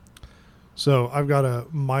So I've got a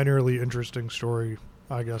minorly interesting story,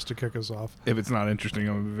 I guess, to kick us off. If it's not interesting,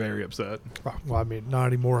 I'm very upset. Well, I mean, not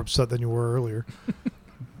any more upset than you were earlier.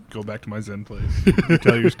 Go back to my Zen place. You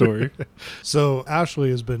tell your story. So Ashley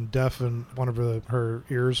has been deaf in one of her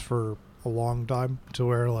ears for a long time, to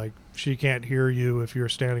where like she can't hear you if you're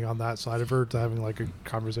standing on that side of her to having like a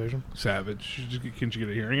conversation. Savage. Can she get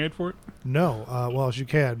a hearing aid for it? No, well she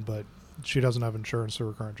can, but she doesn't have insurance through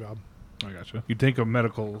her current job. I gotcha. You'd think a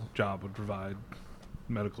medical job would provide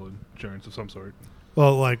medical insurance of some sort.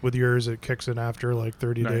 Well, like with yours, it kicks in after like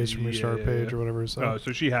 30 No, days from your start page yeah. or whatever. So. Oh,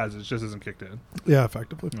 so she has it. It just isn't kicked in. Yeah,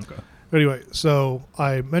 effectively. Okay. Anyway, so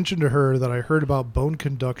I mentioned to her that I heard about bone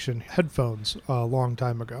conduction headphones a long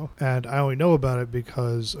time ago. And I only know about it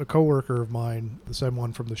because a coworker of mine, the same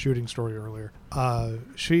one from the shooting story earlier,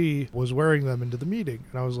 she was wearing them into the meeting.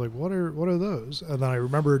 And I was like, what are those? And then I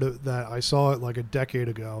remembered that I saw it like a decade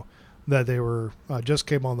ago, that they were just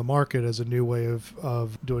came on the market as a new way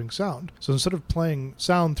of doing sound. So instead of playing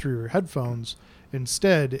sound through your headphones,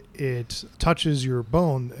 instead it touches your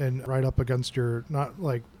bone and right up against your, not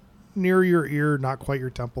like near your ear, not quite your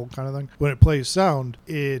temple kind of thing. When it plays sound,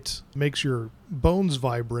 it makes your bones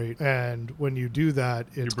vibrate, and when you do that,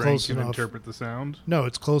 it's your brain close can enough. interpret the sound? No,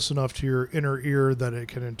 it's close enough to your inner ear that it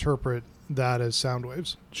can interpret that as sound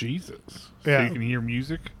waves. Jesus. Yeah. So you can hear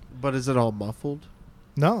music? But is it all muffled?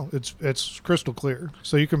 No, it's crystal clear.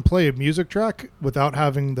 So you can play a music track without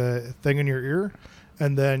having the thing in your ear.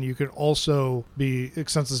 And then you can also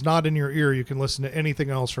since it's not in your ear, you can listen to anything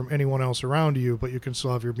else from anyone else around you, but you can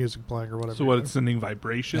still have your music playing or whatever. So what, it's sending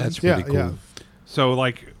vibrations? That's pretty cool. Yeah. So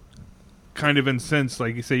like kind of in sense,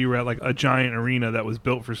 like you say you were at like a giant arena that was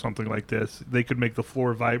built for something like this, they could make the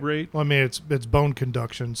floor vibrate? Well, I mean, it's bone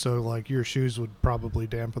conduction, so like your shoes would probably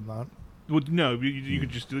dampen that. Well, no, you could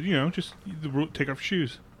just do, just take off your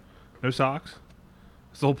shoes. No socks.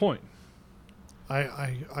 That's the whole point.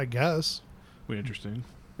 I guess. Interesting.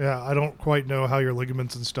 Yeah, I don't quite know how your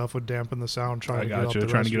ligaments and stuff would dampen the sound trying to get up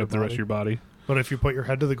the rest of your body. But if you put your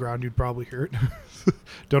head to the ground, you'd probably hear it.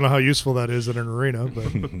 Don't know how useful that is in an arena,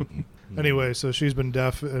 but anyway, so she's been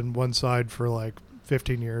deaf in one side for like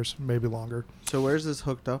 15 years, maybe longer. So where's this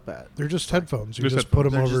hooked up at? They're just headphones. You Just just put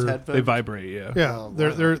them They're just over. headphones? They vibrate, yeah. Yeah, Oh,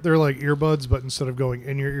 wow. they're like earbuds, but instead of going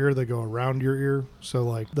in your ear, they go around your ear. So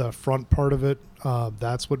like the front part of it,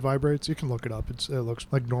 that's what vibrates. You can look it up. It looks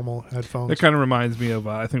like normal headphones. It kind of reminds me of,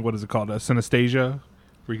 I think, what is it called? Synesthesia,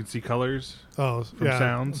 where you can see colors. Oh, from yeah.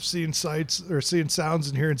 sounds. I'm seeing sights or seeing sounds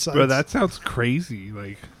and hearing sights. Bro, that sounds crazy.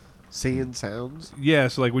 Like, Seeing sounds? yeah,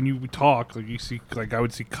 so like when you talk, like you see, like I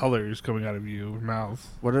would see colors coming out of your mouth.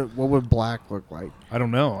 What would black look like? I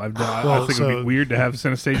don't know. I Well, think it would be weird to have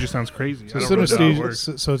synesthesia. Sounds crazy. So I don't really know how it synesthesia. works.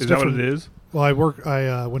 So it's Is that what different. it is? Well,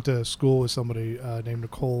 I went to school with somebody named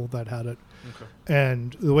Nicole that had it. Okay.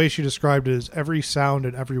 And the way she described it is every sound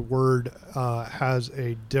and every word has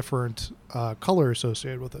a different color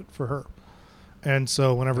associated with it for her. And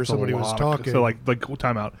so whenever That's a somebody was lot. talking... So like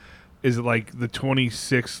time out. Is it like the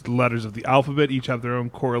 26 letters of the alphabet each have their own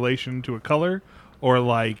correlation to a color, or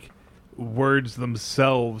like words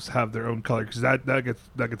themselves have their own color? Because that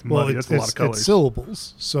gets muddy. That's a lot of colors. It's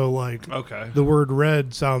syllables. So like Okay. the word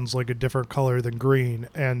red sounds like a different color than green,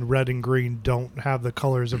 and red and green don't have the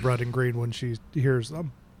colors of red and green when she hears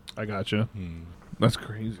them. I gotcha. That's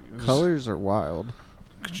crazy. Colors are wild.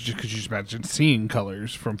 Could you just imagine seeing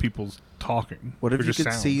colors from people's talking? What Or if you just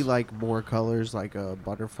could sounds? see like more colors, like a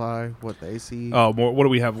butterfly, what they see? Oh, more. What do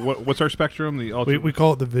we have? What's our spectrum? The ultra. We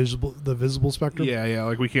call it the visible spectrum. yeah.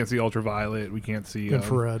 Like we can't see ultraviolet. We can't see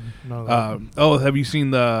Infrared. None of that. Have you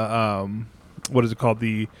seen the what is it called?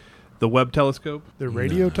 The Webb telescope. The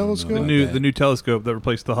radio No, telescope. no. The new telescope that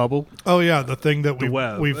replaced the Hubble. Oh yeah, the thing that The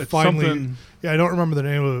Webb. we've It's finally. something- Yeah, I don't remember the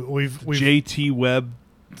name of it. We've JT Webb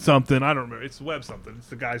something. I don't remember. It's Webb something. It's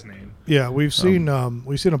the guy's name. yeah we've seen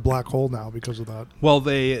a black hole now because of that. Well,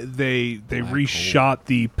 they reshot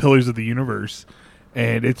the Pillars of the Universe,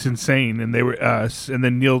 and it's insane. And they were and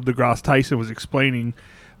then Neil deGrasse Tyson was explaining,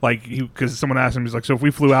 like, because someone asked him, he's like, so if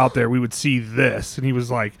we flew out there, we would see this, and he was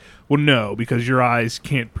like, well, no, because your eyes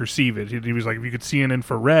can't perceive it. And he was like, if you could see an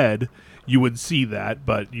infrared, you would see that,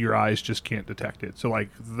 but your eyes just can't detect it. So like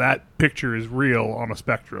that picture is real on a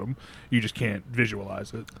spectrum. You just can't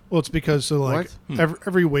visualize it. Well, it's because What?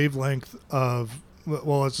 every wavelength of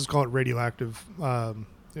let's just call it radioactive,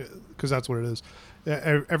 because that's what it is.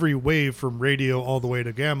 Every wave from radio all the way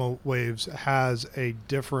to gamma waves has a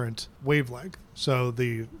different wavelength. So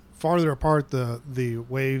the farther apart the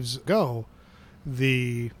waves go,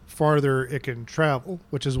 the farther it can travel,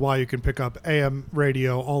 which is why you can pick up AM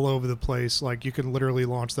radio all over the place. Like, you can literally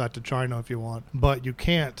launch that to China if you want, but you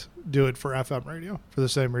can't do it for FM radio for the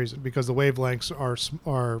same reason, because the wavelengths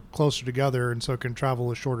are closer together, and so it can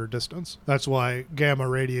travel a shorter distance. That's why gamma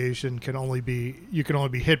radiation you can only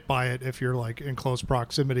be hit by it if you're like in close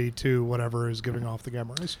proximity to whatever is giving off the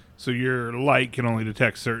gamma rays. So your light can only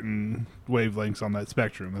detect certain wavelengths on that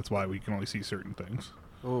spectrum. That's why we can only see certain things.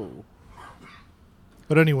 Oh.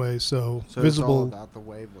 But anyway, so visible. It's all about the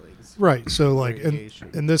wavelengths. Right. So like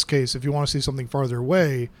Radiation. in this case, if you want to see something farther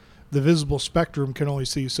away, the visible spectrum can only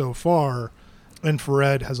see so far.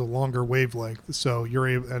 Infrared has a longer wavelength, so you're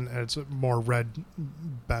able, and it's more red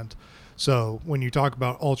bent. So when you talk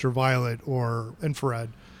about ultraviolet or infrared,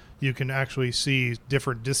 you can actually see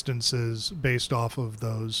different distances based off of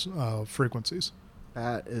those frequencies.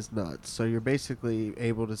 That is nuts. So you're basically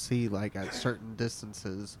able to see like at certain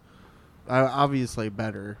distances. Obviously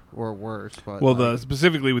better or worse, but well,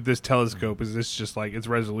 specifically with this telescope is this just like its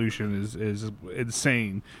resolution is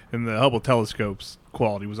insane, and the Hubble telescope's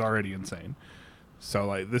quality was already insane. So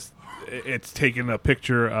like this, it's taken a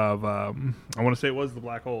picture of I want to say it was the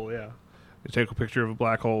black hole. Yeah, it took a picture of a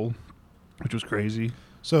black hole, which was crazy.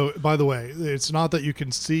 So, by the way, it's not that you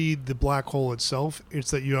can see the black hole itself.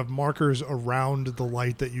 It's that you have markers around the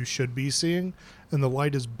light that you should be seeing, and the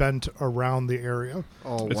light is bent around the area.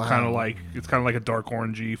 Oh, it's wow. kind of like a dark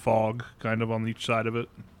orangey fog kind of on each side of it.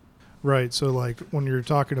 Right. So, like when you're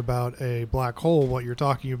talking about a black hole, what you're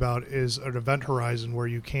talking about is an event horizon where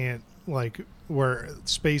you can't where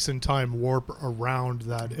space and time warp around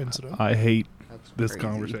that incident. I hate this crazy.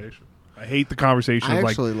 Conversation. I hate the conversation. I of,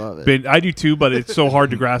 actually love it. I do too, but it's so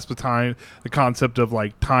hard to grasp the concept of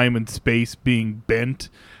like time and space being bent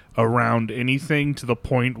around anything to the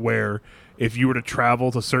point where if you were to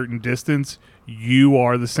travel to a certain distance, you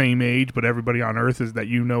are the same age, but everybody on Earth is that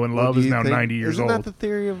you know and love is now 90 years old. Isn't that the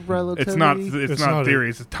theory of relativity? It's not theory.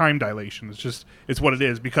 It's a time dilation. It's what it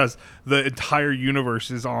is, because the entire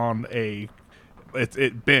universe is on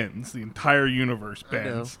it bends. The entire universe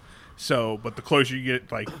bends. So, but the closer you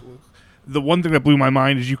get, like, the one thing that blew my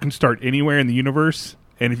mind is you can start anywhere in the universe,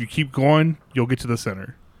 and if you keep going, you'll get to the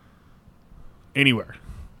center. Anywhere.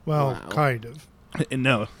 Well, Wow. kind of. And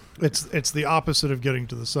no. It's the opposite of getting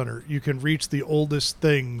to the center. You can reach the oldest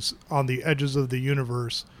things on the edges of the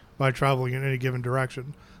universe by traveling in any given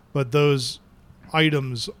direction, but those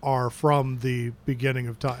items are from the beginning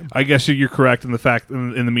of time. I guess you're correct in the fact,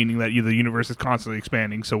 in the meaning that the universe is constantly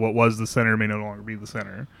expanding, so what was the center may no longer be the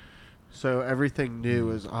center. So everything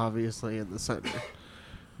new is obviously in the center.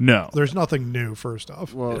 No. There's nothing new, first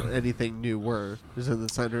off. Well, anything newer is in the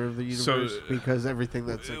center of the universe, because everything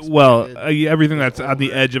that's everything that's on the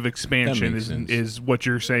older. edge of expansion makes sense. is what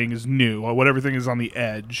you're saying is new. What everything is on the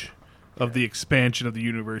edge of the expansion of the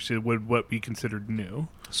universe, it would what be considered new.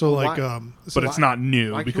 So, Why- like, But it's not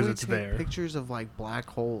new Why because can we it's take there. Pictures of like black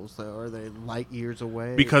holes, though, are they light years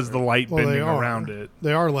away? Because or- the light well, bending they are. around it.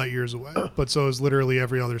 They are light years away, but so is literally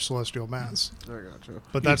every other celestial mass. I gotcha.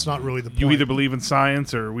 But that's not really the point. You either believe in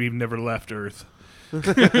science or we've never left Earth. one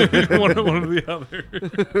of the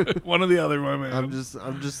other. One of the other, my man. I'm just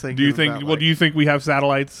thinking. Do you think? about, Well, do you think we have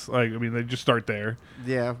satellites? Like, I mean, they just start there.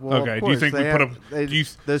 Yeah. Well, Okay. Of Do you course, think we they put have- a? Do you,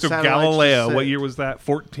 the so satellites Galileo, just what sit- year was that?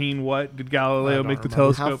 14. What did I Galileo don't make the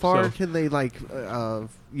remember. telescope? How far So- can they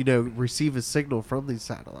receive a signal from these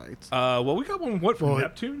satellites? well, we got one. What from Well,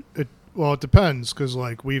 Neptune? Well, it depends, because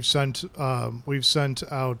like we've sent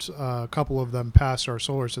out a couple of them past our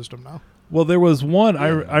solar system now. Well, there was one. I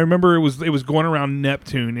remember it was going around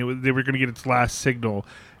Neptune. They were going to get its last signal,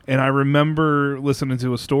 and I remember listening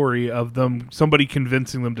to a story of somebody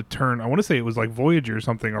convincing them to turn. I want to say it was like Voyager or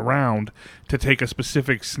something around to take a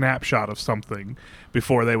specific snapshot of something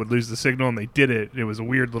before they would lose the signal, and they did it. It was a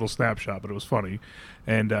weird little snapshot, but it was funny,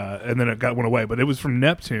 and then it went away. But it was from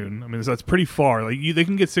Neptune. I mean, that's pretty far. Like they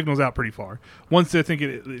can get signals out pretty far. Once I think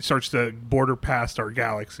it starts to border past our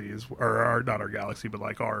galaxy, or not our galaxy, but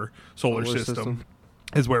like our solar system,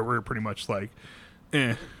 is where we're pretty much like.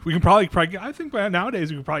 We can probably I think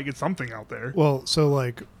nowadays we can probably get something out there. Well, so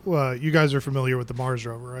like, you guys are familiar with the Mars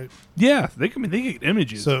rover, right? Yeah, they get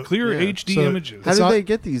images, So- clear Yeah. HD So- images, How It's do not- they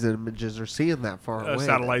get these images or seeing that far away?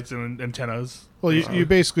 satellites and antennas. Well, you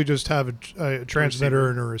basically just have a transmitter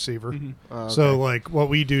and a receiver. Okay. So, like, what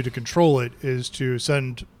we do to control it is to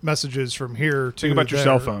send messages from here to Think about your there.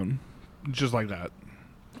 cell phone, just like that.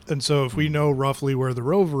 And so, if we know roughly where the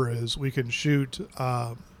rover is, we can shoot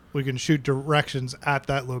directions at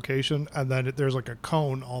that location, and then there's like a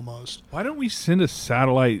cone almost. Why don't we send a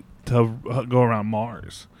satellite to go around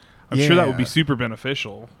Mars? I'm sure that would be Yeah. super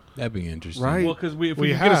beneficial. That'd be interesting. Right. Well, because if we We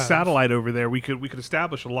could get a have. satellite over there, we could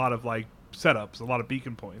establish a lot of like setups, a lot of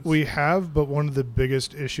beacon points. We have, but one of the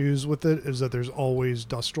biggest issues with it is that there's always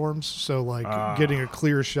dust storms. So, like, getting a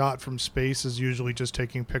clear shot from space is usually just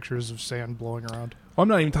taking pictures of sand blowing around. Well, I'm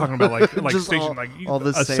not even talking about like Just station. all- Like all the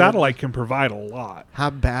a sand. satellite can provide a lot. How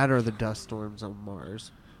bad are the dust storms on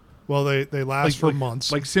Mars? Well, they last for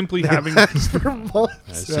months. Like simply having For months.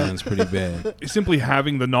 That sounds pretty bad. simply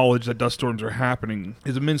having the knowledge that dust storms are happening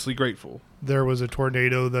is immensely grateful. There was a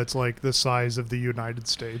tornado that's like the size of the United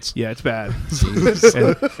States. Yeah, it's bad.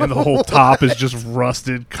 and the whole top is just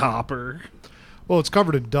rusted copper. Well, it's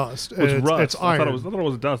covered in dust. Well, it's and rust. It's I iron. thought it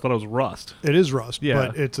was dust. I thought it was rust. It is rust. Yeah.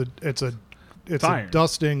 But it's a iron.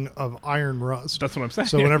 dusting of iron rust. That's what I'm saying.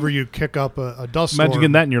 So whenever you kick up a dust Imagine storm,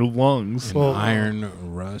 getting that in your lungs. An Well,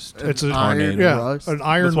 iron rust. it's a Iron yeah, rust? an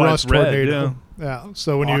iron That's why rust it's red, tornado. Yeah.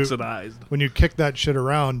 So Oxidized. when you kick that shit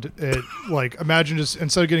around, it like imagine just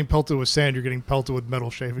instead of getting pelted with sand, you're getting pelted with metal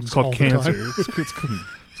shavings. It's called all the cancer. time.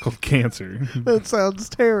 It's called cancer. That sounds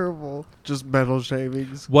terrible. Just metal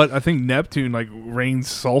shavings. What I think Neptune like rains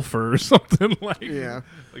sulfur or something like Yeah.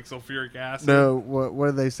 like sulfuric acid. No, what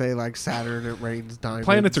do they say? Like Saturn, it rains diamonds.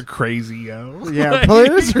 Planets are crazy, yo. Yeah, Like,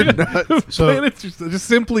 planets are nuts. So- planets are just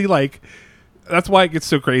simply like. That's why it gets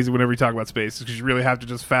so crazy whenever you talk about space, because you really have to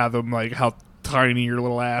just fathom like how tiny your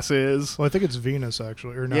little ass is. Well, I think it's Venus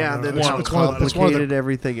actually, or no, Yeah, no, and then it's, how it's one of the, it's one of the complicated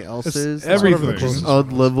everything else it's is. everything. one of the Just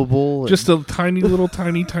closest. unlivable. Just a tiny little,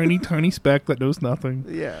 tiny speck that knows nothing.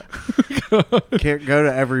 yeah. Can't go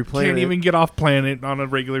to every planet. Can't even get off planet on a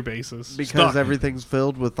regular basis because Stuck. everything's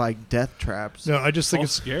filled with like death traps. No, I just think All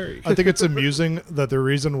it's scary. I think it's amusing that the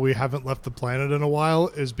reason we haven't left the planet in a while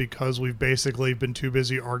is because we've basically been too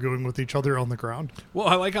busy arguing with each other on the ground. Well,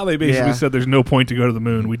 I like how they basically Yeah. said there's no point to go to the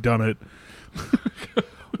moon. We've done it.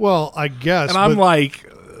 Well, I guess. And I'm but-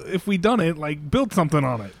 like, if we done it, like, build something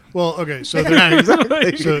on it. well, okay, so Yeah, there,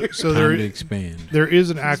 exactly. so Time to there expand. there is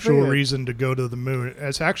an actual fair. reason to go to the moon.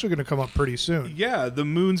 It's actually going to come up pretty soon. Yeah, the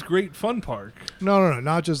moon's great fun park. No,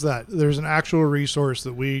 not just that. There's an actual resource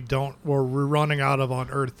that we're running out of on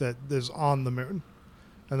Earth that is on the moon,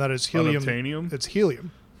 and that is helium. Unobtainium? It's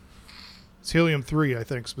helium. It's helium-3, I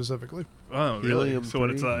think specifically. Oh, really? Helium So what?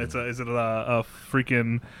 Is three? it a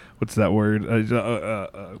freaking what's that word?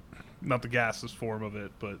 Not the gaseous form of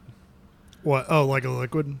it, but What? Oh, like a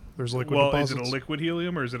liquid? There's liquid well, deposits. is it a liquid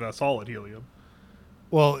helium or is it a solid helium?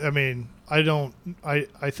 Well, I mean, I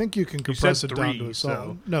think you can You compress said it down to three, a so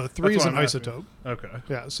solid. No, 3 that's is what an I'm asking. isotope. Okay.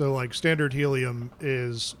 Yeah, so like standard helium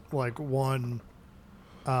is like one.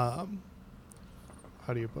 How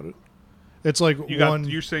do you put it? It's like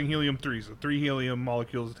You're saying helium-3, so 3 helium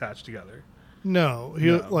molecules attached together. No,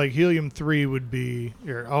 No. like helium-3 would be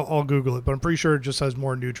here. I'll Google it, but I'm pretty sure it just has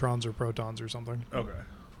more neutrons or protons or something. Okay.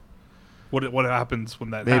 What happens when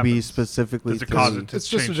that Maybe happens? specifically. Does it to- cause it to It's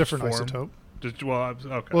just a change different form? isotope. Okay.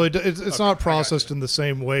 Well, it's Okay, not I processed gotcha. in the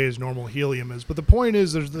same way as normal helium is. But the point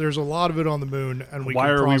is, there's a lot of it on the moon, and we Why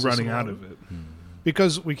can are we process running a lot out of it?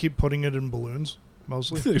 Because we keep putting it in balloons,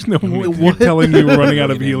 mostly. There's no way. What? You're telling me we're running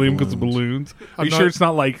out of Getting helium because of balloons. balloons. Are I'm you not- sure it's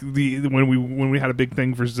not like when we had a big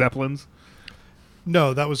thing for zeppelins?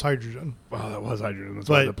 No, that was hydrogen. Oh, that was hydrogen. That's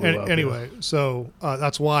why that But blew up, anyway, so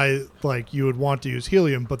that's why like you would want to use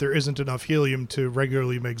helium, but there isn't enough helium to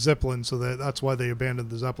regularly make Zeppelin, so that's why they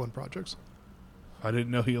abandoned the Zeppelin projects. I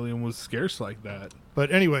didn't know helium was scarce like that.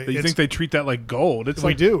 But anyway, You think they treat that like gold? It's We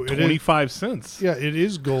like do. It is. 25 cents. yeah, it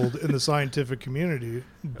is gold in the scientific community,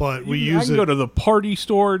 but we I use can it. go to the party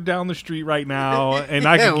store down the street right now, and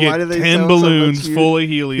I Yeah, can why do get they 10 sell so much balloons full of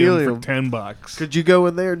helium helium? for $10. Could you go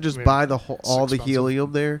in there and just I mean, buy all it's the expensive.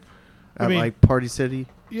 helium there I at mean- like Party City?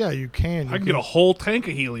 Yeah, you can. I can get a whole tank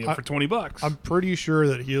of helium for $20. I'm pretty sure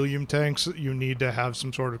that helium tanks you need to have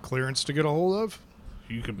some sort of clearance to get a hold of.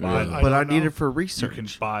 You can buy them. I But I don't need know. it for You research. can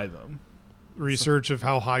buy them. Research of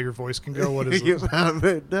how high your voice can go. What is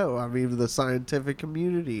it? No, I mean the scientific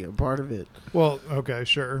community. I'm part of it. Well, okay,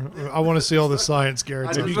 sure. I want to see all the science, Garrett.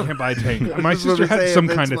 I said you can't buy a tank. My just wanna sister had say some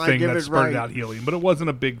if kind it's of thing like, that if spurted it's out right. helium, but it wasn't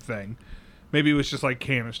a big thing. Maybe it was just like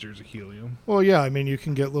canisters of helium. Well, yeah, I mean, you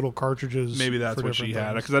can get little cartridges. Maybe that's for what she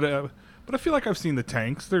different had. things. But I feel like I've seen the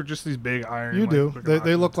tanks. They're just these big iron. You like, do. like an They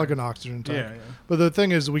oxygen look like tank. an oxygen tank. Yeah, yeah. But the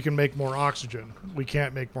thing is, we can make more oxygen. We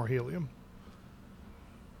can't make more helium.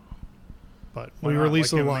 But Why we not?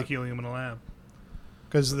 release Why a can't we lot make helium in a lab.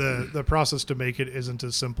 because the process to make it isn't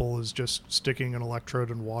as simple as just sticking an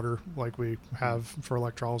electrode in water like we have for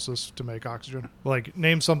electrolysis to make oxygen. Like,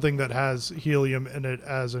 name something that has helium in it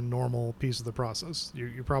as a normal piece of the process.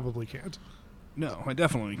 You probably can't. No, I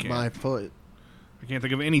definitely can't. My foot. I can't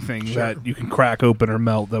think of anything that you can crack open or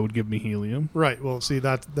melt that would give me helium. Right. Well, see,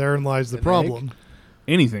 therein lies the An problem. egg?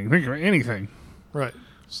 Anything. Think of anything. Right.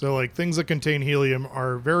 So, like, things that contain helium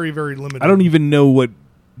are very, very limited. I don't even know what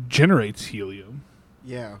generates helium.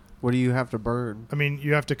 Yeah. What do you have to burn? I mean,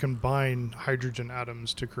 you have to combine hydrogen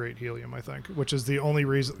atoms to create helium, I think, which is the only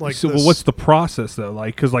reason. Like, so, well, what's the process though?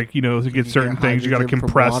 Like, because to get You certain get things, you got to hydrogen from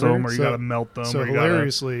compress water? them, or you got to melt them. So or you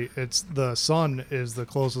hilariously, it's the sun is the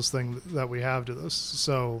closest thing that we have to this.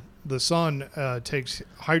 So the sun takes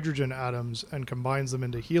hydrogen atoms and combines them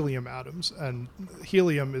into helium atoms, and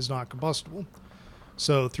helium is not combustible.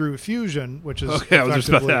 So through fusion, which is okay, I was just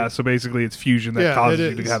about to ask. So basically, it's fusion that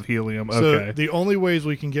causes you to have helium. Okay. So the only ways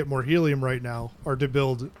we can get more helium right now are to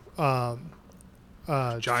build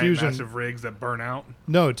Giant, fusion. massive rigs that burn out.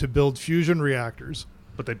 No, to build fusion reactors.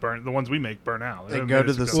 But they burn. The ones we make burn out. They go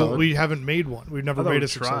to the sun. Well, we haven't made one. We've never I thought made we a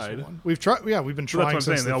successful tried. one. We've tried. Yeah, we've been So that's trying what I'm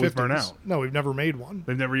since saying. They the always 50s. burn out. No, we've never made one.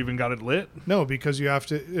 They've never even got it lit. No, because you have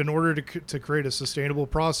to, in order to create a sustainable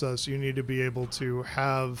process, you need to be able to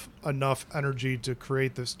have enough energy to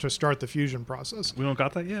create this, to start the fusion process. We don't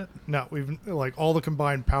got that yet. No, like all the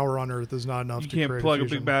combined power on Earth is not enough You to can't create plug a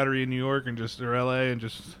fusion. big battery in New York and or LA and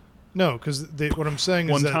just No, because what I'm saying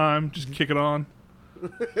one is that, time just kick it on.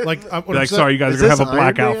 like, what I'm Like, saying, sorry, you guys Is are gonna this have a Iron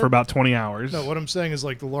blackout Man? for about 20 hours. No, what I'm saying is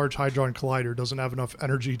like the Large Hadron Collider doesn't have enough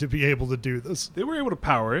energy to be able to do this. They were able to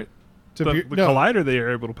power it. To The be, collider they are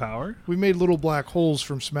able to power. we made little black holes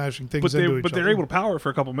from smashing things But into each other. they're able to power it for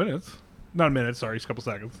a couple minutes. Not a minute, sorry, it's a couple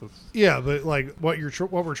seconds. Yeah, but like what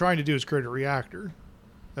we're trying to do is create a reactor,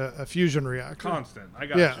 a fusion reactor. Constant. I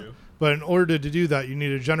got Yeah. you. But in order to do that, you need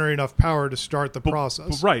to generate enough power to start the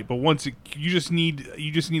process. But right, but once you just need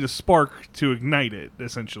a spark to ignite it.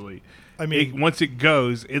 Essentially, I mean, once it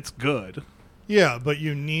goes, it's good. yeah, but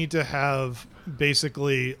you need to have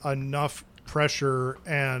basically enough pressure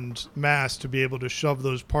and mass to be able to shove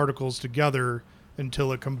those particles together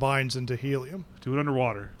until it combines into helium. Do it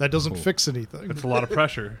underwater. That doesn't Cool. fix anything. That's a lot of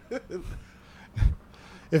pressure.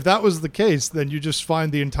 If that was the case, then you just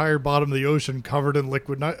find the entire bottom of the ocean covered in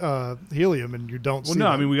liquid helium, and you don't Well, see no,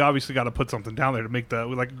 that. I mean we obviously got to put something down there to make the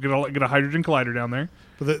get a hydrogen collider down there.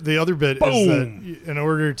 But the other bit is Boom! that in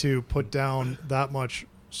order to put down that much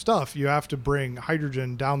stuff, you have to bring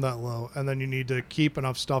hydrogen down that low, and then you need to keep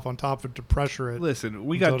enough stuff on top of it to pressure it. Listen,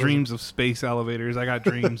 we Until got it dreams of space elevators. I got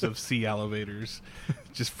dreams of sea elevators.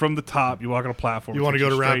 Just from the top, you walk on a platform. You want to takes go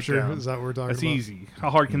to straight Rapture? down. Is that what we're talking That's about? easy. How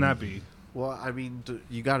hard can that be? Well, I mean,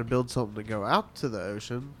 you got to build something to go out to the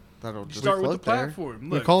ocean. That'll just Start with the float there. platform.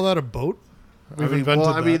 We Look, call that a boat? We've invented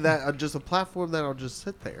I mean that. just a platform that'll just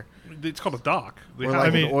sit there. it's called a dock. They Or have like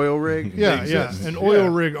I mean- an oil rig. Yeah, It yeah. exists. An oil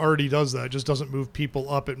Yeah. rig already does that. It just doesn't move people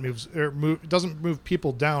up. It doesn't move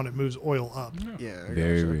people down. It moves oil up. Yeah, I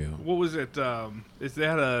Very gotcha. real. What was it? They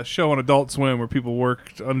had a show on Adult Swim where people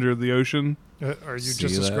worked under the ocean. Are you Sea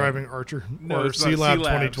just Lab? describing Archer No, or it's Sea not Lab Sea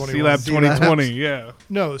 2020? Sea Lab Sea Labs. 2020. Yeah.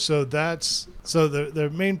 No, so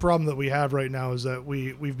the main problem that we have right now is that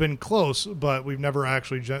we've been close, but we've never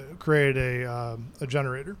actually created a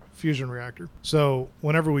generator, fusion reactor. So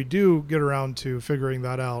whenever we do get around to figuring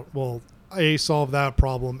that out, we'll A, solve that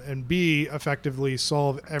problem, and B, effectively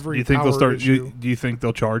solve every Do you think power they'll start? issue. Do you think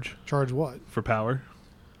they'll charge Charge what? for power?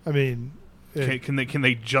 I mean, Can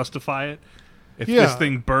they justify it? If Yeah. this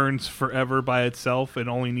thing burns forever by itself and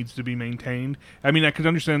only needs to be maintained, I mean, I could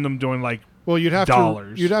understand them doing like. well, you'd have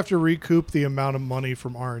dollars. to recoup the amount of money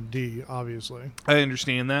from R&D, obviously. I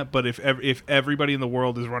understand that, but if everybody in the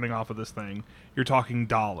world is running off of this thing, you're talking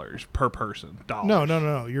dollars per person. Dollars.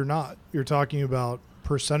 No, you're not. You're talking about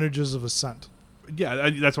percentages of a cent. Yeah,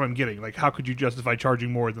 that's what I'm getting. Like, how could you justify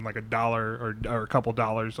charging more than like $1 or a couple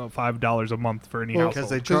dollars, $5 a month for any Well, household? Because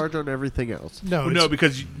they charge on everything else. No, Well, no,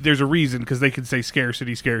 because there's a reason. Because they could say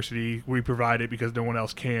scarcity. We provide it because no one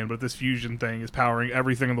else can. But this fusion thing is powering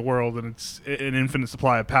everything in the world, and it's an infinite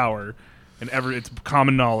supply of power, and it's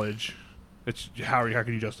common knowledge. It's how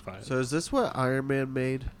can you justify it? So is this what Iron Man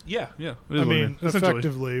made? Yeah. It is I what it mean, is, essentially.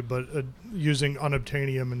 effectively, but using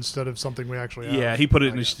unobtainium instead of something we actually have. Yeah, he put it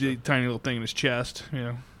in I his gotcha. tiny little thing in his chest.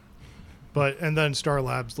 Yeah. And then Star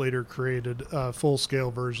Labs later created a full-scale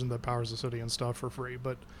version that powers the city and stuff for free.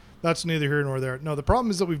 But that's neither here nor there. No, the problem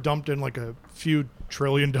is that we've dumped in like a few $1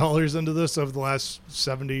 trillion into this over the last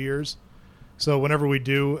 70 years. So whenever we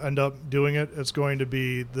do end up doing it, it's going to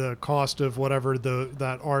be the cost of whatever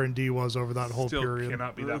that R&D was over that whole Still period.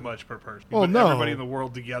 cannot be that much per person. Well, But no. everybody in the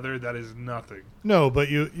world together, that is nothing. No, but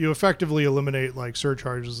you effectively eliminate like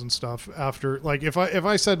surcharges and stuff after. Like if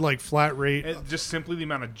I said like flat rate, Just simply the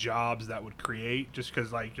amount of jobs that would create, just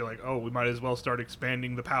because like you're like, oh, we might as well start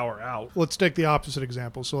expanding the power out. let's take the opposite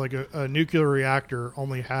example. So like a nuclear reactor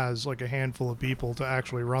only has like a handful of people to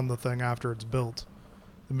actually run the thing after it's built.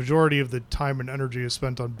 The majority of the time and energy is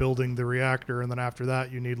spent on building the reactor, and then after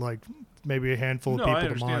that, you need like maybe a handful of No, people I to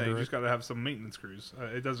understand that. monitor You it. just got to have some maintenance crews.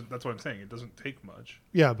 It doesn't. That's what I'm saying. It doesn't take much.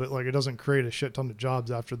 Yeah, but like it doesn't create a shit ton of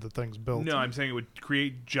jobs after the thing's built. No, I'm saying it would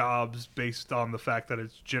create jobs based on the fact that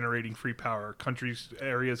it's generating free power.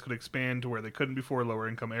 Areas could expand to where they couldn't before. Lower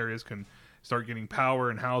income areas can start getting power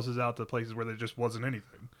and houses out to places where there just wasn't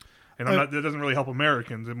anything. And that doesn't really help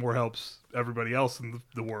Americans. It more helps everybody else in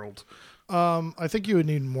the world. I think you would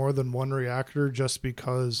need more than one reactor just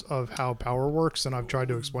because of how power works, and I've tried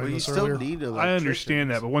to explain Well, you this still earlier. need I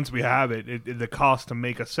understand that, but once we have it, the cost to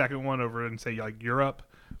make a second one over in, say, like Europe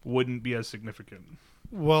wouldn't be as significant.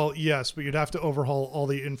 Well, yes, but you'd have to overhaul all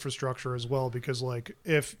the infrastructure as well, because like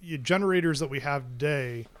if generators that we have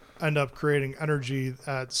today end up creating energy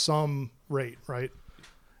at some rate, right?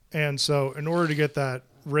 And so in order to get that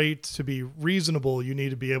rate to be reasonable, you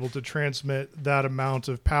need to be able to transmit that amount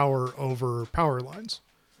of power over power lines.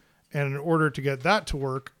 And in order to get that to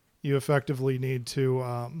work, you effectively need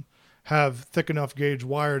to have thick enough gauge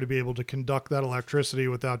wire to be able to conduct that electricity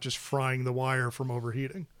without just frying the wire from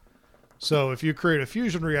overheating. So if you create a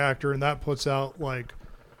fusion reactor and that puts out like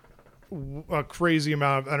a crazy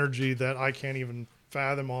amount of energy that I can't even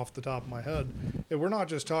fathom off the top of my head, we're not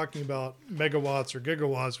just talking about megawatts or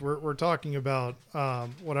gigawatts. We're talking about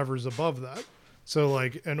whatever's above that. So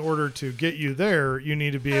like in order to get you there, you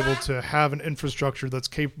need to be able to have an infrastructure that's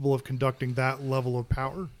capable of conducting that level of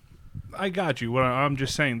power. I got you. What I'm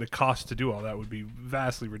just saying, the cost to do all that would be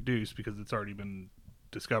vastly reduced because it's already been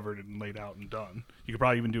discovered and laid out and done. You could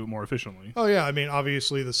probably even do it more efficiently. Oh yeah, I mean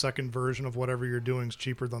obviously the second version of whatever you're doing is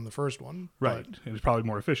cheaper than the first one. Right. It was probably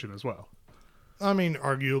more efficient as well. I mean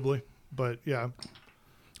arguably, but yeah.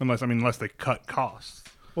 Unless they cut costs.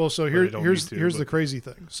 Well, so Well, here's but- the crazy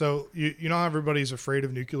thing. So you know how everybody's afraid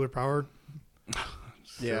of nuclear power?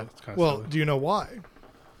 Yeah. It's kinda Well, silly. do you know why?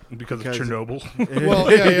 Because of Because- Chernobyl.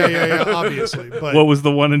 Well, yeah, obviously. But What was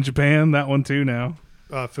the one in Japan? That one too now.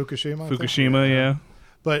 Fukushima. I think? Fukushima, yeah.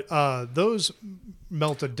 But those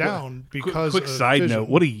melted down because Quick of side fission. note: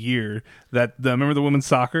 what a year remember the women's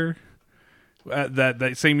soccer?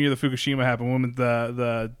 That same year the Fukushima happened,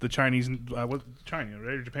 the Chinese China,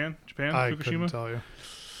 right, or Japan? I couldn't Fukushima. tell you.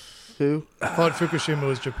 Who? I thought Fukushima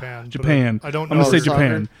was Japan. but Japan. I don't I'm know. gonna say soccer?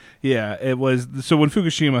 Japan. Yeah, it was. So when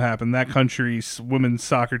Fukushima happened, that country's women's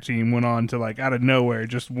soccer team went on to like out of nowhere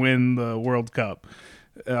just win the World Cup.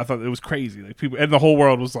 And I thought it was crazy. Like people, and the whole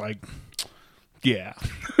world was like, "Yeah,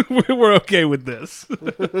 we're okay with this.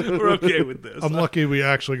 We're okay with this." I'm lucky we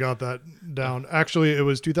actually got that down. Actually, it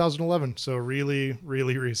was 2011, so really,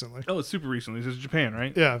 really recently. Oh, it's super recently. This is Japan,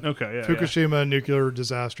 right? Yeah. Okay. Yeah. Fukushima nuclear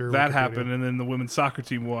disaster. That Wikipedia. happened, and then the women's soccer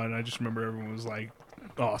team won. I just remember everyone was like,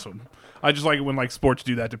 "Awesome." I just like it when like sports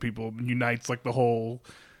do that to people. It unites like the whole,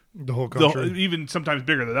 The whole country. even sometimes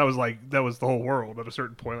bigger. That was the whole world at a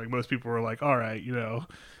certain point. Like most people were like, "All right, you know,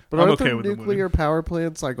 But I'm aren't okay there with them nuclear winning." power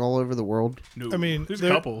plants like all over the world? No. I mean, there's a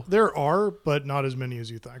there, couple. there are, but not as many as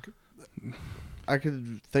you think. I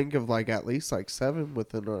could think of like at least like 7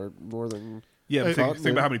 within our northern. Yeah, but think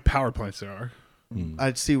continent. about how many power plants there are.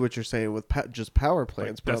 I'd see what you're saying with just power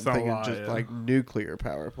plants, but that's I'm not a thinking lot, just yeah. like nuclear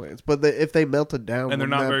power plants. But if they melted down, And they're wouldn't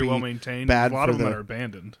not that very be well maintained. bad A lot for of them the- that are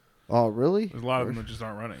abandoned. Oh, really? There's a lot of them that just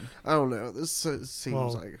aren't running. I don't know. This seems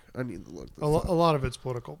Well, like I need to look this A lot of it's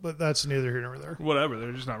political, but that's neither here nor there. Whatever,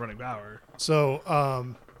 they're just not running power. So,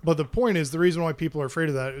 but the point is, the reason why people are afraid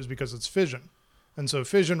of that is because it's fission. And so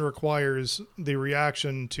fission requires the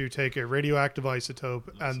reaction to take a radioactive isotope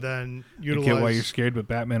and then I utilize... get why you're scared, but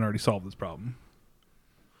Batman already solved this problem.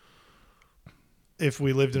 If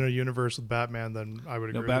we lived in a universe with Batman, then I would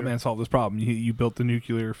agree No, with Batman you. solved this problem. You built the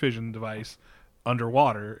nuclear fission device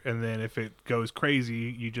underwater, and then if it goes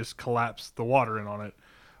crazy, you just collapse the water in on it.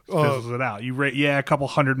 Fizzles it out. A couple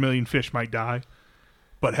 100 million fish might die,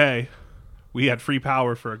 but hey, we had free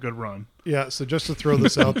power for a good run. Yeah, so just to throw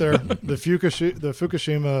this out there, the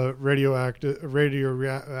Fukushima radioactive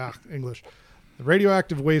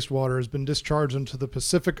wastewater has been discharged into the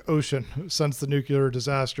Pacific Ocean since the nuclear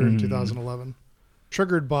disaster in 2011,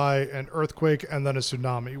 triggered by an earthquake and then a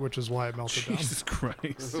tsunami, which is why it melted down. Jesus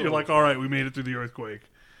Christ! You're like, all right, we made it through the earthquake.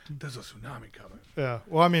 There's a tsunami coming. Yeah.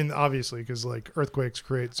 Well, I mean, obviously, because like earthquakes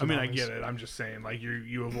create tsunamis. I mean, I get it. I'm just saying, like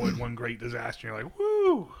you avoid one great disaster. You're like,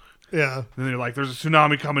 woo. Yeah. And then you're like, there's a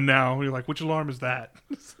tsunami coming now. And you're like, which alarm is that?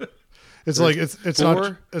 It's like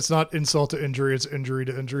it's not insult to injury. It's injury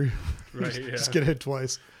to injury. Right. Yeah. Just get hit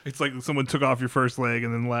twice. It's like someone took off your first leg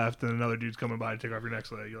and then left, and another dude's coming by to take off your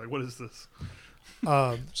next leg. You're like, what is this?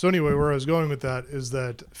 So anyway, where I was going with that is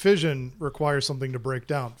that fission requires something to break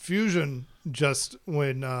down. Fusion just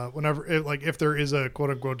if there is a quote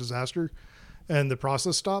unquote disaster and the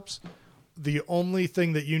process stops, the only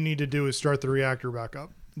thing that you need to do is start the reactor back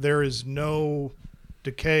up. There is no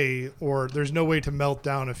decay or there's no way to melt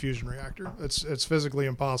down a fusion reactor. It's physically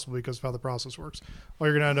impossible because of how the process works. All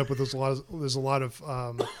you're going to end up with is a lot of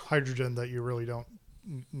hydrogen that you really don't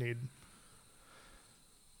need.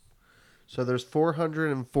 So there's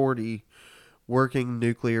 440 working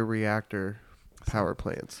nuclear reactor power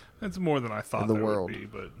plants. That's more than I thought in the there world. would be,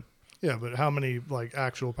 but Yeah, but how many like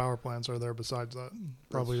actual power plants are there besides that?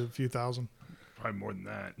 Probably a few thousand. probably more than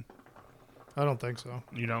that. I don't think so.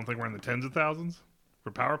 You don't think we're in the tens of thousands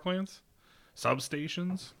for power plants?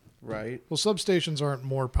 Substations? Right. Well, substations aren't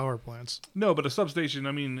more power plants. No, but a substation,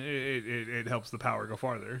 I mean, it helps the power go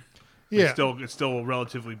farther. Yeah. It's still a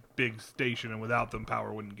relatively big station, and without them,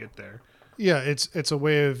 power wouldn't get there. Yeah, it's a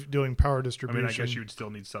way of doing power I distribution. mean, I guess you would still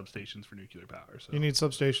need substations for nuclear power. So You need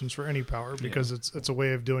substations for any power because it's a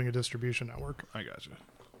way of doing a distribution network. I gotcha.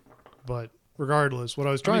 But regardless, what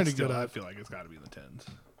I was trying to get I at, feel like it's got to be in the tens.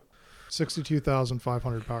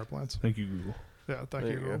 62,500 power plants. Thank you, Google. Yeah, thank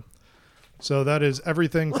There you. you go. Will. So that is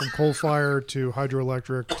everything from coal fire to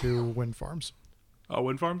hydroelectric to wind farms, Oh,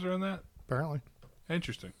 wind farms are in that? apparently.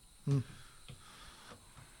 Interesting.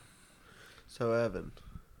 So Evan,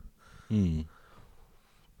 Hmm.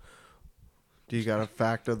 do you got a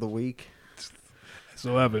fact of the week?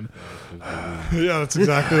 So, Evan, Yeah, that's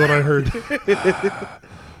exactly what I heard.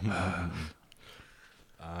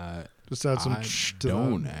 Just add some I to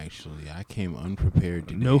don't that. actually. I came unprepared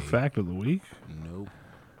today. no fact of the week? Nope.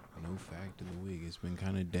 No fact of the week. It's been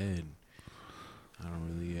kind of dead. I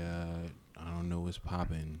don't really. I don't know what's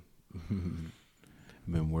popping.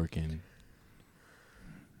 Been working.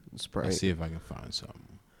 Sprite. Let's see if I can find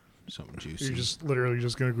something juicy. You're just literally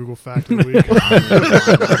just going to Google fact of the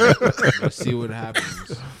week. Let's see what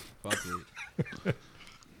happens. Fuck it.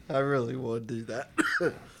 I really would do that.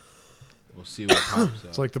 We'll see what pops up.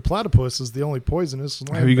 It's like the platypus is the only poisonous.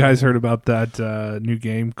 Have you guys heard about that new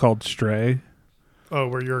game called Stray? Oh,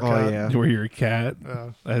 where you're a Oh, cat? yeah. Where you're a cat?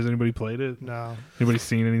 Yeah. Has anybody played it? No. Anybody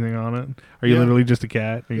seen anything on it? Are you Yeah. literally just a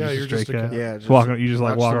cat? Are you Yeah, just you're a stray just a cat? cat. Yeah, You just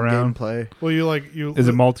like watch walk some around? gameplay. Well, you Is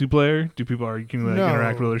it multiplayer? Do people you can No.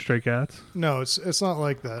 interact with other stray cats? No, it's not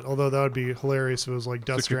like that. Although that would be hilarious if it was like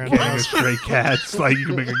Death It's like a Stranding. gang of stray cats. Like you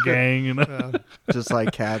can make a gang, and Yeah. Just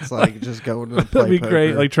like cats, like just going to play that'd be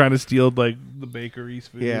great. poker. Like trying to steal like the bakery's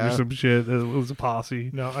food Yeah. or some shit. It was a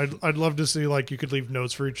posse. No, I'd love to see like you could leave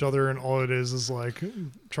notes for each other, and all it is like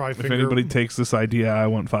try If finger. anybody takes this idea, I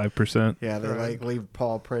want 5%. Yeah, they Right. like leave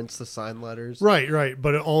paw prints to sign letters. Right,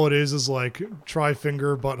 but all it is like try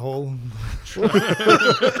finger butthole.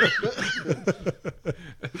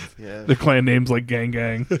 Yeah. The clan names like Gang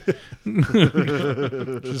Gang.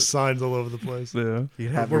 Just signs all over the place. Yeah.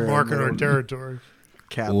 You'd have We're your own marking our little territory.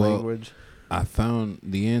 cat Well, language. I found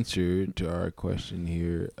the answer to our question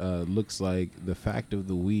here. Looks like the fact of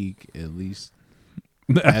the week, at least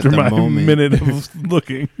After the my moment. minute of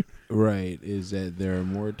looking. right, is that there are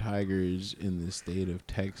more tigers in the state of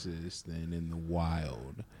Texas than in the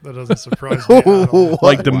wild. That doesn't surprise me at all.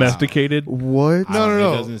 Like Wow. domesticated. What?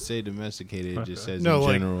 No. It doesn't say domesticated. It just says No, in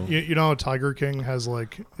like general. you know how Tiger King has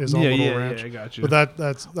like his own little ranch. I got you. But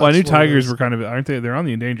that's Well, I knew what it tigers is. were kind of, aren't they? They're on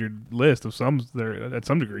the endangered list of some. They're at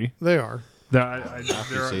some degree. They are. I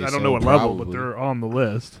say don't so, know what level, but probably. they're on the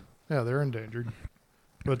list. Yeah, they're endangered.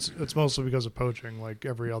 But it's mostly because of poaching, like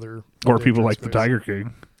every other. Or people endangered like the species. Tiger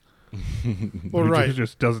King. Well, who right.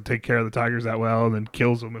 just doesn't take care of the tigers that well, and then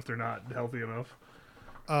kills them if they're not healthy enough.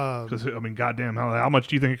 Um, Because I mean, goddamn, how much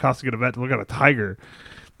do you think it costs to get a vet to look at a tiger?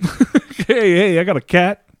 hey, I got a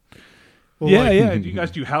cat. well, yeah, like, yeah. Do you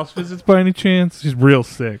guys do house visits by any chance? He's real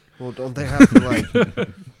sick. Well, don't they have to like?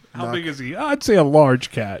 How knock- big is he? I'd say a large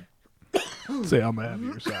cat. I'd say on the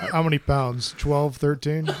heavier side. How many pounds? 12,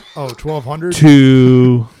 13? Oh, 1,200?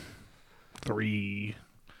 2, 3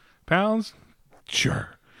 pounds? Sure.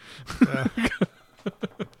 Yeah.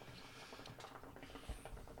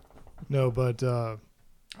 No, but How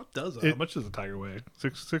much does a tiger weigh?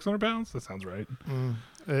 600 pounds? That sounds right.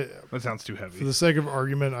 That sounds too for heavy. the sake of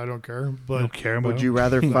argument, I don't care. I But don't care about Would you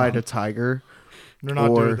rather fight a tiger? they're not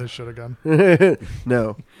or- doing this shit again.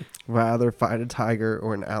 No. Rather fight a tiger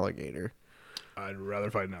or an alligator? I'd rather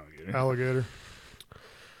fight an alligator. Alligator.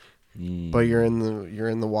 But you're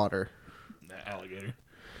in the water. Alligator.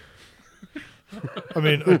 I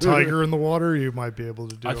mean, a tiger in the water, you might be able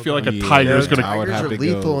to do. I feel like a Yeah, tiger is going I would Tigers have are to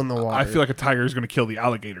lethal go- in the water. I feel like a tiger is going to kill the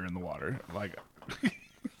alligator in the water. Like, you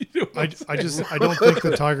know what I'm saying? I don't think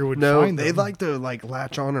the tiger would no, find they them. like to like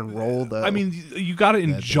latch on and roll though. I mean, you got it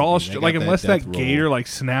in That jaw. baby, they Like, got unless that that death gator roll. like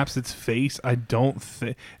snaps its face, I don't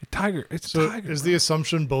think tiger. It's a So tiger. is the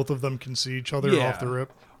assumption both of them can see each other Yeah. off the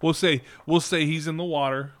rip? We'll say he's in the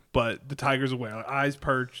water, but the tiger's away. Like, eyes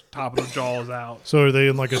perched, top of the jaws out. So are they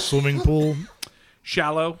in like a swimming pool?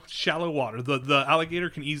 Shallow water. The alligator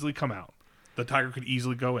can easily come out. The tiger could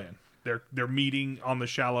easily go in. They're meeting on the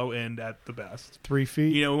shallow end at the best. 3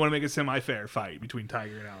 feet? You know, we want to make a semi-fair fight between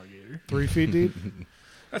tiger and alligator. 3 feet deep?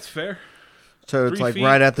 That's fair. so it's 3 like feet,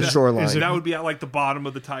 right at the that- shoreline. is it- That would be at like the bottom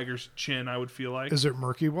of the tiger's chin. I would feel like. Is it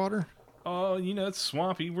murky water? Oh, you know, it's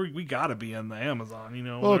swampy. We got to be in the Amazon. You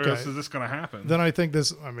know, Well, where okay. else is this going to happen? Then I think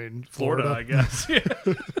this. I mean, Florida, I guess.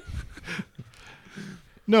 Yeah.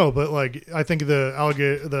 No, but like I think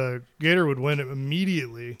the gator would win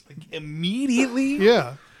immediately. Immediately.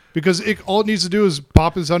 Yeah, because all it needs to do is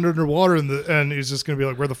pop his head underwater, and he's just gonna be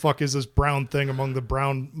like, "Where the fuck is this brown thing among the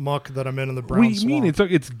brown muck that I'm in the brown What do you mean?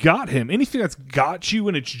 swamp?" It's got him. Anything that's got you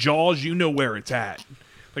in its jaws, you know where it's at.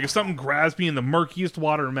 Like if something grabs me in the murkiest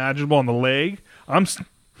water imaginable on the leg,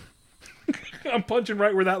 I'm punching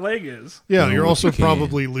right where that leg is. Yeah, No, you're also you can't.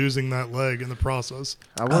 probably losing that leg in the process.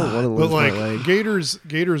 I wouldn't want to But lose like my leg.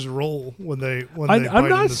 gators roll when they I'm bite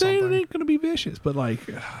not into saying something. it ain't going to be vicious, but like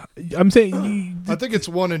I'm saying I think it's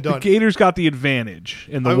one and the done. gator's got the advantage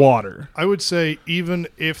in the I- water. I would say even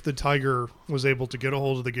if the tiger was able to get a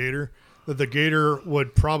hold of the gator, that the gator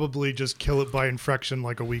would probably just kill it by infection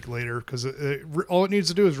like a week later because all it needs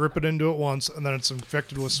to do is rip it into it once and then it's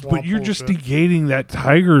infected with swamp. But you're just bullshit. negating that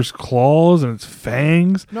tiger's claws and its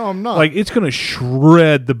fangs. No, I'm not. Like it's going to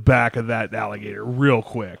shred the back of that alligator real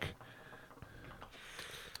quick.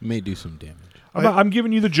 May do some damage. I'm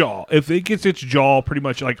giving you the jaw. If it gets its jaw pretty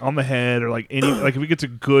much like on the head or like any like if it gets a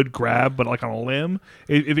good grab, but like on a limb,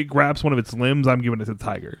 if it grabs one of its limbs, I'm giving it to the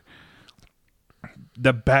tiger.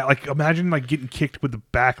 The back, like imagine like getting kicked with the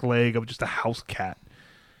back leg of just a house cat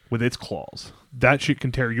with its claws. That shit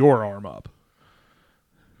can tear your arm up.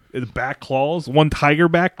 The back claws, one tiger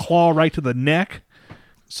back claw right to the neck.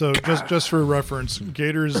 So just for reference,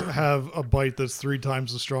 gators have a bite that's 3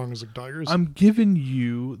 times as strong as a tiger's. I'm giving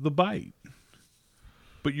you the bite.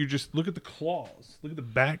 But you just look at the claws. Look at the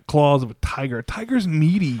back claws of a tiger. A tiger's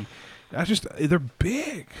meaty. They're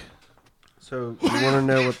big. So you want to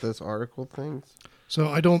know what this article thinks? So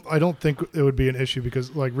I don't think it would be an issue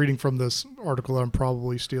because like reading from this article that I'm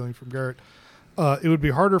probably stealing from Garrett, it would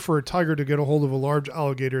be harder for a tiger to get a hold of a large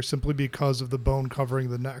alligator simply because of the bone covering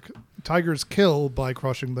the neck. Tigers kill by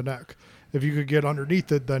crushing the neck. If you could get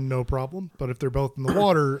underneath it, then no problem. But if they're both in the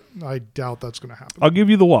water, I doubt that's going to happen. I'll give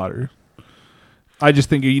you the water. I just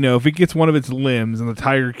think if it gets one of its limbs and the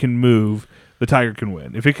tiger can move, the tiger can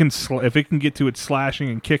win. If it can get to its slashing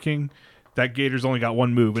and kicking, that gator's only got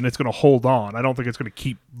one move and it's going to hold on. I don't think it's going to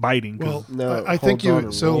keep biting. Well, No, I think holds on you.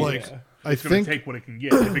 and So rolls. like, I it's going think to take what it can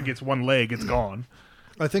get. If it gets one leg, it's gone.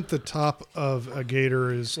 I think the top of a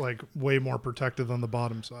gator is like way more protected than the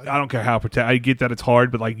bottom side. I don't care how I get that it's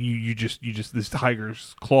hard, but like you just this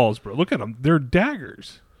tiger's claws, bro. Look at them; they're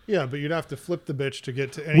daggers. Yeah, but you'd have to flip the bitch to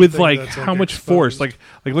get to anything With like that's, how much force? exposed.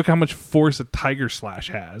 Like look how much force a tiger slash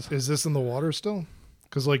has. Is this in the water still?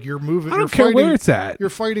 Because like you're moving. I you're don't care fighting, where it's at. You're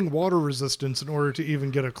fighting water resistance in order to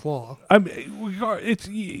even get a claw.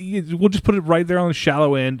 We'll just put it right there on the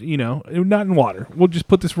shallow end. Not in water. We'll just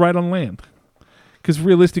put this right on land. Because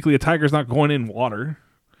realistically, a tiger's not going in water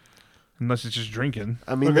unless it's just drinking.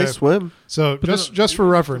 I mean, Okay. they swim. So just for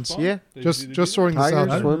reference, Yeah. just throwing this out Tigers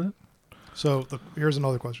there. swim. So here's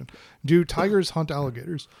another question: do tigers hunt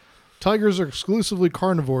alligators? Tigers are exclusively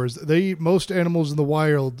carnivores. They eat most animals in the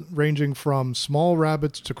wild, ranging from small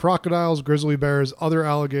rabbits to crocodiles, grizzly bears, other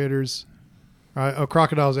alligators,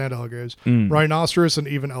 crocodiles and alligators, rhinoceros, and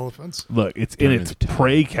even elephants. Look, it's in Turn its into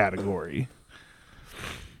prey category.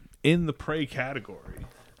 In the prey category.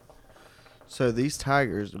 So these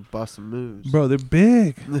tigers are busting moves. Bro, they're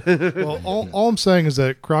big. Well, all I'm saying is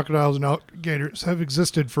that crocodiles and alligators have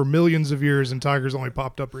existed for millions of years, and tigers only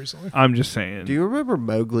popped up recently. I'm just saying. Do you remember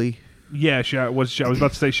Mowgli? Yeah, I was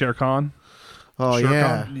about to say Shere Khan. Oh, Shere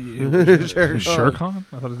yeah. Khan? Shere Shere Khan. Khan?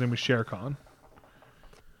 I thought his name was Shere Khan.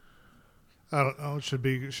 I don't know. It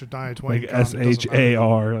should die at 20. Like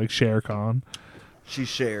SHAR, like Shere Khan. She's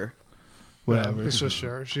Cher. Whatever. It's just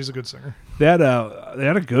Cher. She's a good singer. They had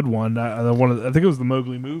a good one. I think it was the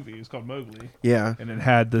Mowgli movie. It was called Mowgli. Yeah. And it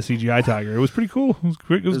had the CGI tiger. It was pretty cool.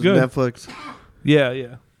 It was good. Netflix. Yeah.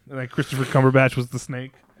 And like Christopher Cumberbatch was the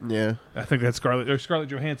snake. Yeah. I think that Scarlett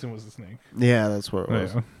Johansson was the snake. Yeah, that's what it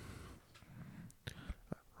was. Yeah.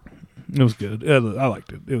 It was good. I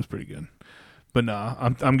liked it. It was pretty good. But nah,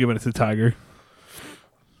 I'm giving it to Tiger.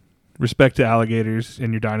 Respect to alligators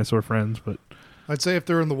and your dinosaur friends, but I'd say if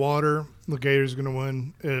they're in the water, the gator's going to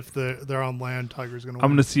win. If they're on land, tiger's going to win.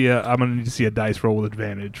 I'm gonna need to see a dice roll with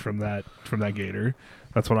advantage from that gator.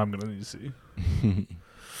 That's what I'm gonna need to see.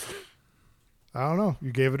 I don't know.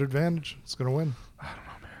 You gave it advantage. It's going to win. I don't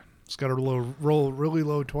know, man. It's got to roll really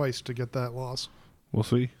low twice to get that loss. We'll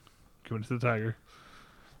see. Giving it to the tiger.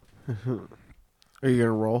 Are you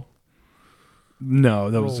gonna roll? No,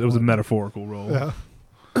 it was a metaphorical roll. Yeah.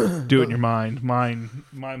 Do it in your mind. My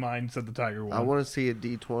mind said the tiger won. I want to see a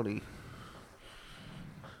D20.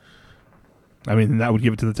 I mean, that would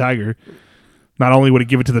give it to the tiger. Not only would it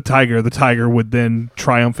give it to the tiger would then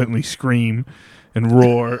triumphantly scream and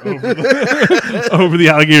roar over the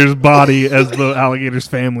alligator's body as the alligator's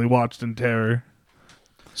family watched in terror.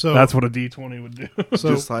 So that's what a D20 would do.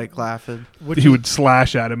 So, just like laughing. He would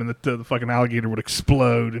slash at him, and the fucking alligator would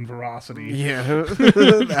explode in ferocity. Yeah,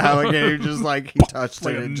 the alligator just like he touched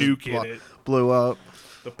like it a and nuke just hit it. Blew up.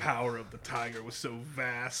 The power of the tiger was so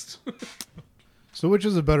vast. So which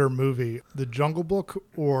is a better movie, The Jungle Book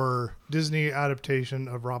or Disney adaptation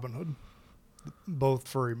of Robin Hood? Both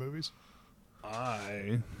furry movies.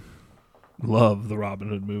 I love the Robin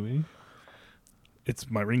Hood movie.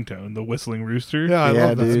 It's my ringtone, the whistling rooster. Yeah, I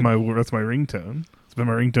love that. That's my ringtone. It's been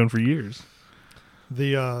my ringtone for years.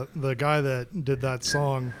 The guy that did that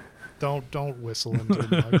song, don't whistle into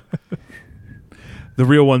the mic. The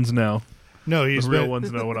real ones know. No, the real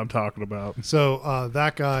ones know what I'm talking about. So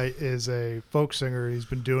that guy is a folk singer. He's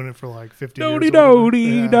been doing it for like 50 years. Dody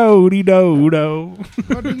dody dody do do.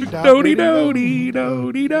 Dody dody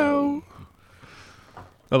dody do.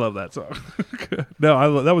 I love that song. No, I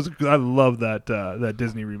love that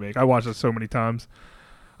Disney remake. I watched it so many times.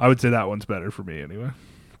 I would say that one's better for me anyway.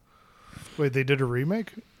 Wait, they did a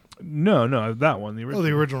remake? No, that one, the original. Oh,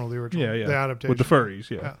 the original. Yeah. The adaptation with the furries,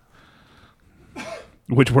 yeah.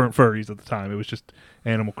 Which weren't furries at the time. It was just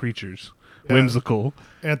animal creatures, whimsical,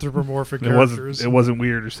 anthropomorphic characters. It wasn't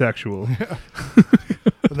weird or sexual. Yeah.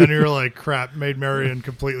 And then you're like, crap, made Marion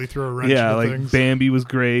completely throw a wrench. Yeah, like things. Bambi was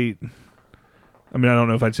great. I mean, I don't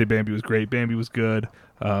know if I'd say Bambi was great. Bambi was good.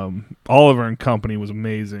 Oliver and Company was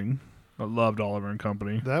amazing. I loved Oliver and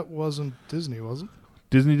Company. That wasn't Disney, was it?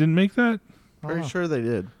 Disney didn't make that? Pretty sure they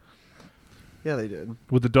did. Yeah, they did.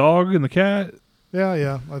 With the dog and the cat?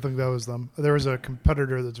 Yeah. I think that was them. There was a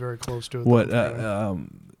competitor that's very close to it. What?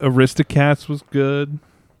 Aristocats was good.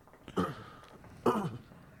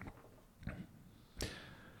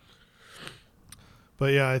 But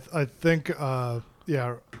yeah, I think, for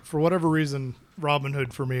whatever reason, Robin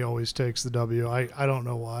Hood for me always takes the W. I don't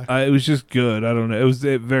know why. It was just good. I don't know.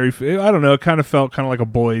 I don't know. It kind of felt kind of like a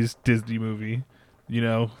boys Disney movie. You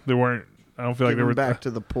know, there weren't. I don't feel like there were back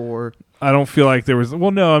to the poor. I don't feel like there was.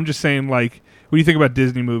 Well, no, I'm just saying like when you think about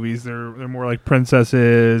Disney movies, they're more like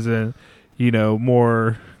princesses and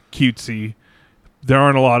more cutesy. There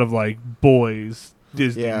aren't a lot of like boys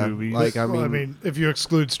Disney movies. Like I mean, if you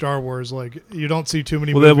exclude Star Wars, like you don't see too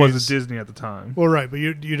many. Well, movies. that wasn't Disney at the time. Well, right, but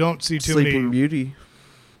you don't see too Sleeping many. Beauty.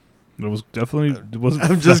 It was definitely. It wasn't.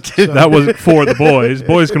 I'm just kidding. That wasn't for the boys.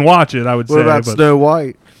 Boys can watch it. I would say. What about Snow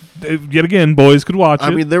White? Yet again, boys could watch it.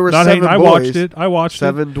 I mean, there were Not seven hating, boys. I watched it.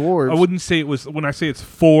 Seven dwarves. I wouldn't say it was. When I say it's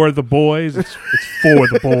for the boys, it's for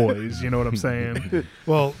the boys. You know what I'm saying?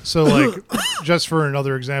 Well, so like, just for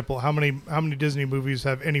another example, how many Disney movies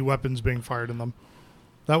have any weapons being fired in them?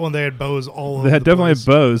 That one they had bows all over. They had definitely place.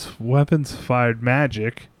 had bows. Weapons fired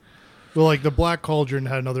magic. Well, like the Black Cauldron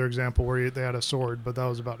had another example where they had a sword, but that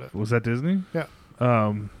was about it. Was that Disney? Yeah.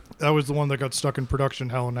 That was the one that got stuck in production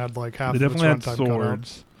hell and had like half. They of its definitely had runtime cut out.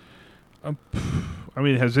 swords. I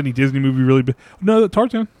mean, has any Disney movie really been? No,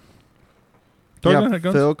 Tarzan. Tarzan had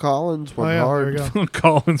guns. Phil Collins went There you hard. go. Phil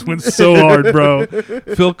Collins went so hard, bro.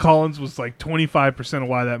 Phil Collins was like 25% of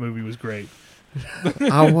why that movie was great.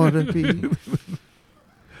 I want to be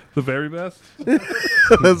the very best.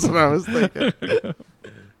 That's what I was thinking.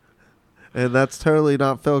 And that's totally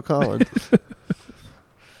not Phil Collins.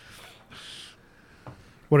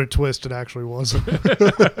 What a twist it actually was.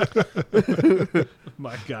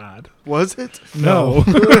 My God. Was it? No.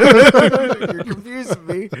 You're confusing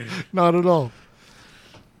me. Not at all.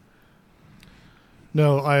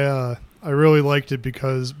 No, I really liked it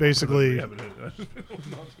because basically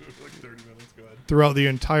throughout the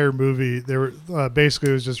entire movie, they were basically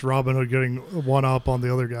it was just Robin Hood getting one up on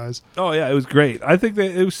the other guys. Oh yeah, it was great. I think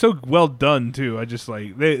that it was so well done too. I just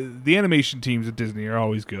like the animation teams at Disney are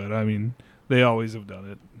always good. I mean, they always have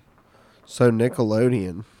done it. So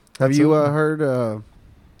Nickelodeon. Have you heard?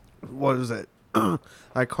 What is it?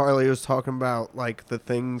 Like Carly was talking about, like the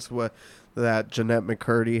things that Jeanette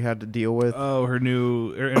McCurdy had to deal with. Oh, her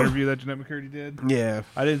new interview that Jeanette McCurdy did. Yeah,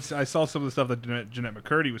 I saw some of the stuff that Jeanette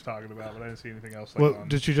McCurdy was talking about, but I didn't see anything else. What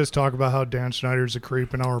did she just talk about? How Dan Schneider's a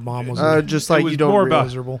creep and how her mom was just like was you don't more about-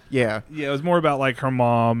 miserable. Yeah, Yeah, it was more about like her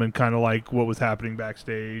mom and kind of like what was happening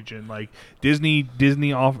backstage, and like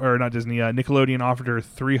Nickelodeon offered her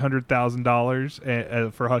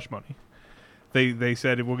 $300,000 for hush money. They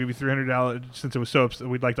said we'll give you $300 since it was so upset.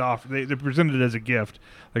 We'd like to offer. They presented it as a gift.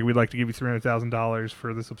 Like we'd like to give you $300,000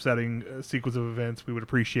 for this upsetting sequence of events. We would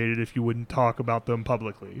appreciate it if you wouldn't talk about them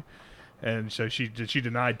publicly. And so she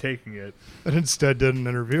denied taking it. And instead did an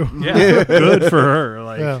interview. Yeah, good for her.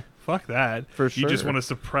 Like Yeah. fuck that. For You just sure. want to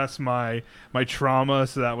suppress my trauma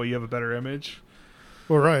so that way you have a better image.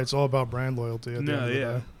 Well, right. It's all about brand loyalty. At the end of the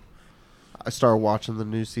day. I started watching the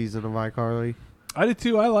new season of iCarly. I did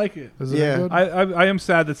too. I like it. Is it Yeah. good? I am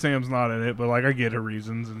sad that Sam's not in it, but like I get her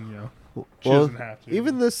reasons, and she Well, doesn't have to.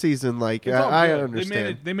 even this season, like It's all I good.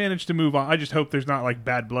 understand. They managed to move on. I just hope there's not like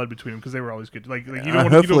bad blood between them because they were always good. Like you don't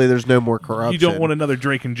want. Hopefully, there's no more corruption. You don't want another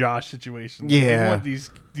Drake and Josh situation. Yeah. You want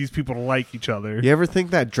these people to like each other. You ever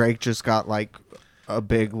think that Drake just got like a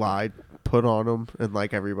big lie put on him and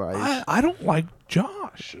like everybody? I don't like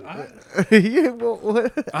Josh. Yeah, well,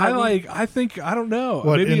 what? I think I don't know.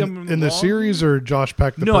 What Maybe in the series or Josh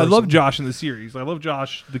Peck? The No, I love person? Josh in the series. I love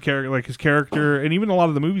Josh, the character, like his character, and even a lot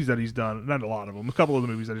of the movies that he's done. Not a lot of them. A couple of the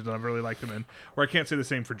movies that he's done, I've really liked him in. Or I can't say the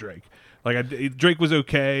same for Drake. Like Drake was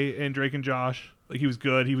okay in Drake and Josh. Like he was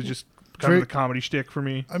good. He was just kind of the comedy shtick for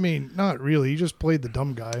me. I mean, not really. He just played the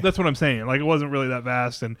dumb guy. That's what I'm saying. Like it wasn't really that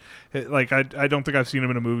vast, and I don't think I've seen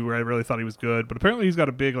him in a movie where I really thought he was good. But apparently he's got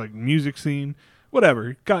a big like music scene.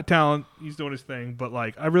 Whatever, got talent. He's doing his thing. But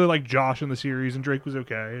like, I really like Josh in the series, and Drake was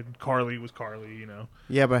okay, and Carly was Carly.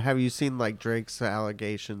 Yeah, but have you seen like Drake's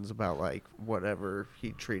allegations about like whatever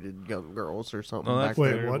he treated young girls or something? Back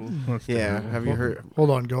Wait, then? what? That's Yeah, terrible. have you heard? Hold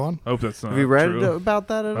on, go on. I hope that's not. Have you read true. about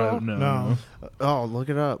that at all? No. No. Oh, look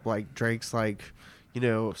it up. Like Drake's like,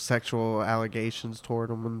 sexual allegations toward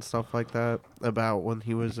him and stuff like that about when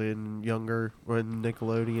he was in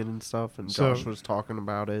Nickelodeon and stuff, and So- Josh was talking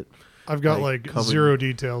about it. I've got Like, like coming- zero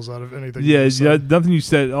details out of anything. Yeah, you said. nothing you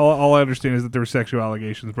said. All I understand is that there were sexual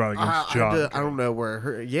allegations brought against Josh. I don't know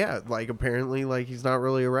where like apparently like he's not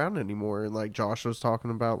really around anymore, and like Josh was talking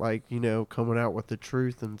about like coming out with the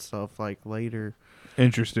truth and stuff like later.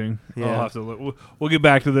 Interesting. Yeah. I'll have to look. We'll get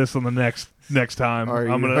back to this on the next time. Are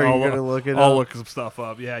you I'll gonna look it I'll up? look some stuff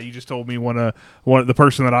up. Yeah, you just told me one the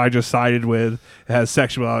person that I just sided with has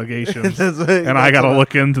sexual allegations, and I got to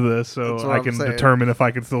look into this so that's what I I'm can saying. determine if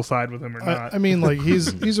I can still side with him or not. I mean, like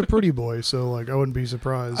he's a pretty boy, so like I wouldn't be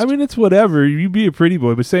surprised. I mean, it's whatever. You be a pretty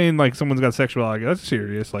boy, but saying like someone's got sexual allegations, that's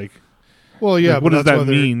serious. Like, well, yeah. like, what but does that's that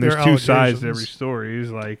why mean? they're There's two sides to every allegations. story.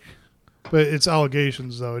 It's like. But it's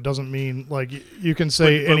allegations, though. It doesn't mean like you can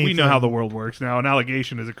say But anything. we know how the world works now. An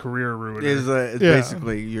allegation is a career ruiner. It's Yeah.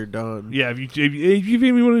 basically you're done. Yeah, if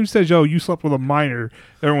anyone who says, "Oh, you slept with a minor,"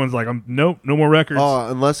 everyone's like, "Nope, no more records." Oh,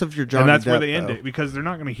 unless if you're Johnny and that's where Depp, they end though. it because they're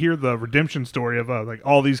not going to hear the redemption story of like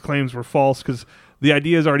all these claims were false because the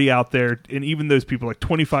idea is already out there, and even those people, like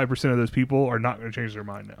 25% of those people, are not going to change their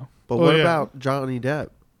mind now. But Well, what yeah. about Johnny Depp?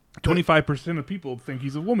 25% of people think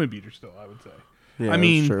he's a woman beater still. I would say. Yeah, I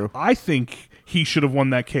mean, that's true. I think he should have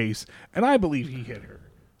won that case, and I believe he hit her,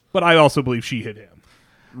 but I also believe she hit him.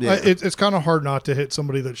 Yeah. It's kind of hard not to hit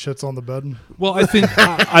somebody that shits on the bed. Well, I think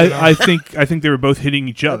I think they were both hitting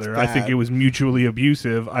each other. I think bad. it was mutually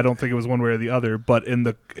abusive. I don't think it was one way or the other. But in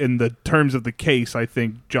the terms of the case, I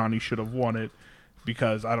think Johnny should have won it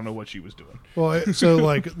because I don't know what she was doing. Well, so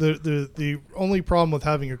like the only problem with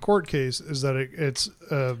having a court case is that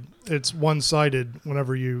it's one-sided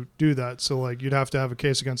whenever you do that. So like you'd have to have a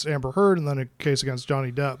case against Amber Heard and then a case against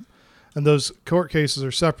Johnny Depp. And those court cases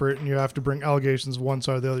are separate, and you have to bring allegations one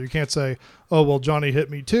side or the other. You can't say, "Oh, well, Johnny hit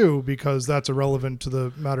me too," because that's irrelevant to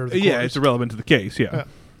the matter of the Yeah, court. it's irrelevant to the case. Yeah. Yeah.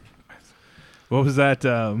 What was that?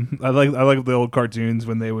 I like the old cartoons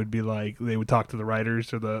when they would be like they would talk to the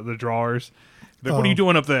writers or the drawers. Like, what are you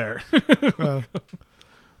doing up there?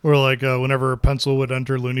 Or like whenever a pencil would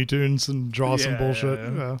enter Looney Tunes and draw some Yeah. bullshit.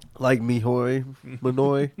 Like Mihoy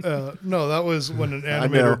Manoy. No, that was when an I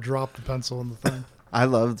know. animator dropped a pencil in the thing. I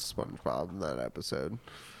loved SpongeBob in that episode.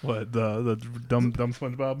 What the dumb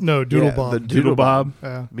SpongeBob? No, Doodle Yeah, Bob. the Doodle Bob.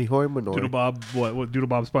 Yeah. Mihoy Manoy. Doodle Bob. What Doodle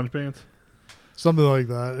Bob Sponge Pants? Something like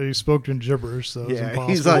that. He spoke in gibberish, so it was Yeah, impossible.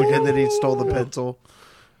 he's like, and then he stole the pencil,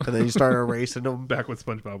 and then he started erasing them. Back when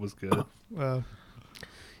SpongeBob was good.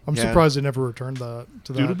 I'm surprised they never returned that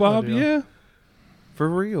to that Doodle Bob, idea. yeah. For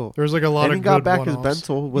real. There's like a lot And of he got good back his one-offs.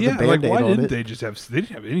 pencil with a Yeah, Band-Aid why on didn't it. they just have... They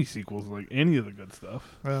didn't have any sequels, like any of the good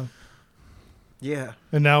stuff. Yeah. Yeah.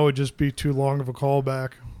 And now it would just be too long of a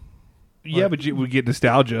callback. Yeah, but you would get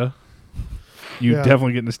nostalgia. You Yeah.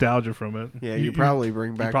 definitely get nostalgia from it. Yeah, You- you probably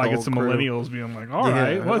bring back You probably the get some old crew. millennials being like, all Yeah.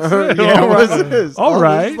 right, what's this? Yeah, all what's right. this? All this,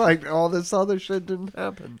 right. like, all this other shit didn't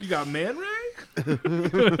happen. You got Man Ray?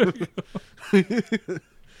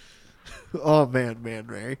 Oh, man,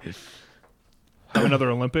 Ray. Another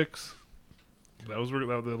Olympics. The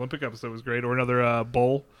Olympic episode was great. Or another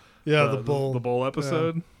bowl. Yeah, the bowl. The bowl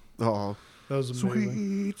episode. Oh. That was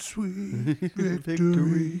amazing. Sweet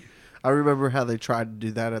victory. I remember how they tried to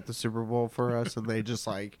do that at the Super Bowl for us, and they just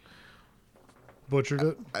like... Butchered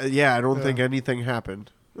it. yeah, I don't Yeah. think anything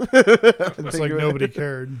happened. It's like nobody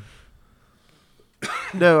cared.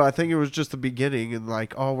 No, I think it was just the beginning, and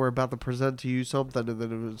like, oh, we're about to present to you something, and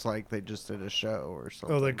then it was like they just did a show or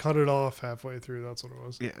something. Oh, they cut it off halfway through. That's what it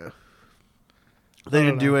was. Yeah. They I didn't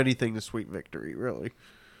don't do know. anything to Sweet Victory, really.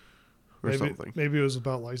 Or something. Maybe it was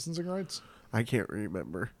about licensing rights. I can't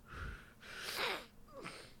remember.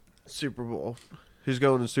 Super Bowl. Who's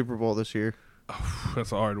going to Super Bowl this year?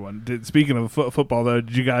 That's a hard one. Speaking of football, though,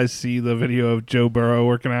 did you guys see the video of Joe Burrow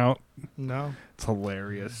working out? No. It's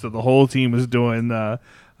hilarious. So the whole team was doing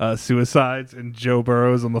suicides, and Joe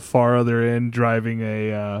Burrow's on the far other end driving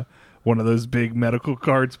a one of those big medical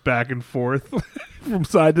carts back and forth from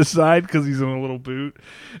side to side because he's in a little boot.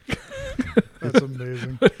 That's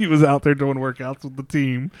amazing. He was out there doing workouts with the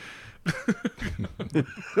team.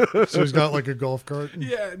 So he's got like a golf cart.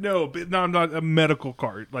 Yeah, no, but not a medical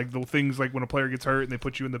cart. Like the things like when a player gets hurt and they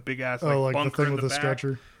put you in the big ass Oh, like the bunker thing in with the back.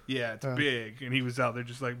 stretcher. Yeah, it's Yeah. big, and he was out there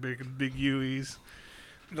just like big U's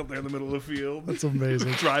up there in the middle of the field. That's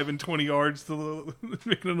amazing. Driving 20 yards to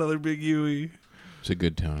making another big UE. It's a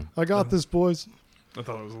good time. I got this, boys. I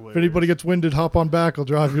thought it was hilarious. If anybody gets winded, hop on back. I'll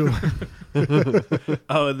drive you.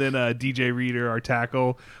 Oh, and then DJ Reader, our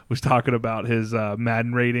tackle, was talking about his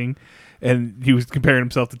Madden rating, and he was comparing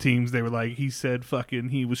himself to teams. They were like, he said, "Fucking,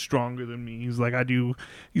 he was stronger than me." He's like,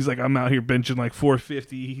 I'm out here benching like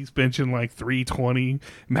 450. He's benching like 320.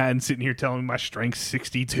 Madden sitting here telling me my strength's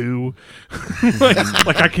 62.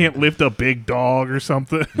 like I can't lift a big dog or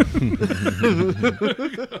something.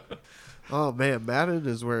 Oh, man, Madden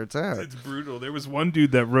is where it's at. It's brutal. There was one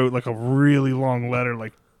dude that wrote like a really long letter,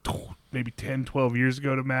 like maybe 10, 12 years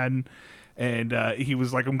ago to Madden. And he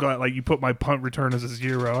was like, I'm glad, like, you put my punt return as a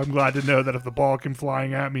 0. I'm glad to know that if the ball came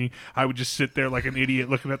flying at me, I would just sit there like an idiot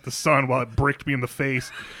looking at the sun while it bricked me in the face.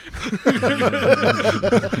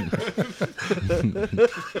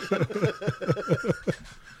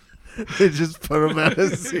 They just put him at a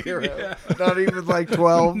 0. Yeah. Not even like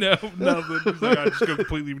 12. No, nothing. He's like, I just go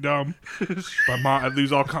completely dumb. I'd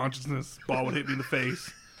lose all consciousness. Ball would hit me in the face.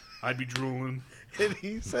 I'd be drooling. And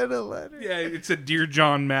he sent a letter. Yeah, it said Dear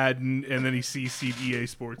John Madden, and then he CC'd EA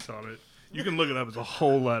Sports on it. You can look it up. It's a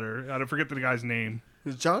whole letter. I don't forget the guy's name.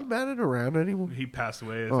 Is John Madden around anymore? He passed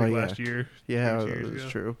away, I Oh, think, yeah. last year. Yeah, 2 years that's ago.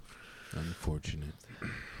 true. Unfortunate.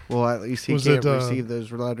 Well, at least he Was can't it, receive those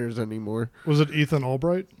letters anymore. Was it Ethan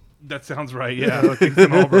Albright? That sounds right, yeah. I think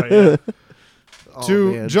it's Albright, yeah. Oh,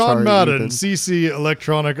 To man, John sorry, Madden, Ethan. CC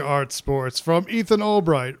Electronic Arts Sports. From Ethan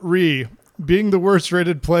Albright, being the worst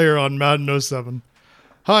rated player on Madden 07.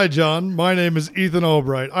 Hi, John. My name is Ethan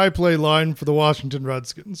Albright. I play line for the Washington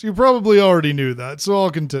Redskins. You probably already knew that, so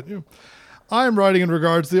I'll continue. I am writing in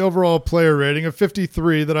regards to the overall player rating of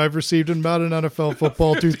 53 that I've received in Madden NFL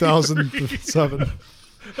Football 2007.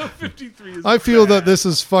 53 is I feel bad. that this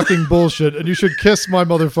is fucking bullshit, and you should kiss my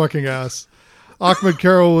motherfucking ass. Ahmed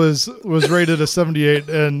Carroll was rated a 78,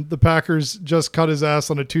 and the Packers just cut his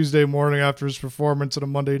ass on a Tuesday morning after his performance in a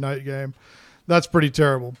Monday night game. That's pretty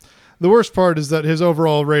terrible. The worst part is that his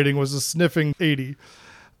overall rating was a sniffing 80.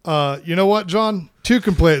 You know what, John? 2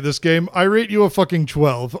 can play at this game. I rate you a fucking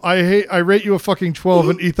 12. I rate you a fucking 12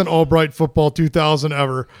 in Ethan Albright Football 2000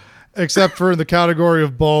 ever, except for in the category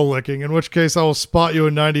of ball licking, in which case I will spot you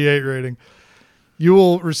a 98 rating. You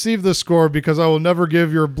will receive this score because I will never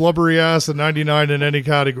give your blubbery ass a 99 in any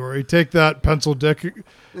category. Take that, pencil dick.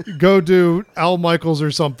 Go do Al Michaels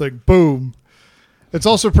or something. Boom. It's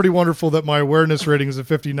also pretty wonderful that my awareness rating is a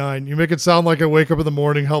 59. You make it sound like I wake up in the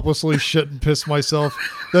morning, helplessly shit and piss myself,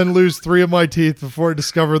 then lose 3 of my teeth before I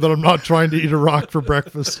discover that I'm not trying to eat a rock for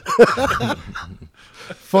breakfast.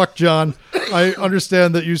 Fuck, John. I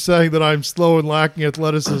understand that you saying that I'm slow and lacking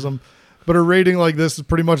athleticism, but a rating like this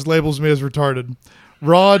pretty much labels me as retarded.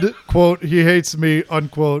 Rod, quote, he hates me,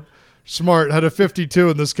 unquote. Smart had a 52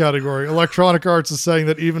 in this category. Electronic Arts is saying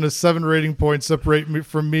that even a 7 rating points separate me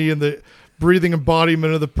from me in the breathing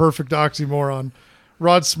embodiment of the perfect oxymoron.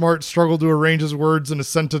 Rod Smart struggled to arrange his words in a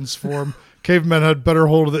sentence form. Cavemen had better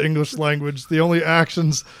hold of the English language. The only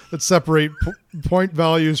actions that separate point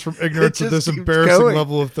values from ignorance of this embarrassing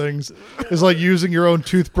level of things is like using your own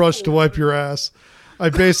toothbrush to wipe your ass. I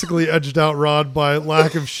basically edged out Rod by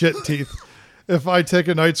lack of shit teeth. If I take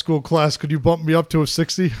a night school class, could you bump me up to a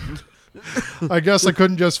 60? I guess I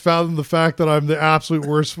couldn't just fathom the fact that I'm the absolute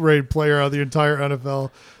worst rated player out of the entire NFL.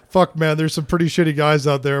 Fuck, man, there's some pretty shitty guys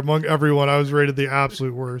out there. Among everyone, I was rated the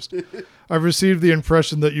absolute worst. I've received the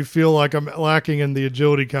impression that you feel like I'm lacking in the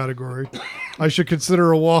agility category. I should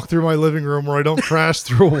consider a walk through my living room where I don't crash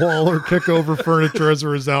through a wall or kick over furniture as a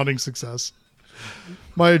resounding success.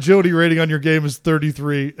 My agility rating on your game is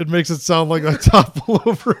 33. It makes it sound like I topple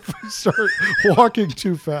over if I start walking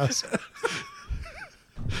too fast.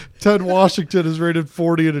 Ted Washington is rated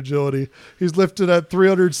 40 in agility. He's lifted at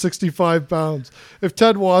 365 pounds. If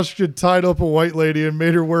Ted Washington tied up a white lady and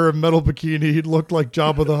made her wear a metal bikini, he'd look like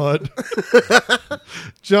Jabba the Hutt.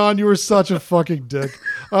 John, you were such a fucking dick.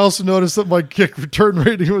 I also noticed that my kick return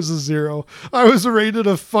rating was a 0. I was rated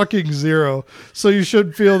a fucking 0. So you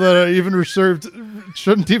should feel that I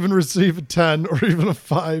shouldn't even receive a 10 or even a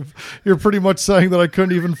 5. You're pretty much saying that I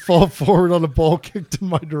couldn't even fall forward on a ball kicked in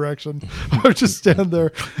my direction. I would just stand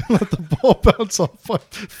there and let the ball bounce off my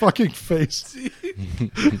fucking face.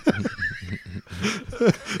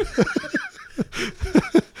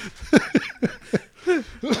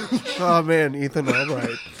 Oh man, Ethan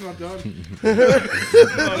Albright. Not done.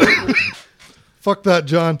 Fuck that,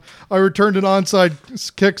 John. I returned an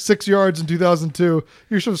onside kick 6 yards in 2002.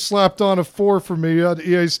 You should have slapped on a 4 for me. You had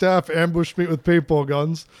EA staff ambush me with paintball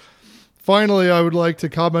guns. Finally, I would like to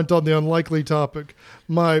comment on the unlikely topic,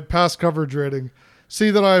 my pass coverage rating. See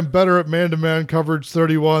that I am better at man-to-man coverage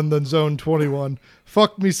 31 than zone 21.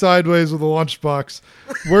 Fuck me sideways with a lunchbox.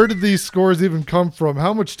 Where did these scores even come from?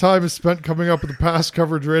 How much time is spent coming up with the pass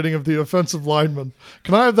coverage rating of the offensive lineman?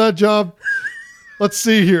 Can I have that job? Let's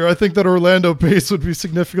see here. I think that Orlando Pace would be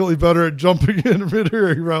significantly better at jumping in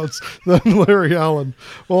mid-air routes than Larry Allen.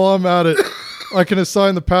 While I'm at it, I can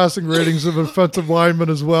assign the passing ratings of an offensive lineman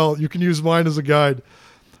as well. You can use mine as a guide.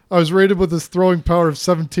 I was rated with a throwing power of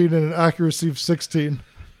 17 and an accuracy of 16.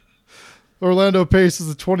 Orlando Pace is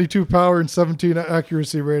a 22 power and 17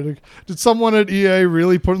 accuracy rating. Did someone at EA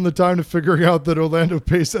really put in the time to figuring out that Orlando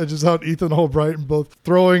Pace edges out Ethan Albright in both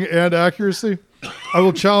throwing and accuracy? I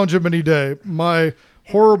will challenge him any day. My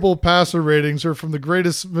horrible passer ratings are from the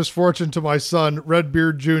greatest misfortune to my son,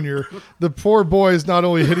 Redbeard Jr. The poor boy is not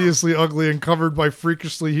only hideously ugly and covered by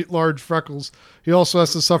freakishly large freckles, he also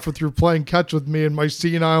has to suffer through playing catch with me and my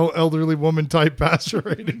senile elderly woman type passer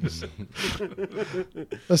ratings.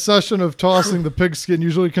 A session of tossing the pigskin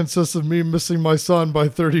usually consists of me missing my son by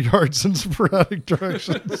 30 yards in sporadic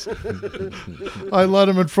directions. I led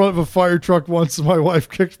him in front of a fire truck once and my wife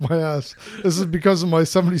kicked my ass. This is because of my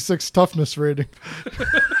 76 toughness rating.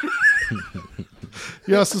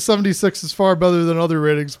 Yes, the 76 is far better than other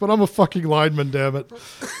ratings, but I'm a fucking lineman, damn it.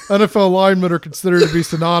 NFL linemen are considered to be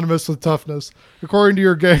synonymous with toughness. According to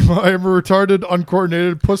your game, I am a retarded,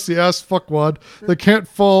 uncoordinated, pussy-ass fuckwad that can't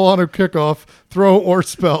fall on a kickoff, throw, or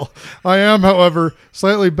spell. I am, however,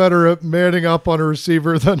 slightly better at manning up on a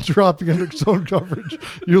receiver than dropping into zone coverage.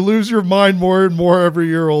 You lose your mind more and more every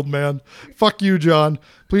year, old man. Fuck you, John.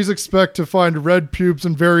 Please expect to find red pubes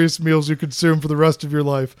in various meals you consume for the rest of your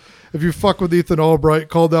life. If you fuck with Ethan Albright,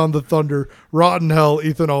 call down the thunder. Rotten hell,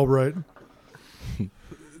 Ethan Albright.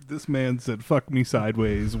 This man said, fuck me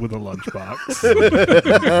sideways with a lunchbox.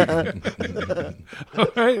 All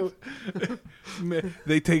right.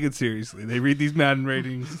 They take it seriously. They read these Madden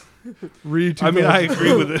ratings. I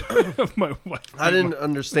agree with it. My wife. I didn't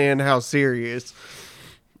understand how serious.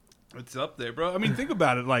 It's up there, bro. I mean, think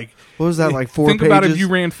about it. Like, what was that, like 4 pages? Think about if you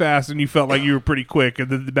ran fast and you felt like you were pretty quick, and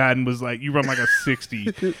then the Madden was like, you run like a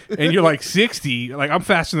 60. And you're like, 60? Like, I'm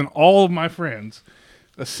faster than all of my friends.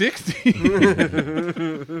 A 60?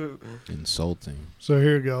 Insulting. So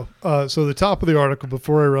here you go. So the top of the article,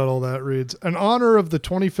 before I read all that, reads, in honor of the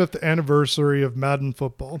 25th anniversary of Madden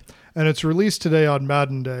football, and it's released today on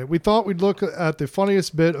Madden Day, we thought we'd look at the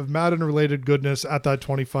funniest bit of Madden-related goodness at that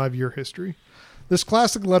 25-year history. This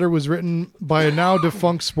classic letter was written by a now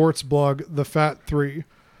defunct sports blog, The Fat 3,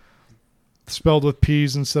 spelled with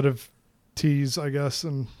P's instead of T's, I guess,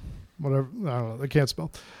 and whatever. I don't know. They can't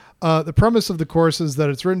spell. The premise of the course is that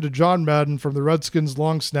it's written to John Madden from the Redskins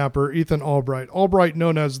long snapper, Ethan Albright. Albright,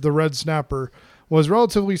 known as the Red Snapper, was a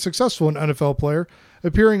relatively successful an NFL player,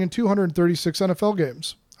 appearing in 236 NFL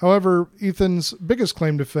games. However, Ethan's biggest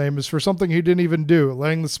claim to fame is for something he didn't even do,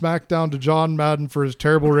 laying the smack down to John Madden for his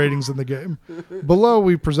terrible ratings in the game. Below,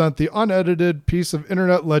 we present the unedited piece of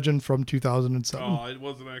internet legend from 2007. Oh, it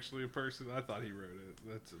wasn't actually a person. I thought he wrote it.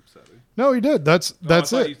 That's upsetting. No, he did. That's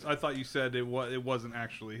it. I thought you said it wasn't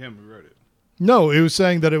actually him who wrote it. No, he was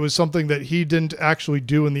saying that it was something that he didn't actually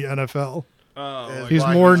do in the NFL. Oh, He's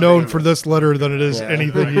more known for this letter than it is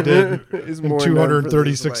anything he did in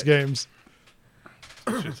 236 games.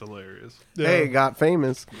 Shit's hilarious. Yeah. Hey, got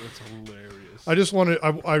famous. That's hilarious. I just wanted.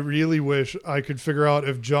 I really wish I could figure out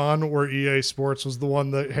if John or EA Sports was the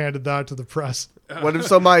one that handed that to the press. What if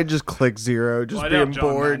somebody just clicked 0, just Well, I doubt being John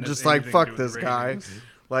bored, Madden has just like, anything to fuck do with this the guy. ratings.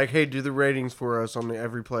 Like, hey, do the ratings for us on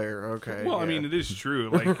every player. Okay. Well, I yeah. mean, it is true.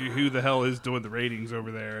 Like, who the hell is doing the ratings over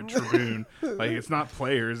there at Tribune? Like, it's not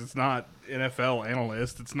players. It's not NFL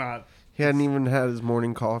analysts. It's not. He hadn't even had his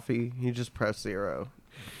morning coffee. He just pressed 0.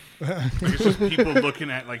 Like, it's just people looking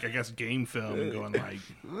at, like, I guess, game film and going,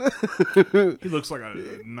 like, he looks like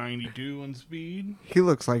a 92 on speed. He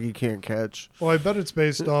looks like he can't catch. Well, I bet it's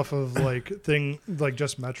based off of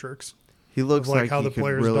just metrics. He looks like like how he the could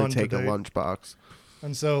player's really done take to a date. lunchbox.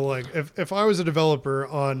 And so, like, if I was a developer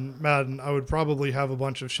on Madden, I would probably have a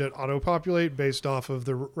bunch of shit auto-populate based off of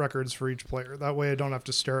the records for each player. That way I don't have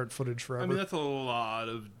to stare at footage forever. I mean, that's a lot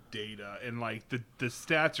of data, and like the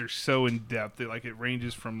stats are so in depth that like it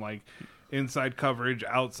ranges from like inside coverage,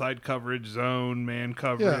 outside coverage, zone, man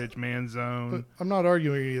coverage, man zone. But I'm not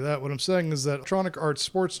arguing any of that. What I'm saying is that Electronic Arts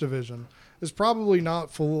Sports Division is probably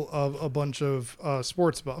not full of a bunch of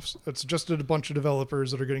sports buffs. It's just a bunch of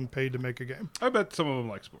developers that are getting paid to make a game. I bet some of them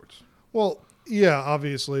like sports. Well, yeah,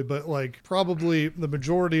 obviously, but like probably the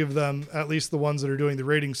majority of them, at least the ones that are doing the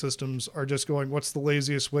rating systems, are just going, what's the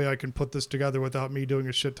laziest way I can put this together without me doing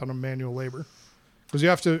a shit ton of manual labor? Because you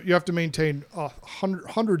have to maintain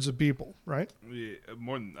hundreds of people, right? Yeah,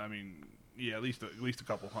 more than at least a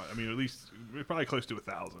couple hundred. I mean, at least we're probably close to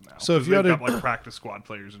 1,000 now. So if you they've had got like practice squad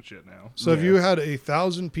players and shit now. So if you had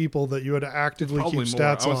 1,000 people that you had to actively Probably keep more.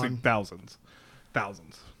 stats I would on, say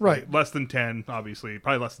thousands. Right. Like, less than 10, obviously.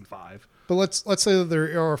 Probably less than 5. but let's say that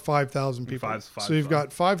there are 5,000 people. Five, so you've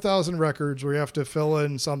got 5,000 records where you have to fill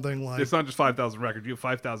in something like It's not just 5,000 records. You have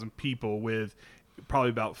 5,000 people with probably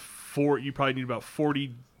about 4. You probably need about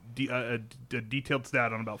 40 a detailed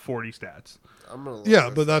stat on about 40 stats.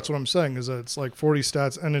 but that's what I'm saying is that it's like 40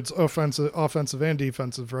 stats and it's offensive and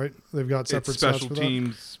defensive, right? They've got separate It's special stats for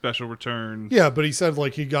teams, special returns. that. Yeah, but he said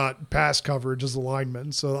like he got pass coverage as a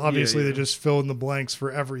lineman, so obviously Yeah. they just fill in the blanks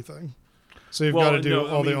for everything. So you've got to do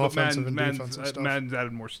all the offensive and defensive stuff. Madden's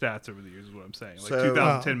added more stats over the years, is what I'm saying. Like So-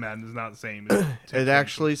 2010 Madden is not the same. As It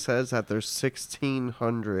actually says that there's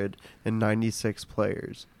 1,696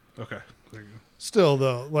 players. Okay. There you go. Still,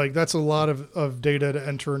 though, like that's a lot of data to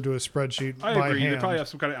enter into a spreadsheet I by agree. They hand. probably have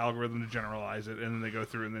some kind of algorithm to generalize it, and then they go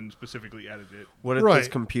through and then specifically edit it. What if Right. this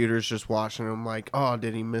computer's just watching them like, oh,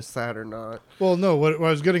 did he miss that or not? Well, no, what I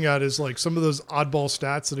was getting at is like some of those oddball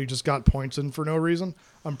stats that he just got points in for no reason.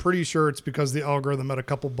 I'm pretty sure it's because the algorithm had a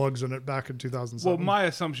couple bugs in it back in 2007. Well, my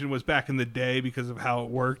assumption was back in the day, because of how it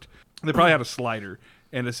worked, they probably had a slider.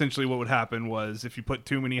 And essentially what would happen was if you put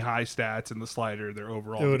too many high stats in the slider, their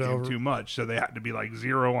overall became too much. So they had to be like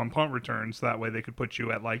 0 on punt returns. So that way they could put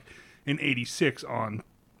you at like an 86 on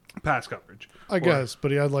pass coverage. I guess,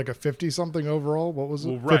 but he had like a 50-something overall. What was it?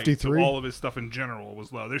 Well, right. 53? So all of his stuff in general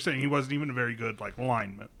was low. They're saying he wasn't even a very good like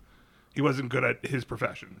lineman. He wasn't good at his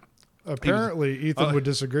profession. Apparently, Ethan would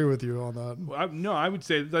disagree with you on that. No, I would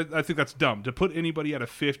say that I think that's dumb to put anybody at a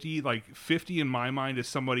 50. Like 50 in my mind is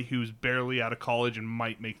somebody who's barely out of college and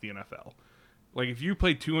might make the NFL. Like if you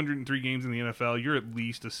play 203 games in the NFL, you're at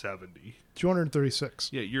least a 70. 236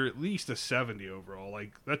 Yeah, you're at least a 70 overall.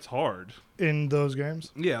 Like that's hard. in those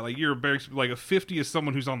games. Yeah, like you're like a 50 is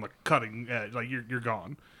someone who's on the cutting edge. Like you're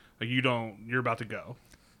gone. Like you're about to go.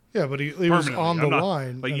 Yeah, but he was on the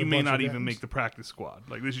line. Like in you a may bunch of not even games. make the practice squad.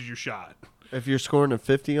 Like this is your shot. If you're scoring a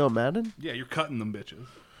 50 on Madden? Yeah, you're cutting them bitches.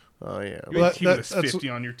 Oh, yeah. You Well, have a team that's that's 50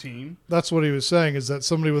 on your team. That's what he was saying, is that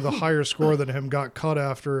somebody with a higher score than him got cut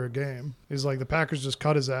after a game. He's like, the Packers just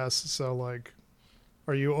cut his ass, so like,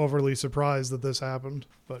 are you overly surprised that this happened?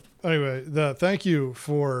 But anyway, thank you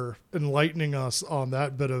for enlightening us on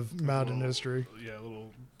that bit of Madden history. Yeah, a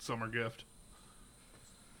little summer gift.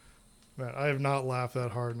 Man, I have not laughed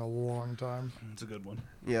that hard in a long time. It's a good one.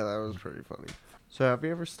 Yeah, that was pretty funny. So have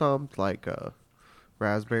you ever stomped like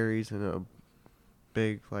raspberries in a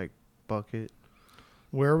big like bucket?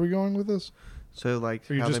 Where are we going with this? So, like,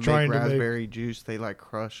 Are you how just they trying make to make- raspberry juice, they, like,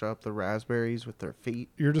 crush up the raspberries with their feet.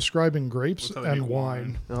 You're describing grapes That's how they and make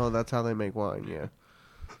wine. Oh, that's how they make wine, yeah.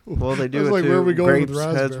 Well, they I do was it like, too. where are we going with Grapes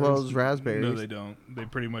as raspberries? well as raspberries. No, they don't. They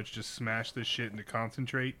pretty much just smash this shit into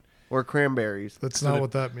concentrate. Or cranberries. That's So not they-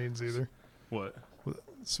 what that means either. What?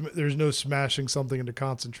 There's no smashing something into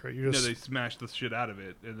concentrate. You No, just they smash the shit out of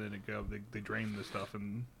it, and then they drain the stuff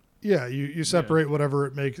and you separate whatever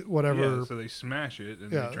it makes whatever. Yeah, so they smash it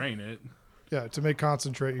and Yeah. they drain it. Yeah, to make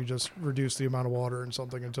concentrate, you just reduce the amount of water in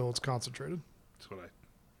something until it's concentrated. That's what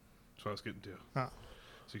I was getting to. Ah.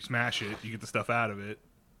 So you smash it, you get the stuff out of it,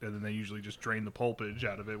 and then they usually just drain the pulpage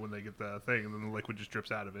out of it when they get the thing, and then the liquid just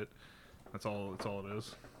drips out of it. That's all it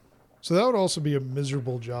is. So that would also be a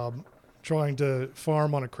miserable job, trying to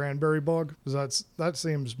farm on a cranberry bog. 'Cause that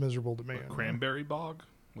seems miserable to me. Cranberry bog?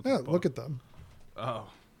 What's Yeah, a bog? look at them. Oh.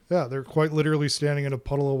 Yeah, they're quite literally standing in a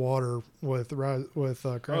puddle of water with cranberries.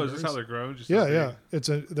 Oh, is this how they're grown? Just Yeah,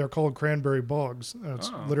 so yeah. They're called cranberry bogs. And it's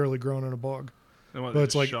Oh. literally grown in a bog. Then what, But they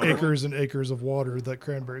it's just like shovel them? acres and acres of water that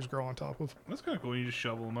cranberries grow on top of. That's kind of cool. You just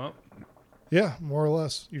shovel them up. Yeah, more or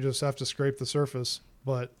less. You just have to scrape the surface.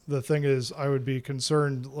 But the thing is, I would be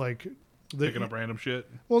concerned, like... Picking up random shit.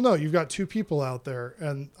 Well, no, you've got two people out there.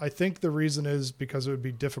 And I think the reason is because it would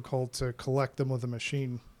be difficult to collect them with a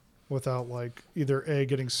machine without, like, either A,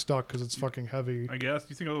 getting stuck because it's fucking heavy, I guess.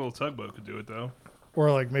 You think a little tugboat could do it, though? or,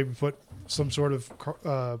 like, maybe put some sort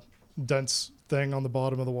of dense thing on the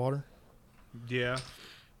bottom of the water. Yeah. All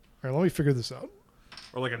right, let me figure this out.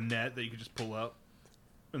 Or like a net that you could just pull up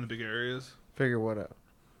in the big areas. Figure what out?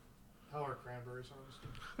 How are cranberries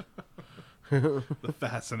harvested? The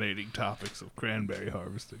fascinating topics of cranberry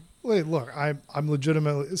harvesting. Wait, look, I'm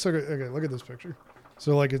legitimately. It's okay, look at this picture.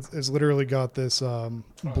 So like it's literally got this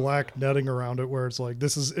black netting around it where it's like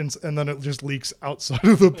this is, and then it just leaks outside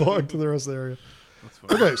of the bog to the rest of the area. That's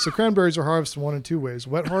fine. Okay, so cranberries are harvested one in two ways: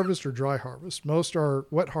 wet harvest or dry harvest. Most are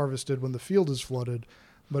wet harvested when the field is flooded,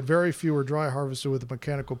 but very few are dry harvested with a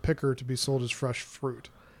mechanical picker to be sold as fresh fruit.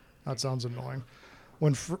 That sounds annoying.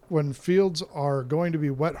 When fields are going to be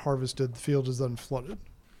wet harvested, the field is then flooded.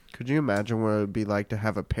 Could you imagine what it would be like to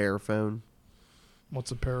have a pear phone What's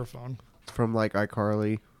a paraphone? from like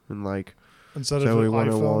iCarly and like Instead Joey of an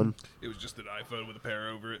iPhone, 101? It was just an iPhone with a pear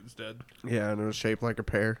over it instead. Yeah, and it was shaped like a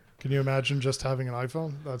pear. can you imagine just having an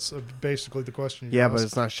iPhone? That's basically the question. You Yeah, asked. but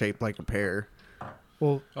it's not shaped like a pear.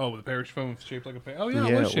 Well, Oh, with a pear phone shaped like a pear. Oh yeah,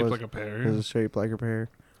 Yeah, it was it shaped was. like a pear. It was shaped like a pear.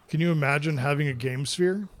 can you imagine having a game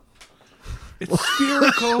sphere? It's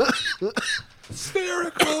spherical.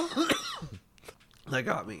 Spherical. That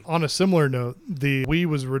got me. On a similar note, the Wii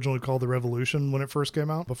was originally called the Revolution when it first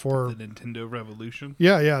came out. Before, The Nintendo Revolution.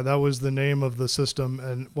 yeah, that was the name of the system,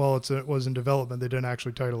 and while it was in development, they didn't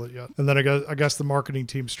actually title it yet. And then I guess the marketing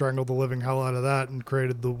team strangled the living hell out of that and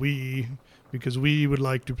created the Wii because we would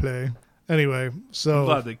like to play. Anyway, so I'm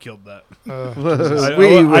glad they killed that.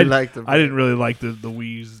 We would like to. I didn't really like the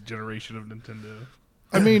Wii's generation of Nintendo.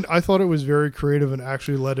 I mean, I thought it was very creative and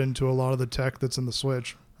actually led into a lot of the tech that's in the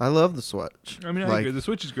Switch. I love the Switch. I mean, I Like- agree. The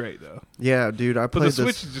Switch is great though, Yeah, dude, I but played the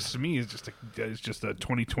Switch this. is just to me is just a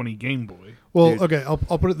 2020 Game Boy. Well, Dude. okay, I'll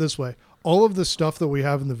put it this way. All of the stuff that we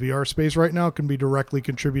have in the VR space right now can be directly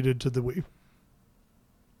contributed to the Wii.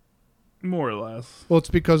 More or less. Well, it's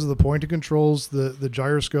because of the point controls, the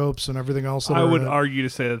gyroscopes, and everything else. That I are would in it. argue to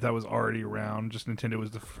say that was already around. Just Nintendo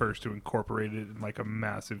was the first to incorporate it in like a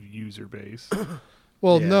massive user base.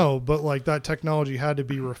 Well, Yeah. no, but like that technology had to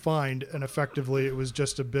be refined, and effectively it was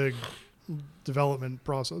just a big development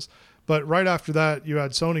process. But right after that, you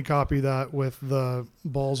had Sony copy that with the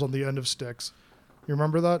balls on the end of sticks. You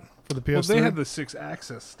remember that for the PS3? Well, they had the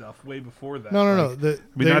 6-axis stuff way before that. no. Like, The,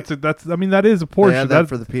 I mean, they- that's. I mean, that is a They portion. had that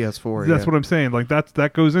for the PS4. That's yeah. what I'm saying. Like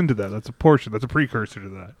that goes into that. That's a portion. That's a precursor to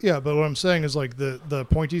that. yeah, but what I'm saying is like the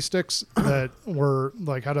pointy sticks that were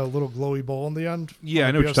like had a little glowy ball on the end. Yeah, on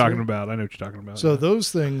I the know what you're PS3. talking about. I know what you're talking about. So yeah.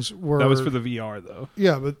 those things were that was for the VR though.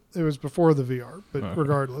 Yeah, but it was before the VR, but Okay.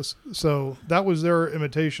 regardless. So that was their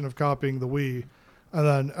imitation of copying the Wii. And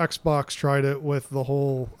then Xbox tried it with the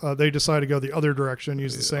whole, they decided to go the other direction,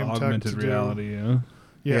 use the same tech augmented to reality. do.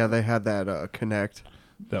 Yeah, Yeah, they had that Kinect.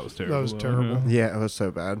 that was terrible. That was terrible. Yeah, it was so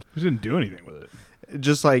bad. They didn't do anything with it.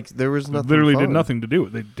 Just like there was They nothing. literally did fun. nothing to do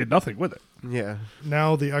with it. They did nothing with it. Yeah,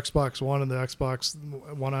 Now the Xbox One and the Xbox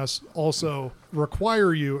One S also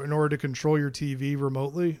require you, in order to control your TV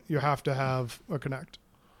remotely, you have to have a Kinect.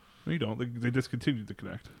 No, you don't. They discontinued the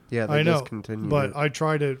Kinect. yeah. They I know, discontinued but it. I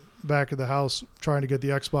tried it back at the house trying to get the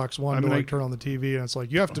Xbox One I mean, to like I- turn on the TV, and it's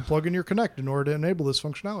like you have to plug in your Kinect in order to enable this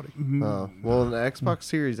functionality. Well, in the Xbox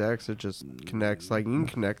Series X, it just connects. Like you can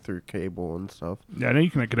connect through cable and stuff. Yeah, I know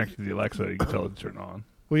you can connect to the Alexa. You can tell it to turn on.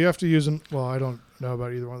 Well, you have to use an. Well, I don't know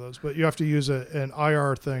about either one of those, but you have to use an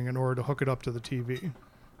IR thing in order to hook it up to the TV.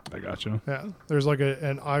 I got you. Yeah, there's like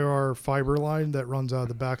an IR fiber line that runs out of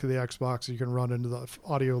the back of the Xbox. You can run into the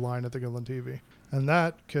audio line at the Gillen TV, and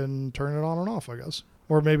that can turn it on and off, I guess.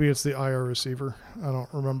 Or maybe it's the IR receiver. I don't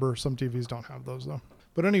remember. Some TVs don't have those though.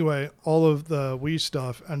 But anyway, all of the Wii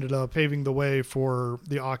stuff ended up paving the way for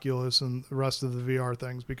the Oculus and the rest of the VR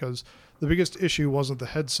things, because the biggest issue wasn't the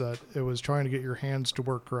headset. It was trying to get your hands to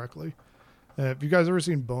work correctly. Have you guys ever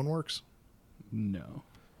seen Boneworks? No.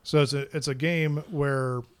 So it's a game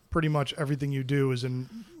where pretty much everything you do is in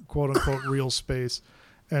quote-unquote real space.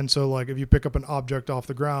 And so, like, if you pick up an object off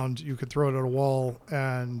the ground, you could throw it at a wall,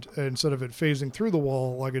 and instead of it phasing through the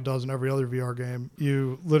wall like it does in every other VR game,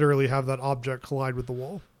 you literally have that object collide with the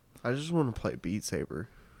wall. I just want to play Beat Saber.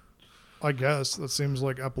 I guess. That seems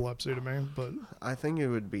like epilepsy to me, but... I think it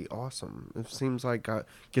would be awesome. It seems like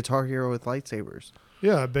Guitar Hero with lightsabers.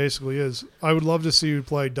 Yeah, it basically is. I would love to see you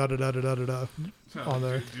play da-da-da-da-da-da-da on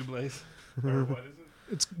there. Dublaze. Or what is it?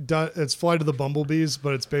 It's Fly to the Bumblebees,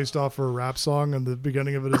 but it's based off of a rap song, and the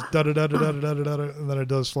beginning of it is da-da-da-da-da-da-da-da, and then it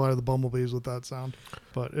does Fly to the Bumblebees with that sound.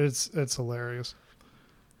 But it's hilarious.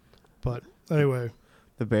 But anyway.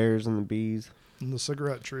 The bears and the bees. And the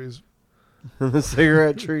cigarette trees. The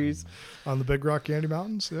cigarette trees. On the Big Rock Candy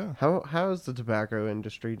Mountains, yeah. How is the tobacco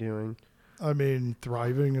industry doing? I mean,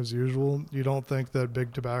 thriving as usual. You don't think that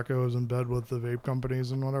big tobacco is in bed with the vape companies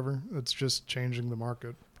and whatever. It's just changing the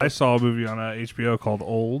market. I saw a movie on HBO called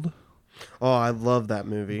Old. Oh, I love that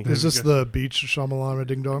movie. Is this the Beach Shyamalama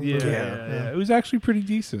Ding Dong? Yeah. It was actually pretty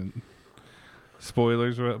decent.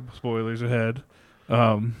 Spoilers ahead.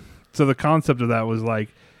 So the concept of that was like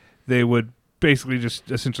they would basically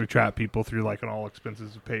just essentially trap people through like an all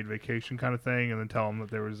expenses paid vacation kind of thing, and then tell them that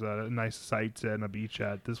there was a nice sights and a beach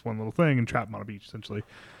at this one little thing, and trap them on a beach essentially.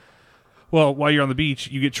 Well, while you're on the beach,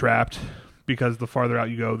 you get trapped because the farther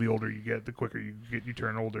out you go, the older you get, the quicker you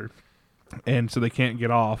turn older, and so they can't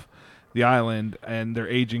get off the island, and they're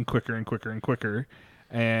aging quicker and quicker and quicker.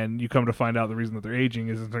 And you come to find out the reason that they're aging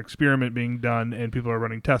is an experiment being done, and people are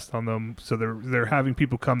running tests on them. So they're having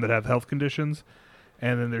people come that have health conditions.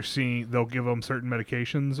 And then they'll give them certain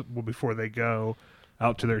medications before they go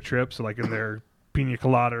out to their trip. So like in their pina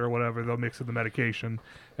colada or whatever, they'll mix in the medication,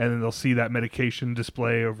 and then they'll see that medication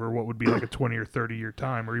display over what would be like a 20 or 30 year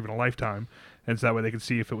time, or even a lifetime. And so that way they can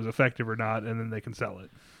see if it was effective or not, and then they can sell it.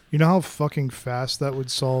 You know how fucking fast that would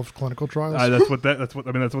solve clinical trials? That's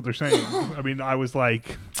what they're saying. I mean, I was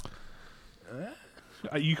like,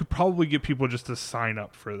 you could probably get people just to sign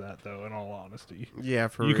up for that, though, in all honesty. Yeah,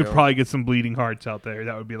 for you real. could probably get some bleeding hearts out there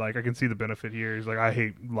that would be like, I can see the benefit here. It's like, I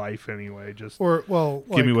hate life anyway. Just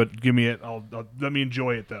give me it. I'll let me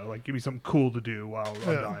enjoy it though. Like, give me something cool to do while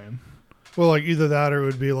I'm dying. Well, like either that, or it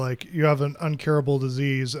would be like you have an uncurable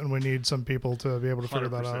disease, and we need some people to be able to figure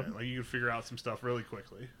that out. Like, you could figure out some stuff really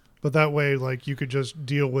quickly. But that way, like, you could just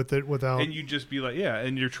deal with it without. And you'd just be like, yeah.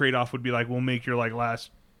 And your trade off would be like, we'll make your like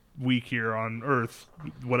last week here on Earth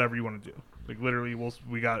whatever you want to do. Like, literally,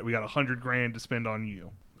 we got $100,000 to spend on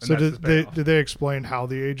you. And so did they explain how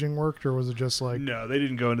the aging worked, or was it just like? No, they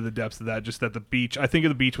didn't go into the depths of that. Just that the beach. I think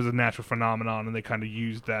the beach was a natural phenomenon, and they kind of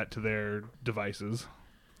used that to their devices.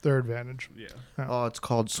 Their advantage. Yeah. Oh, it's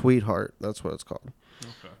called Sweetheart. That's what it's called.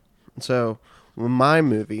 Okay. So, my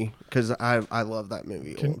movie, because I love that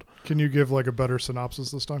movie. Can you give like a better synopsis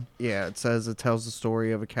this time? Yeah, it tells the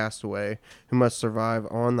story of a castaway who must survive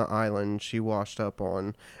on the island she washed up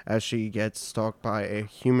on as she gets stalked by a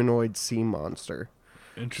humanoid sea monster.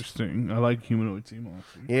 Interesting. I like humanoid sea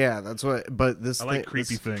monsters. Yeah, that's what. But this I like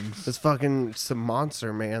creepy things. This fucking some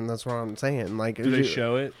monster, man. That's what I'm saying. Like, do they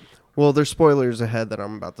show it? Well, there's spoilers ahead that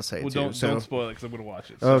I'm about to say. Well, too, don't spoil it because I'm gonna watch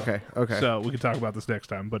it. So. Okay. So we can talk about this next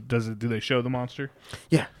time. But do they show the monster?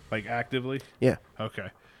 Yeah. Like actively? Yeah. Okay.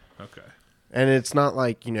 And it's not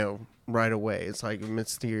like, right away. It's like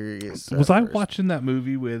mysterious. Was I watching that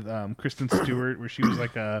movie with Kristen Stewart where she was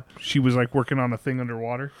like working on a thing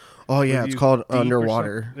underwater? Oh yeah, it's called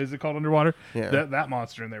Underwater. Is it called Underwater? Yeah. That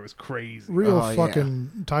monster in there was crazy. Real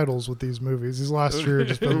fucking titles with these movies. These last year have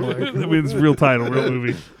just been like it's real title, real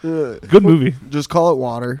movie. Good movie. Just call it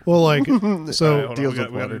Water. Well, like so deals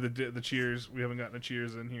with we water. got the cheers. We haven't gotten a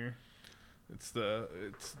cheers in here. It's the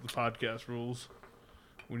podcast rules.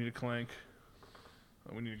 We need a clank.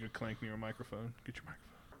 We need a good clank near a microphone. Get your microphone.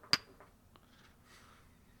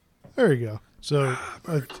 There you go. So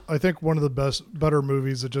I think one of the better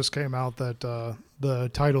movies that just came out that the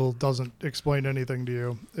title doesn't explain anything to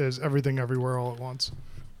you is Everything Everywhere All at Once.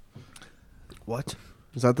 What?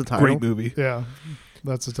 Is that the title? Great movie. Yeah,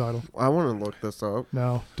 that's the title. I want to look this up.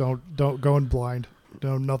 No, don't go in blind.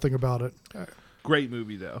 Know nothing about it. Great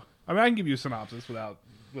movie, though. I mean, I can give you a synopsis without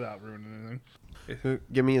ruining anything.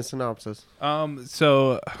 Give me a synopsis.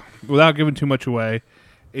 So, without giving too much away,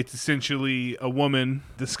 it's essentially a woman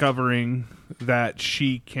discovering that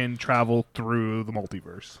she can travel through the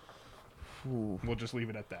multiverse. Ooh. We'll just leave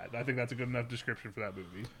it at that. I think that's a good enough description for that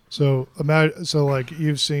movie. So, like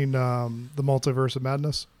you've seen the Multiverse of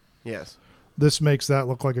Madness. Yes. This makes that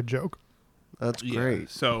look like a joke. That's great.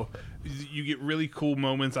 So you get really cool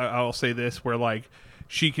moments. I'll say this, where like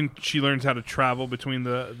she learns how to travel between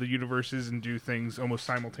the universes and do things almost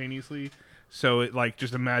simultaneously. So it like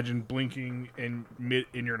just imagine blinking and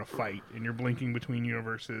you're in a fight and you're blinking between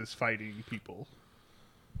universes fighting people.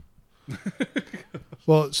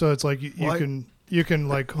 Well, so it's like you can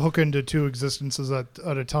like hook into two existences at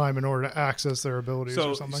a time in order to access their abilities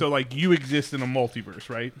or something. So like you exist in a multiverse,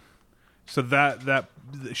 right? So that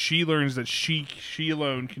she learns that she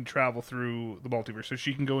alone can travel through the multiverse, so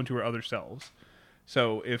she can go into her other selves.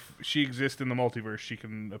 So if she exists in the multiverse, she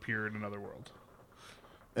can appear in another world.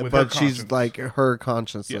 But she's like her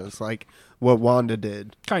consciousness, like what Wanda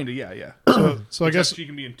did. Kind of, yeah. So I guess she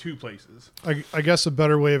can be in two places. I guess a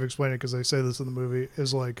better way of explaining it, because they say this in the movie,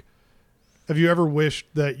 is like, have you ever wished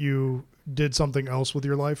that you did something else with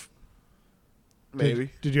your life?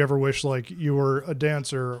 Maybe. Did you ever wish like you were a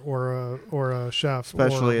dancer or a chef,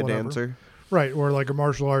 Especially or a dancer, right? Or like a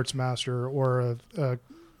martial arts master or a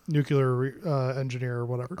nuclear engineer or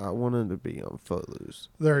whatever. I wanted to be on Footloose.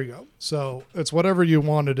 There you go. So it's whatever you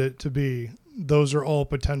wanted it to be. Those are all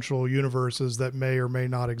potential universes that may or may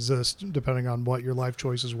not exist, depending on what your life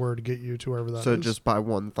choices were to get you to wherever that is. So just by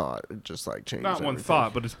one thought, it just like changed. Not one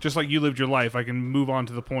thought, but it's just like you lived your life. I can move on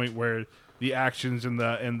to the point where the actions and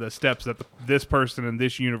the steps that this person in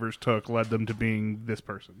this universe took led them to being this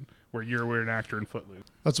person. Where we're an actor in Footloose.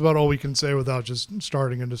 That's about all we can say without just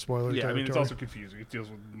starting into spoiler territory. I mean, it's also confusing. It deals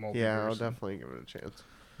with multiverse. Yeah, I'll definitely give it a chance.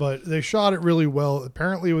 But they shot it really well.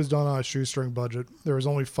 Apparently, it was done on a shoestring budget. There was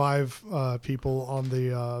only 5 people on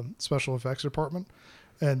the special effects department,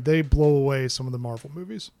 and they blow away some of the Marvel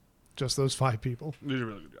movies. Just those 5 people. They did a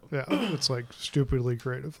really good job. Yeah, it's like stupidly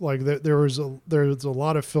creative. Like there was a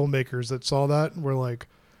lot of filmmakers that saw that and were like,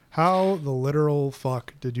 "How the literal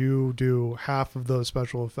fuck did you do half of those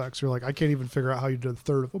special effects?" You're like, I can't even figure out how you did a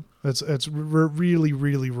third of them. It's really,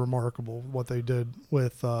 really remarkable what they did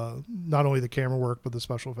with not only the camera work but the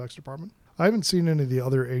special effects department. I haven't seen any of the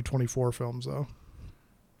other A24 films though.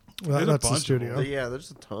 That's the studio. Yeah,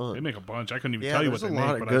 there's a ton. They make a bunch. I couldn't even tell you what they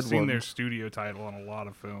make, but I've seen their studio title on a lot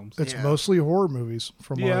of films. It's mostly horror movies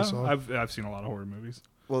from what I saw. I've seen a lot of horror movies.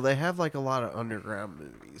 Well, they have like a lot of underground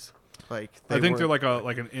movies. Like I think they're like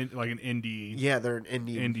an indie. Yeah, they're an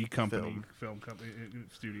indie company, film company,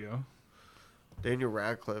 studio. Daniel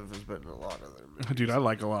Radcliffe has been in a lot of their movies. Dude, I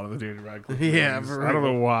like a lot of the Daniel Radcliffe Yeah, movies. I don't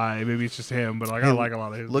know why. Maybe it's just him, but like I like a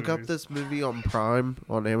lot of his Look movies. up this movie on Prime,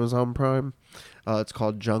 on Amazon Prime. It's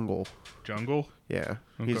called Jungle. Jungle? Yeah.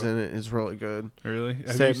 Okay. He's in it. It's really good. Really?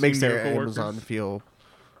 It makes their Amazon feel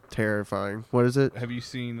terrifying. What is it? Have you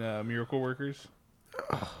seen Miracle Workers?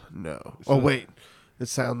 No. So- wait. It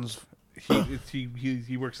sounds...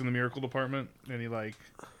 He works in the miracle department, and he like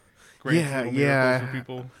grants little miracles yeah. for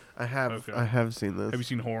people. I have seen this. Have you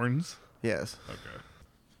seen Horns? Yes. Okay.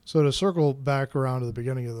 So to circle back around to the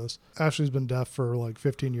beginning of this, Ashley's been deaf for like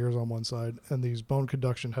 15 years on one side, and these bone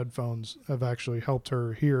conduction headphones have actually helped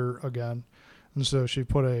her hear again. And so she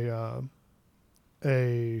put a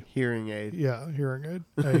hearing aid. Yeah, hearing aid.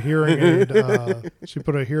 A hearing aid. She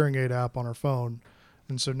put a hearing aid app on her phone.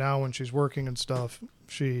 And so now when she's working and stuff,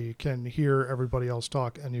 she can hear everybody else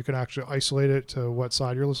talk, and you can actually isolate it to what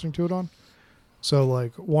side you're listening to it on. So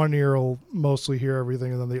like one ear will mostly hear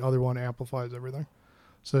everything, and then the other one amplifies everything.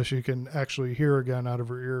 So she can actually hear again out of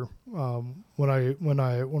her ear.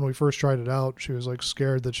 When we first tried it out, she was like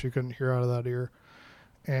scared that she couldn't hear out of that ear,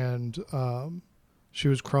 and she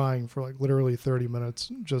was crying for like literally 30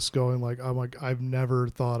 minutes, just going like, I've never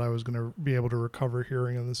thought I was going to be able to recover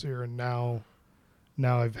hearing in this ear, and now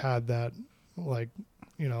I've had that, like,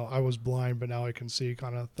 you know, I was blind, but now I can see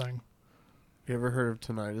kind of thing. You ever heard of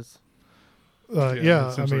tinnitus?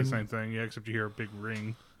 Yeah, I mean, the same thing. Yeah, except you hear a big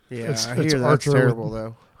ring. Yeah, it's I hear that's Archer terrible,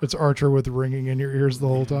 though. It's Archer with ringing in your ears the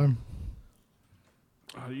whole time.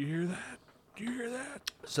 Oh, do you hear that? Do you hear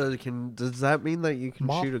that? So does that mean that you can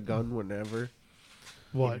Mop. shoot a gun whenever?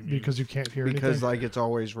 What? Because you can't hear anything? Because like it's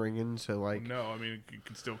always ringing, so like... No, I mean, it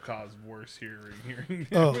can still cause worse hearing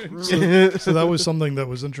Oh, damage. so that was something that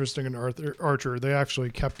was interesting in Archer. They actually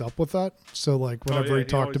kept up with that. So like whenever he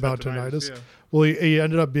talked always about had tinnitus, yeah. well, he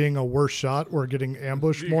ended up being a worse shot or getting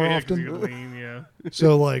ambushed more Yeah, 'cause often. he could lean, yeah. Yeah.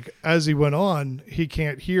 So, like, as he went on, he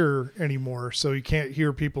can't hear anymore. So he can't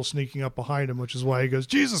hear people sneaking up behind him, which is why he goes,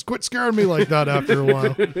 Jesus, quit scaring me like that after a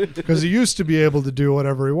while. Because he used to be able to do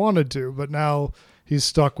whatever he wanted to, but now he's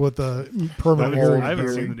stuck with a permanent hearing I haven't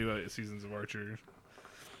impairment. seen the new seasons of Archer.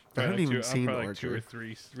 I haven't even seen probably like Archer. 2 or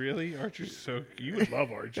 3. Really? Archer's so... You would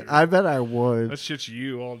love Archer. I bet I would. That shit's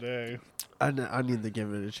you all day. I need to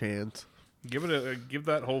give it a chance. Give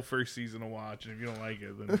that whole first season a watch, and if you don't like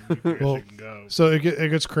it, then you can go. So it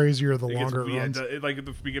gets crazier the longer it runs. Like at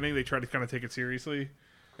the beginning, they try to kind of take it seriously,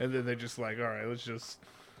 and then they just like, all right, let's just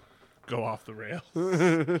go off the rails.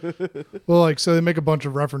 Well, like, so they make a bunch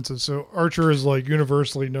of references. So Archer is like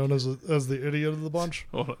universally known as the idiot of the bunch.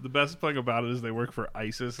 Well, the best thing about it is they work for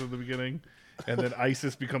ISIS in the beginning, and then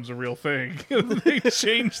ISIS becomes a real thing. They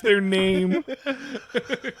change their name.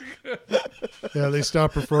 Yeah, they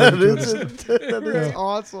stop referring to it. That is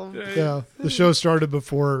awesome. Yeah, the show started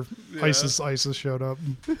before Yeah. ISIS showed up.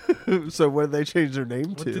 So what did they change their name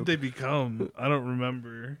What to? did they become? I don't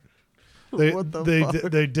remember. What the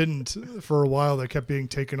fuck? They didn't for a while. They kept being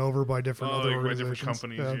taken over by different other Like by different organizations.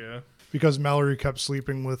 companies, yeah. Because Mallory kept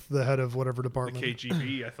sleeping with the head of whatever The department.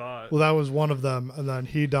 KGB, I thought. Well, that was one of them, and then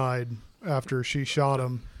he died after she shot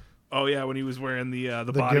him. Oh yeah, when he was wearing the gimp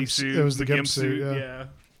bodysuit. it was the gimp gimp suit, yeah. Yeah.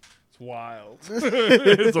 It's wild.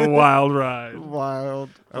 It's a wild ride. Wild.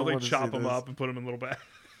 They'll wanna like chop see him this. up and put him in little bags.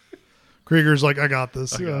 Krieger's like, I got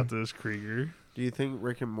this. I Yeah. got this, Krieger. Do you think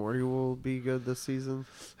Rick and Morty will be good this season?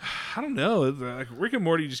 I don't know. Like, Rick and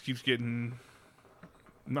Morty just keeps getting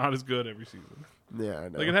not as good every season. Yeah, I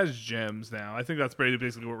know. Like it has gems now. I think that's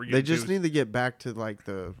basically what we're getting. They just to is- need to get back to like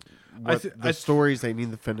the I stories they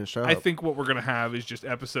need to finish up. I think what we're gonna have is just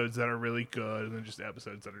episodes that are really good, and then just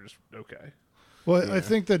episodes that are just okay. Well, Yeah. I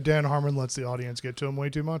think that Dan Harmon lets the audience get to him way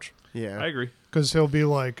too much. yeah. I agree. Because he'll be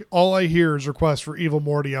like, all I hear is requests for Evil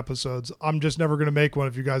Morty episodes. I'm just never going to make one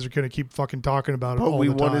if you guys are going to keep fucking talking about it But all we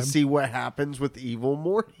the time. want to see what happens with Evil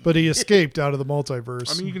Morty. But he escaped out of the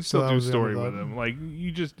multiverse. I mean, you can so still that do was the end story of with that. him. Like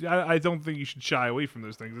you just, I don't think you should shy away from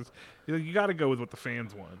those things. It's, you got to go with what the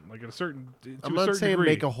fans want. Like at a certain, to I'm a not certain saying degree.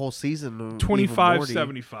 make a whole season of 25, Evil Morty.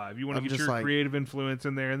 75. You want I'm to get just your like- creative influence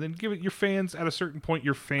in there, and then give it your fans. At a certain point,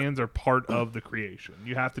 your fans are part of the creation.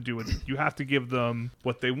 You have to do it. You have to give them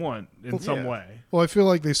what they want in some yeah. way. Well, I feel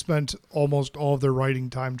like they spent almost all of their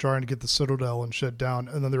writing time trying to get the Citadel and shit down,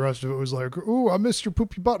 and then the rest of it was like, "Ooh, I missed your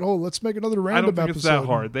poopy butthole. Let's make another I random don't think episode." it's that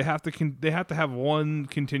hard. They have to. They have to have one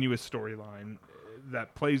continuous storyline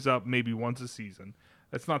that plays up maybe once a season.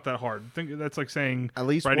 That's not that hard. That's like saying At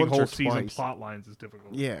least writing once or whole season twice. plot lines is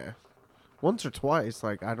difficult. Yeah. Once or twice,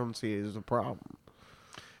 like, I don't see it as a problem.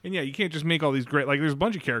 And yeah, you can't just make all these great. Like, there's a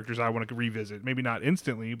bunch of characters I want to revisit. Maybe not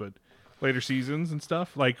instantly, but later seasons and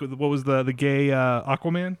stuff. Like, what was the gay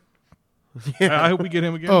Aquaman? I hope we get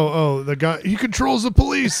him again. Oh, the guy, he controls the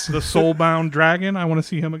police. The soul-bound dragon. I want to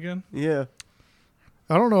see him again. Yeah.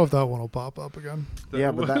 I don't know if that one will pop up again.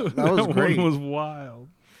 Yeah, but that was great. One was wild.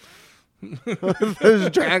 Those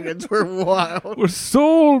dragons were wild. We're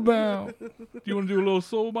soul-bound. Do you want to do a little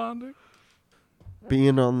soul bonding?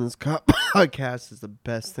 Being on this podcast is the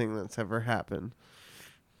best thing that's ever happened.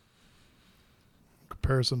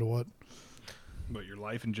 Comparison to what? But your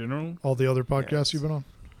life in general? All the other podcasts Yes. you've been on?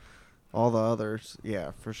 All the others,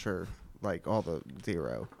 yeah, for sure. Like, all the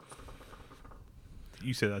 0.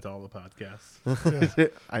 You say that to all the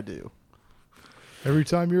podcasts. I do. Every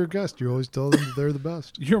time you're a guest, you always tell them that they're the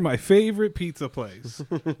best. You're my favorite pizza place.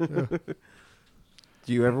 Do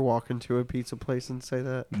you ever walk into a pizza place and say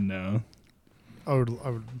that? No. I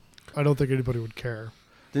don't think anybody would care.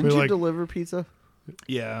 Didn't We're you like- deliver pizza?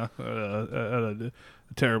 Yeah. A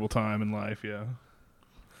terrible time in life, yeah.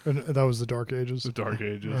 And that was the Dark Ages. The dark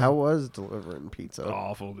ages. How was delivering pizza?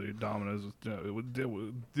 Awful, dude. Domino's was,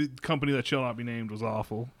 the company that shall not be named was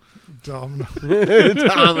awful. Domino.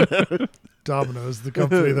 Domino. Domino's, the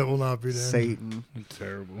company that will not be named. Satan.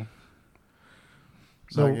 Terrible.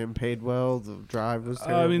 So- Not getting paid well. The drive was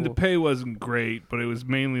terrible. I mean, the pay wasn't great, but it was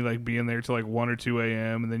mainly like being there till like 1 or 2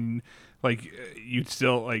 a.m. and then like you'd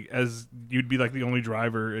still like as you'd be like the only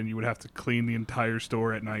driver and you would have to clean the entire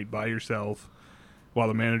store at night by yourself while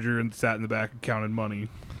the manager sat in the back and counted money.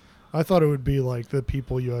 I thought it would be like the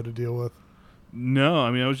people you had to deal with. No,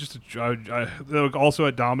 I mean I was just also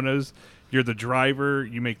at Domino's. You're the driver.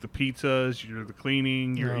 You make the pizzas. You're the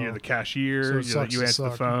cleaning. You're No. the cashier. So it sucks you to answer the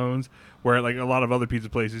suck. phones. Where like a lot of other pizza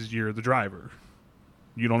places, you're the driver.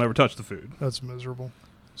 You don't ever touch the food. That's miserable.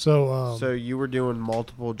 So, So you were doing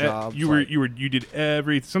multiple jobs. You did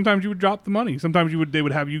every. Sometimes you would drop the money. Sometimes they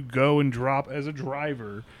would have you go and drop as a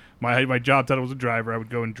driver. My job title was a driver. I would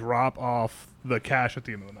go and drop off the cash at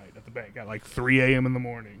the end of the night at the the bank at like 3 a.m. in the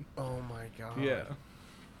morning. Oh my god. Yeah.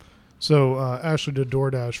 So Ashley did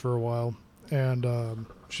DoorDash for a while, and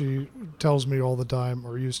she tells me all the time,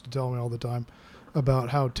 or used to tell me all the time, about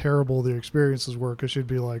how terrible the experiences were, because she'd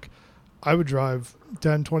be like, I would drive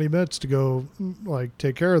 10, 20 minutes to go like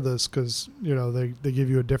take care of this, because they give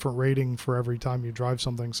you a different rating for every time you drive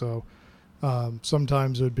something. So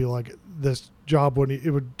sometimes it would be like this job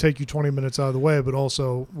it would take you 20 minutes out of the way, but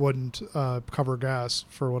also wouldn't cover gas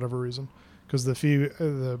for whatever reason, because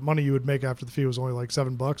the money you would make after the fee was only like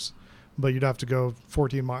 $7, but you'd have to go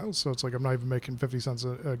 14 miles. So it's like I'm not even making 50 cents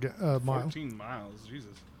a mile. 14 miles,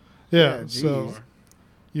 Jesus. Yeah, so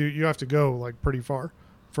you have to go like pretty far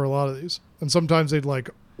for a lot of these. And sometimes they'd like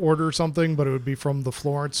order something, but it would be from the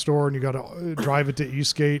Florence store, and you got to drive it to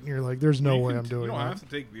Eastgate, and you're like, there's no way I'm doing that. You don't have to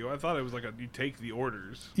take I thought it was like you take the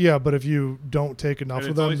orders. Yeah, but if you don't take enough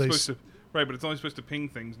of them, right, but it's only supposed to ping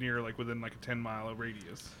things near like within like a 10-mile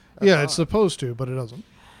radius. Yeah, it's supposed to, but it doesn't.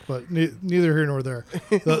 But neither here nor there.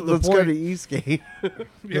 The Let's go to Eastgate.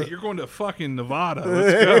 Yeah, you're going to fucking Nevada.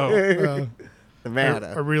 Let's go.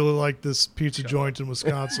 Nevada. I really like this pizza joint in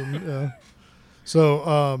Wisconsin. Yeah.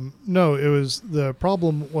 So, no, the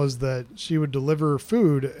problem was that she would deliver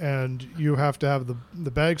food, and you have to have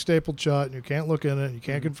the bag stapled shut, and you can't look in it, and you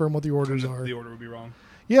can't confirm what the orders are. The order would be wrong.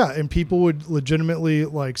 Yeah, and people would legitimately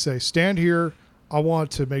like say, stand here, I want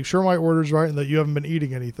to make sure my order's right and that you haven't been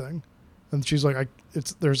eating anything. And she's like,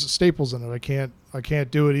 there's staples in it. I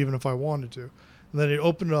can't do it even if I wanted to. And then they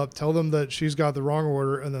open it up, tell them that she's got the wrong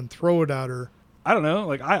order, and then throw it at her. I don't know.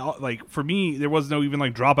 Like for me, there was no even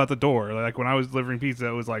like drop at the door. Like when I was delivering pizza,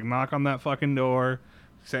 it was like knock on that fucking door,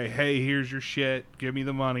 say, hey, here's your shit, give me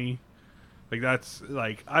the money. Like that's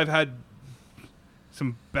like I've had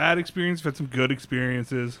some bad experiences, I've had some good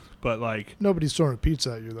experiences, but like nobody's throwing a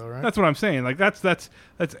pizza at you though, right? That's what I'm saying. Like that's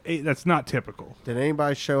not typical. Did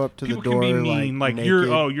anybody show up to People the door can be mean, like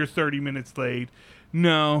you're 30 minutes late.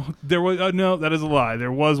 No, there was no. That is a lie.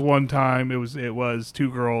 There was one time. It was two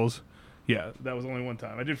girls. Yeah, that was only one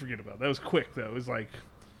time. I did forget about that. That was quick though. It was like,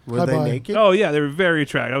 were they naked? Oh yeah, they were very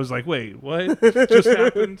attractive. I was like, wait, what just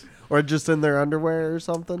happened? Or just in their underwear or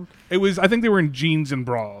something? It was. I think they were in jeans and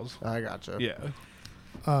bras. I gotcha. Yeah.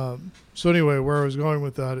 So anyway, where I was going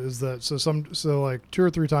with that is that so like 2 or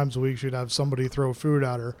 3 times a week she'd have somebody throw food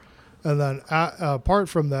at her, and then apart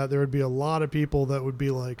from that, there would be a lot of people that would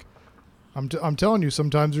be like, I'm telling you,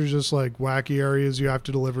 sometimes there's just like wacky areas you have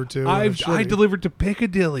to deliver to. I delivered to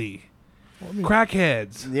Piccadilly.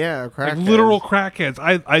 Crackheads. Yeah, crackheads. Like literal crackheads.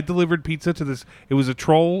 I delivered pizza to this. It was a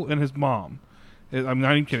troll and his mom. I'm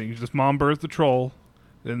not even kidding. This mom birthed the troll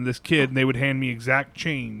and this kid, and they would hand me exact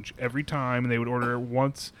change every time, and they would order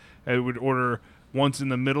once. I would order once in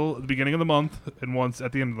the beginning of the month, and once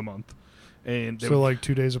at the end of the month. And so like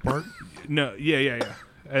 2 days apart? No, yeah.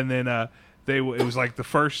 And then it was like the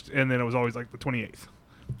first, and then it was always like the 28th.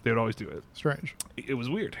 They would always do it. Strange. It was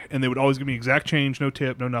weird. And they would always give me exact change, no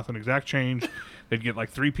tip, no nothing, exact change. They'd get like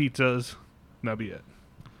 3 pizzas, and that'd be it.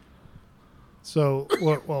 So,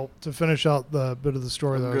 well, to finish out the bit of the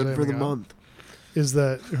story that I was good for the month. Is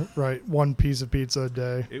that right? 1 piece of pizza a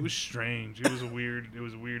day. It was strange. It was a weird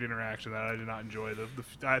interaction that I did not enjoy.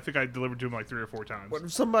 I think I delivered to him like 3 or 4 times. What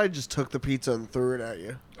if somebody just took the pizza and threw it at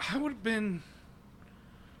you? I would have been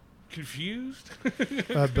confused.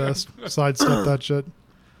 At best. Sidestep that shit.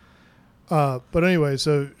 But anyway,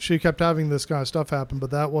 so she kept having this kind of stuff happen,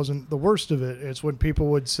 but that wasn't the worst of it. It's when people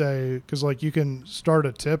would say, because like you can start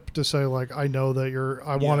a tip to say like, I know that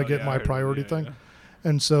I want to get my priority thing. Yeah.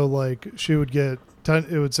 And so like she would get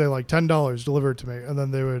it would say like $10 delivered to me, and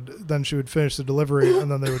then she would finish the delivery, and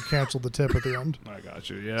then they would cancel the tip at the end. I got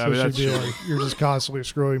you. Yeah, so I mean, she'd be like, you're just constantly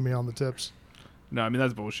screwing me on the tips. No, I mean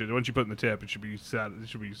that's bullshit. Once you put in the tip, it should be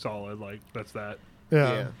solid. Like that's that.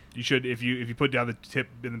 Yeah. You should if you put down the tip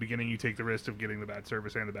in the beginning, you take the risk of getting the bad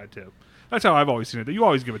service and the bad tip. That's how I've always seen it. That you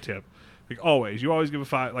always give a tip, like always. You always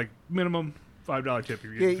give a minimum $5 tip.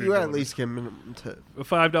 Yeah, you at least give minimum tip. A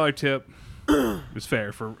 $5 tip is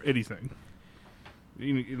fair for anything,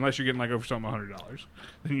 unless you're getting like over something $100.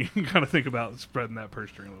 Then you can kind of think about spreading that purse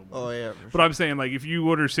string a little more. Oh yeah. But I'm saying like if you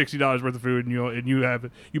order $60 worth of food and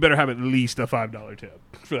you better have at least a $5 tip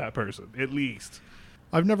for that person, at least.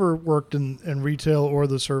 I've never worked in retail or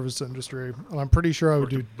the service industry, and I'm pretty sure I would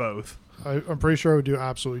do both. I'm pretty sure I would do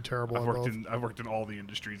absolutely terrible. I've worked in all the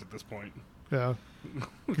industries at this point. Yeah.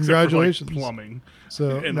 Congratulations. For, like, plumbing,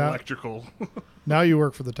 and electrical. Now you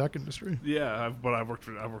work for the tech industry. Yeah, I've worked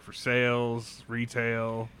for sales,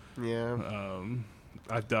 retail. Yeah.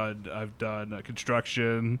 I've done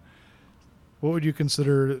construction. What would you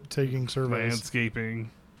consider taking surveys?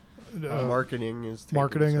 Landscaping. Marketing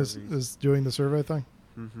is doing the survey thing.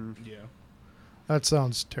 Mm-hmm. Yeah. That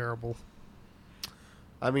sounds terrible.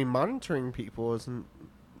 I mean, monitoring people isn't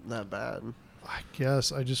that bad. I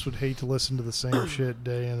guess I just would hate to listen to the same shit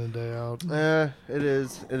day in and day out. It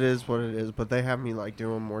is. It is what it is. But they have me like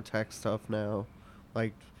doing more tech stuff now,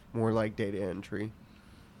 like more like data entry.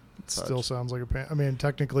 It still sounds like a pain. I mean,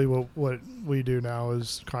 technically, what we do now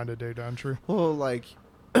is kind of data entry. Well, like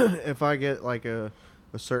if I get like a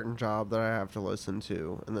certain job that I have to listen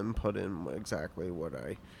to and then put in exactly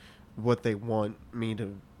what they want me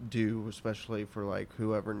to do, especially for like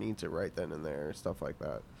whoever needs it right then and there, stuff like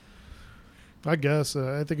that. I guess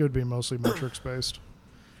I think it would be mostly metrics based.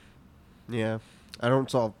 Yeah, I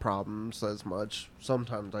don't solve problems as much.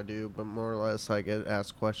 Sometimes I do, but more or less I get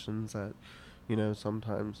asked questions that,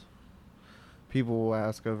 sometimes people will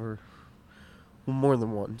ask over more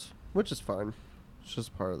than once, which is fine. It's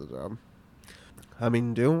just part of the job. I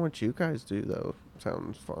mean, doing what you guys do though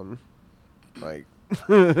sounds fun. Like,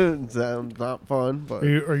 it sounds not fun, but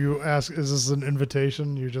Are you ask? Is this an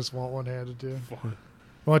invitation? You just want one handed to you?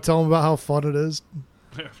 Want to tell them about how fun it is?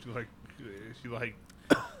 If you like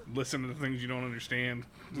listen to the things you don't understand.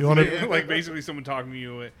 You want to like basically someone talking to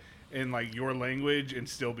you in like your language and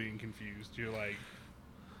still being confused. You're like,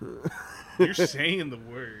 you're saying the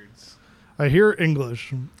words. I hear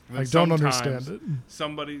English. I don't understand it.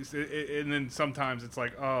 And then sometimes it's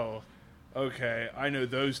like, oh, okay, I know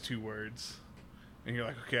those two words. And you're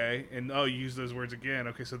like, okay. And you use those words again.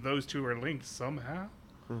 Okay, so those two are linked somehow?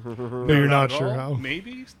 But you're not sure all. how.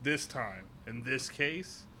 Maybe this time, in this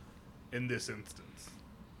case, in this instance.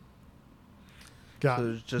 Got so it.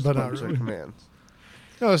 there's just But a not bunch really. of commands.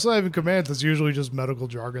 No, it's not even commands. It's usually just medical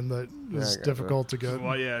jargon that is gotcha. difficult to get.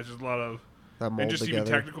 Well, yeah, it's just a lot of... That And mold just together.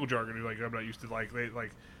 even technical jargon, like I'm not used to. Like it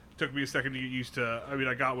took me a second to get used to. I mean,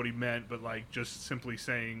 I got what he meant, but like just simply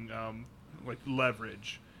saying like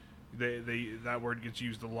leverage, that word gets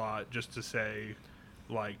used a lot just to say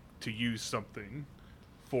like to use something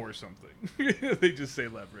for something. They just say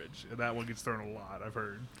leverage, and that one gets thrown a lot. I've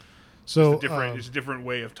heard. So It's a different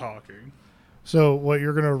way of talking. So what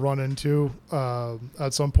you're going to run into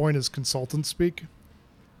at some point is consultant speak.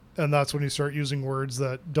 And that's when you start using words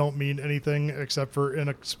that don't mean anything except for in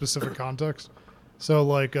a specific context. So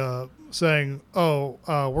like saying, we're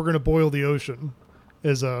going to boil the ocean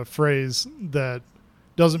is a phrase that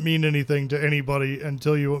doesn't mean anything to anybody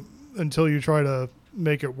until you try to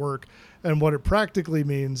make it work. And what it practically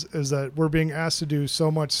means is that we're being asked to do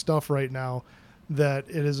so much stuff right now that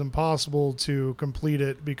it is impossible to complete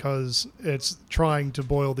it because it's trying to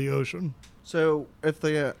boil the ocean. So if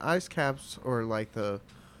the ice caps or like the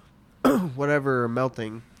whatever are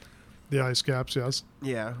melting, The ice caps, yes.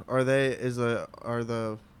 yeah, are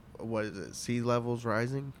the what is it? Sea levels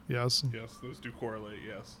rising? Yes. Yes, those do correlate.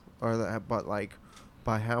 Yes, But like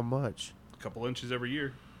by how much? a couple inches every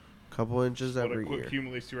year. Couple inches every What it year.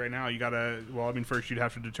 accumulates to right now, you gotta. Well, I mean, first you'd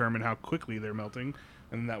have to determine how quickly they're melting,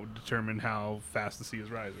 and that would determine how fast the sea is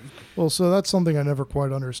rising. Well, so that's something I never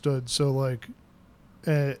quite understood. So like,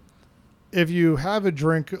 if you have a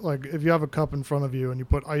drink, like if you have a cup in front of you and you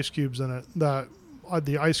put ice cubes in it, that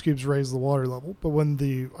the ice cubes raise the water level. But when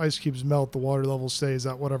the ice cubes melt, the water level stays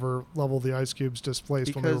at whatever level the ice cubes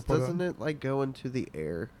displaced when they were Because put doesn't in. it like go into the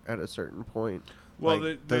air at a certain point? Well,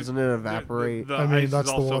 Like, doesn't it evaporate? The I mean, ice that's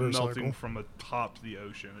is the also water melting cycle. from atop the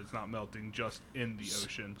ocean. It's not melting just in the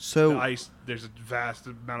ocean. So- the ice, there's a vast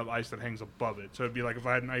amount of ice that hangs above it. So it'd be like if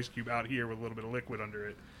I had an ice cube out here with a little bit of liquid under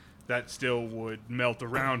it, that still would melt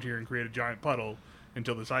around here and create a giant puddle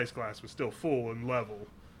until this ice glass was still full and level.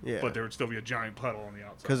 Yeah. But there would still be a giant puddle on the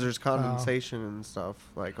outside. Because there's condensation and stuff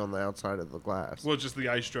like on the outside of the glass. Well, it's just the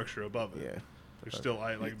ice structure above it. Yeah. There's still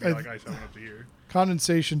like ice coming up to here.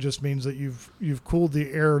 Condensation just means that you've cooled the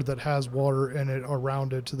air that has water in it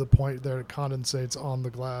around it to the point that it condensates on the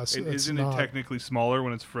glass. Isn't it technically smaller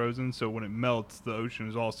when it's frozen? So when it melts, the ocean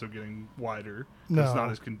is also getting wider. No. It's not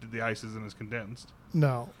as the ice isn't as condensed.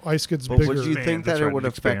 No, ice gets But bigger. would you think Expands, that that's it right, would it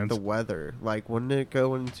affect expands. the weather? Like, wouldn't it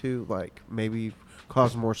go into like maybe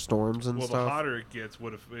cause more storms and Well, stuff? the hotter it gets, it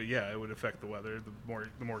would affect the weather.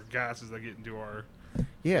 The more gases that get into our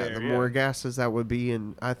Yeah, air, the more gases that would be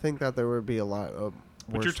in. I think that there would be a lot of.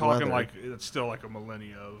 But you're talking like it's still like a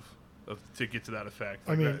millennia of to get to that effect.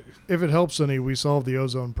 I Like mean, that- if it helps any, we solved the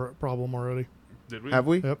ozone problem already. did we? Have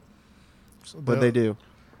we? Yep. So What they do?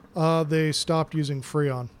 They stopped using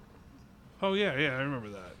Freon. Oh yeah, I remember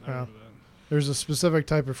that. I remember that. There's a specific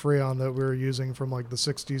type of Freon that we were using from like the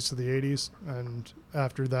 60s to the 80s. And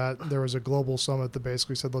after that, there was a global summit that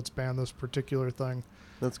basically said, let's ban this particular thing.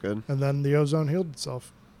 That's good. And then the ozone healed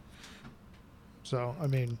itself. So, I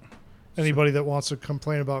mean, anybody that wants to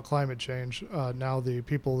complain about climate change, now the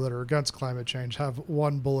people that are against climate change have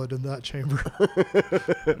one bullet in that chamber,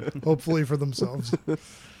 hopefully for themselves.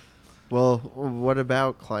 Well, what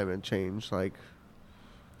about climate change? Like,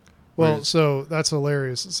 Well, so that's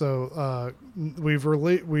hilarious. So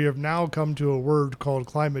we have now come to a word called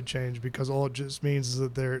climate change because all it just means is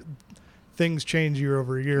that things change year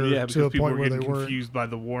over year to a point where they weren't confused by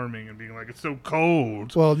the warming and being like, it's so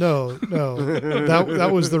cold. Well, no,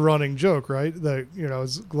 that was the running joke, right? That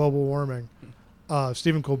it's global warming.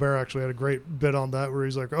 Stephen Colbert actually had a great bit on that where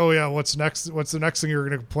he's like, "Oh yeah, what's next? What's the next thing you're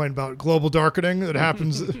going to complain about? Global darkening that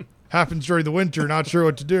happens." Happens during the winter, not sure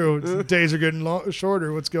what to do. The days are getting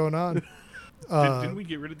shorter. What's going on? Didn't we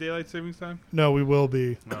get rid of daylight savings time? No, we will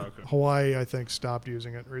be. Oh, okay. Hawaii, I think, stopped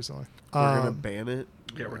using it recently. We're going to ban it?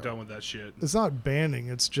 Yeah, we're done with that shit. It's not banning.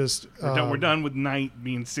 It's just... We're done with night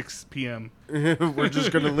being 6 p.m. We're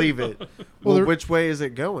just going to leave it. Well, which way is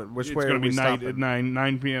it going? Which way are we stopping? It's going to be night at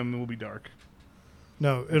 9 p.m. It will be dark.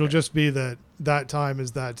 No, it'll just be that time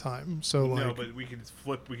is that time. So no, but we can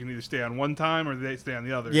flip. We can either stay on one time or they stay on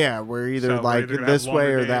the other. Yeah, we're either this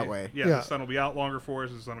way or that way. Yeah, the sun will be out longer for us,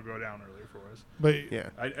 and the sun will go down earlier for us. But yeah,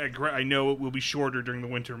 I know it will be shorter during the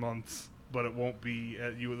winter months, but it won't be.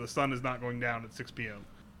 The sun is not going down at 6 p.m.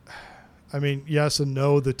 I mean, yes and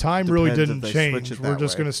no. The time Depends really didn't change. We're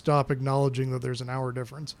just way. going to stop acknowledging that there's an hour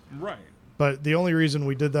difference. Right. But the only reason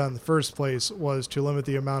we did that in the first place was to limit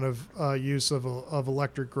the amount of use of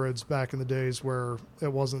electric grids back in the days where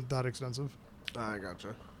it wasn't that extensive. I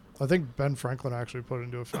gotcha. I think Ben Franklin actually put it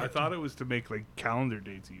into effect. I thought it was to make like calendar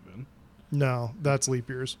dates even. No, that's leap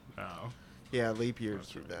years. Oh. Yeah, leap years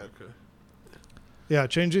do that. Okay. Yeah,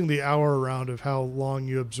 changing the hour around of how long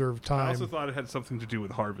you observe time. I also thought it had something to do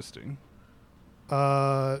with harvesting.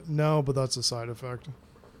 No, but that's a side effect.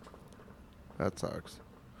 That sucks.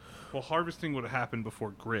 Well, harvesting would have happened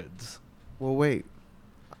before grids. Well, wait.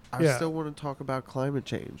 I still want to talk about climate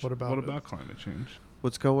change. What about climate change?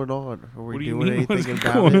 What's going on? Are we What do you doing mean? anything What's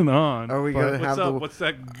about going it? on? Are we going to have the... What's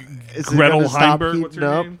that? Is it Gretel gonna stop Heimberg? What's heating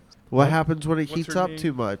her up? name? What happens when it What's heats her up name?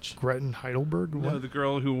 too much? Gretchen Heidelberg? No, What? the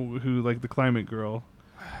girl who like the climate girl.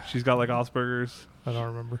 She's got like Asperger's. I don't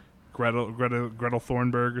remember. Gretel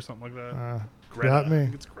Thornburg or something like that. Greta. Got me. I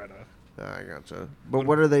think it's Greta. I gotcha. But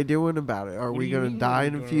what are they doing about it? Are What we do you going to mean die what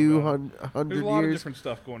in are a we few doing hundred There's a lot of years? different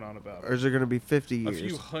stuff going on about Or it. is it going to be 50 years? A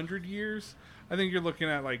few hundred years? I think you're looking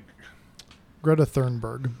at like... Greta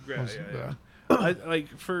Thunberg. Yeah.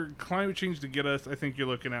 Like for climate change to get us, I think you're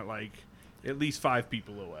looking at like at least 5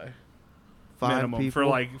 people away. 5 minimum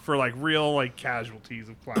people? for real like casualties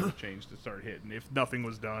of climate change to start hitting. If nothing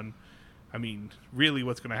was done, I mean, really,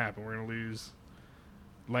 what's going to happen? We're going to lose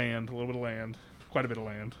land, a little bit of land, quite a bit of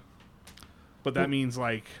land. But that means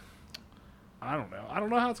like, I don't know. I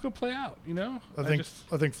don't know how it's going to play out. You know, I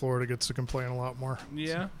think Florida gets to complain a lot more.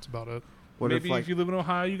 Yeah, that's about it. Maybe if you live in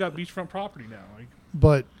Ohio, you got beachfront property now. Like,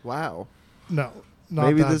 but wow, no, not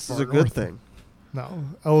maybe that this is a good north. thing. No,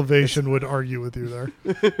 elevation would argue with you there.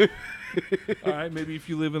 all right, maybe if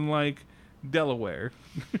you live in like Delaware,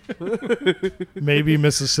 maybe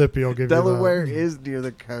Mississippi will give Delaware you that. is near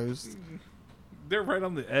the coast. they're right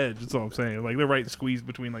on the edge. That's all I'm saying. Like they're right squeezed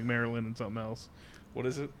between like Maryland and something else. What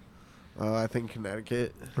is it? I think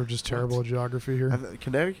Connecticut. We're just terrible at geography here.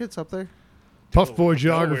 Connecticut's up there. Tough boy Delaware's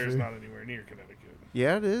geography. not anywhere near Connecticut.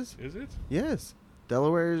 Yeah, it is. Is it? Yes.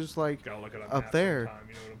 Delaware's like Gotta look it up maps there. sometime,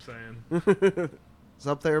 you know what I'm saying? It's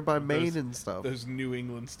up there by Maine and stuff. Those New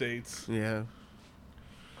England states. Yeah.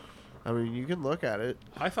 I mean, you can look at it.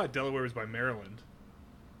 I thought Delaware was by Maryland.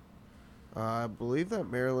 I believe that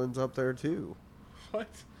Maryland's up there too. What?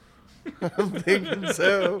 I'm thinking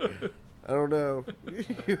so. I don't know.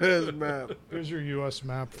 U.S. map. Here's your U.S.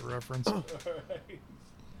 map for reference. All right.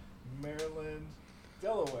 Maryland,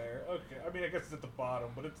 Delaware. Okay. I mean, I guess it's at the bottom,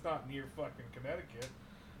 but it's not near fucking Connecticut.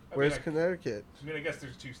 Where's Connecticut? I mean, I guess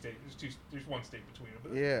there's 2 states. There's 1 state between them.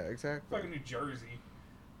 But Yeah, exactly. fucking New Jersey.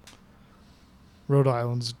 Rhode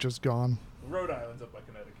Island's just gone. Rhode Island's up by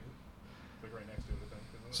Connecticut. Like right next to it, I think.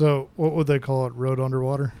 Isn't it? So what would they call it? Road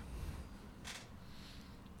underwater?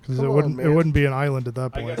 Because Come it on, man. wouldn't be an island at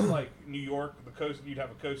that I point. guess like New York, the coast. You'd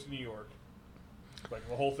have a coast in New York. Like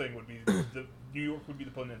the whole thing would be New York would be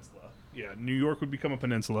the peninsula. Yeah, New York would become a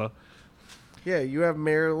peninsula. Yeah, you have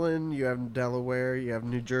Maryland, you have Delaware, you have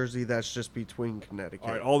New Jersey. That's just between Connecticut.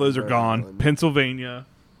 All right, all those are and gone. Rhode Island. Pennsylvania.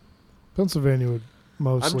 Pennsylvania would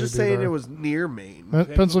mostly I'm just be saying there. it was near Maine.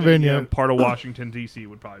 Pennsylvania and part of Washington D.C.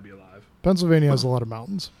 would probably be alive. Pennsylvania has a lot of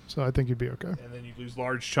mountains, so I think you'd be okay. And then you lose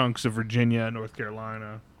large chunks of Virginia, North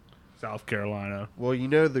Carolina, South Carolina. Well, you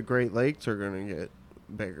know the Great Lakes are going to get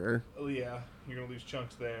bigger. Oh yeah, you're gonna lose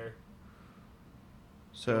chunks there.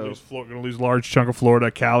 So Going to lose a large chunk of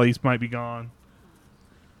Florida. Cali's might be gone.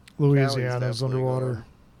 Louisiana's definitely underwater. gone.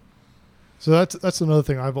 So that's another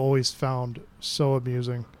thing I've always found so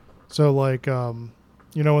amusing. So like, when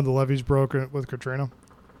the levees broke with Katrina,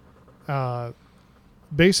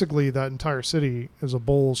 basically that entire city is a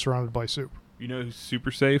bowl surrounded by soup. You know who's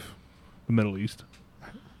super safe? The Middle East.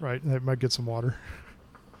 Right, they might get some water.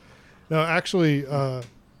 No, actually,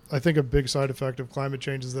 I think a big side effect of climate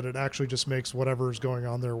change is that it actually just makes whatever is going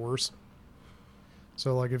on there worse.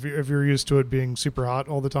 So, like, if you're used to it being super hot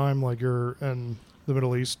all the time, like you're in the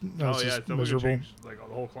Middle East, it's just miserable. Change, like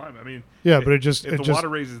the whole climate. I mean, yeah, but if the water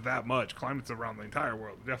raises that much, climates around the entire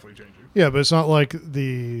world are definitely changing. Yeah, but it's not like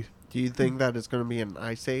the. do you think that it's going to be an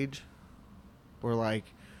ice age, or like,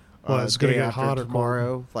 It's going to get hotter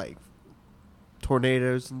tomorrow, like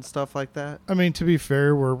tornadoes and stuff like that? I mean, to be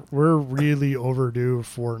fair, we're really overdue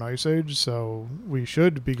for an ice age, so we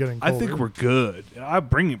should be getting colder. I think we're good. I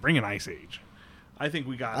bring an ice age. I think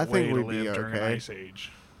we got way to live during an ice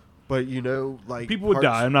age. But like people would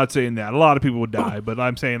die. I'm not saying that. A lot of people would die, but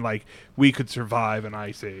I'm saying like we could survive an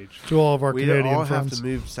ice age. To all of our We'd Canadian all friends. have to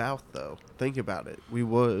move south, though. Think about it. We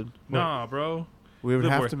would. Nah, bro. We would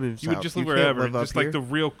have to move south. You would just live can't wherever. live up Just like here. the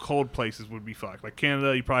real cold places would be fucked. Like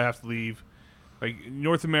Canada, you probably have to leave. Like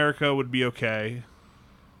North America would be okay.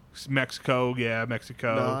 Mexico, yeah,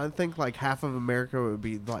 Mexico. No, I think like half of America would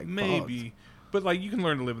be like maybe, bugged. but like you can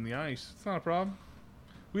learn to live in the ice. It's not a problem.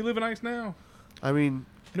 We live in ice now. I mean,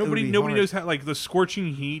 Nobody hard. knows how. Like the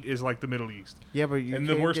scorching heat is like the Middle East. Yeah, but and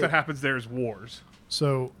the worst that happens there is wars.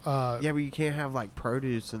 So yeah, but you can't have like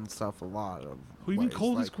produce and stuff. A lot of. What do you mean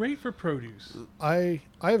cold is great for produce? I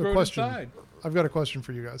have Grow a it question. inside. I've got a question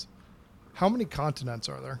for you guys. How many continents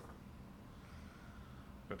are there?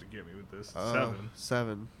 About to get me with this.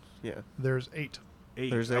 7. Yeah. There's 8. 8.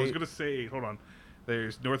 There's I was 8. gonna say 8. Hold on.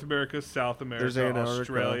 There's North America, South America, There's Antarctica.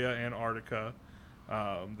 Australia, Antarctica.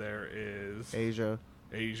 There is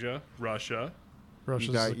Asia, Russia, Russia's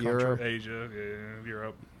You got the country. Europe. Asia,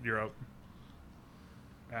 yeah, Europe,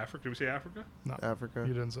 Africa. Did we say Africa? No, Africa.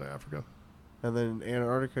 you didn't say Africa. And then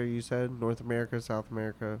Antarctica, you said North America, South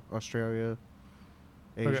America, Australia,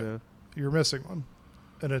 Asia. Okay. You're missing one,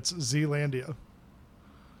 and it's Zealandia.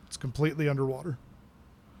 It's completely underwater.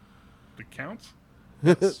 It counts.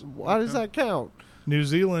 Why does that count? New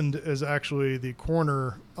Zealand is actually the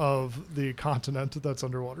corner of the continent that's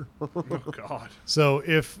underwater. Oh God. So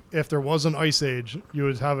if there was an ice age, you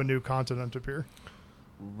would have a new continent appear.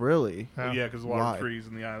 Really? Well, yeah, because the water Why? would freeze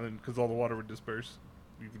in the island because all the water would disperse.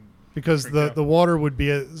 You can Because shrink down. the water would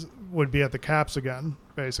be at the caps again,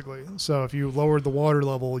 basically. So if you lowered the water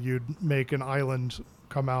level, you'd make an island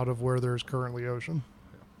come out of where there's currently ocean.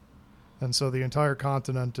 And so the entire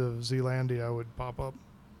continent of Zealandia would pop up.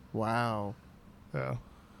 Wow. Yeah.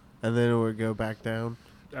 And then it would go back down.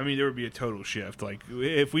 I mean, there would be a total shift. Like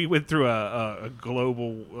if we went through a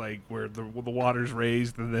global like where the water's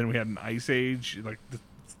raised and then we had an ice age, like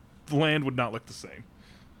the land would not look the same.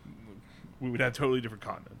 We would have totally different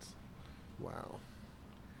continents. Wow.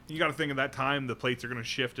 You got to think at that time the plates are going to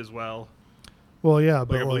shift as well. Well, yeah, Like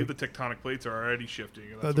but I believe the tectonic plates are already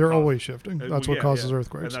shifting. And that's they're what always shifting. That's what causes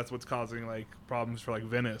earthquakes. And that's what's causing like problems for like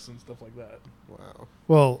Venice and stuff like that. Wow.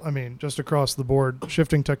 Well, I mean, just across the board,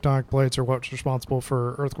 shifting tectonic plates are what's responsible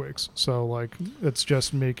for earthquakes. So, like, it's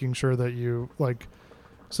just making sure that you, like,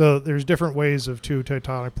 so there's different ways of two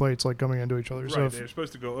tectonic plates, like, coming into each other. Right, So they're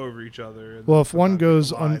supposed to go over each other. And well, if one sometimes goes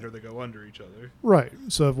they collide or they go under each other. Right.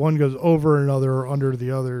 So if one goes over another or under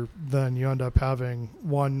the other, then you end up having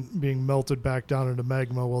one being melted back down into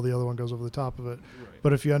magma while the other one goes over the top of it. Right.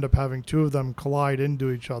 But if you end up having two of them collide into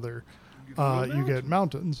each other, you get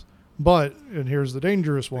mountains. But, and here's the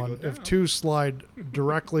dangerous one, go if down. two slide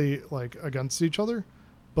directly like against each other,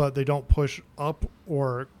 but they don't push up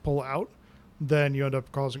or pull out, then you end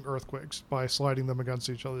up causing earthquakes by sliding them against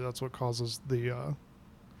each other. That's what causes the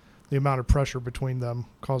amount of pressure between them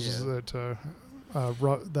causes it to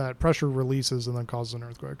that pressure releases and then causes an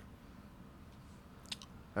earthquake.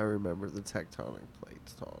 I remember the tectonic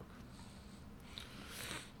plates talk.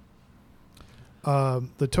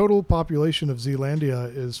 The total population of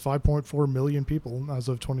Zealandia is 5.4 million people as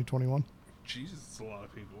of 2021. Jesus, it's a lot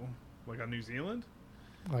of people. Like on New Zealand?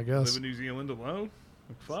 I guess. Live in New Zealand alone?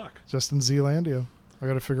 Like, fuck. Just in Zealandia. I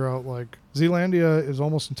got to figure out, like, Zealandia is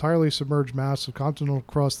almost entirely submerged mass of continental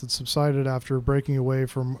crust that subsided after breaking away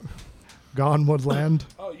from gone woodland.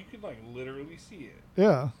 Oh, you can like literally see it.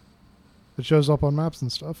 Yeah. It shows up on maps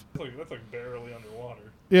and stuff. That's like barely underwater.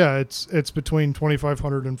 Yeah, it's between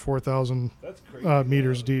 2,500 and 4,000 That's crazy.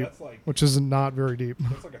 meters deep, That's like which is not very deep.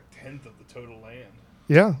 that's like a tenth of the total land.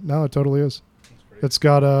 Yeah, no, it totally is. That's crazy. It's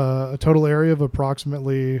got a total area of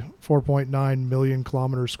approximately 4.9 million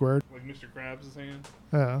kilometers squared. Like Mr. Krabs is saying.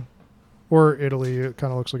 Yeah. Or Italy, it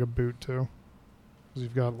kind of looks like a boot too. Because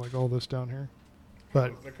you've got like all this down here.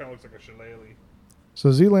 But that kind of looks like a shillelagh. so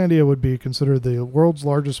Zealandia would be considered the world's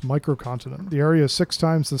largest microcontinent. The area is 6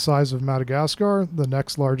 times the size of Madagascar, the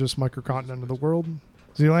next largest microcontinent in the world.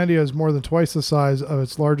 Zealandia is more than twice the size of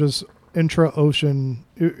its largest intra-oceanic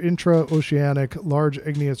large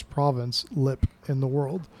igneous province, Lip, in the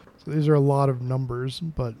world. So these are a lot of numbers,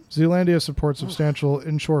 but Zealandia supports substantial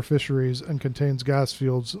inshore fisheries and contains gas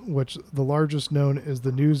fields, which the largest known is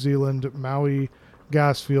the New Zealand Maui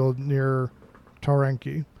gas field near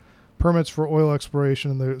Taranaki. Permits for oil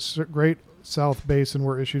exploration in the Great South Basin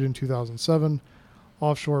were issued in 2007.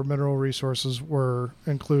 Offshore mineral resources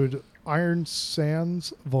include iron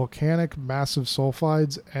sands, volcanic massive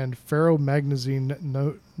sulfides, and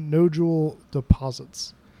ferromagnesian nodule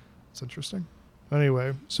deposits. That's interesting.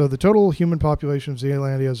 Anyway, so the total human population of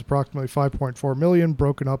Zealandia is approximately 5.4 million,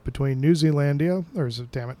 broken up between New Zealand,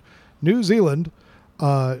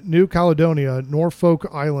 New Caledonia, Norfolk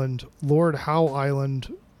Island, Lord Howe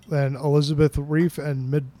Island, then Elizabeth Reef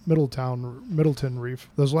and Middleton Reef.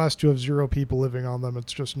 Those last two have 0 people living on them.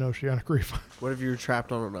 It's just an oceanic reef. What if you're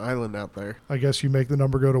trapped on an island out there? I guess you make the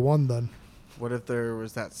number go to 1 then. What if there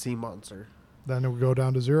was that sea monster? Then it would go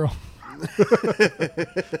down to 0.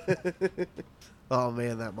 Oh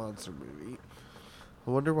man, that monster movie. I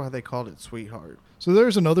wonder why they called it Sweetheart. So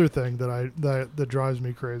there's another thing that drives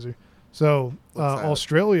me crazy. So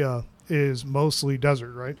Australia is mostly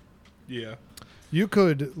desert, right? Yeah. You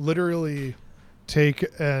could literally take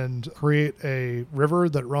and create a river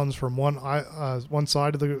that runs from one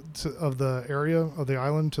side of the area of the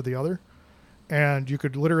island to the other, and you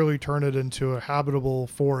could literally turn it into a habitable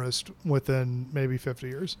forest within maybe 50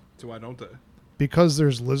 years. So why don't they? Because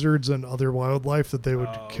there's lizards and other wildlife that they would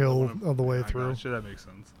kill on the way through. Gotcha, that makes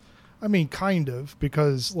sense. I mean, kind of,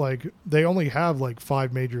 because like they only have like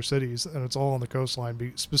 5 major cities, and it's all on the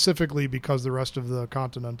coastline, specifically because the rest of the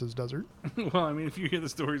continent is desert. Well, I mean, if you hear the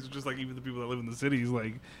stories of just like even the people that live in the cities,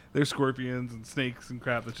 like there's scorpions and snakes and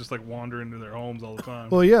crap that's just like wander into their homes all the time.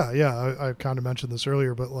 Well, yeah, I kind of mentioned this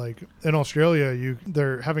earlier, but like in Australia,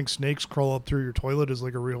 they're having snakes crawl up through your toilet is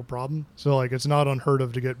like a real problem. So like it's not unheard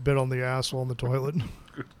of to get bit on the ass while in the toilet.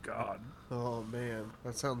 Good God. Oh man,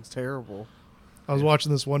 that sounds terrible. I was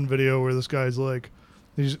watching this one video where this guy's like,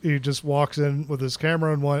 he just walks in with his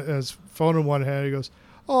camera and his phone in one hand. He goes,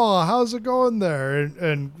 "Oh, how's it going there?"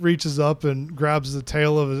 And reaches up and grabs the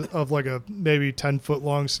tail of like a maybe 10-foot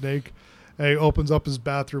long snake. And he opens up his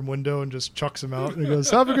bathroom window and just chucks him out. And he goes,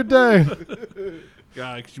 "Have a good day."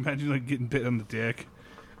 God, could you imagine like getting bit on the dick?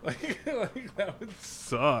 Like that would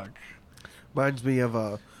suck. Reminds me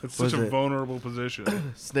of it's such a vulnerable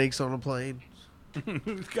position. Snakes on a plane.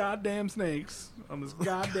 Goddamn snakes on this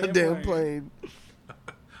goddamn plane.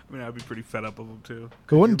 I mean, I'd be pretty fed up of them too.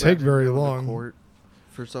 It wouldn't take very long. Court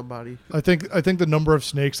for somebody. I think the number of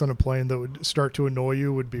snakes on a plane that would start to annoy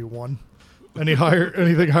you would be 1. Anything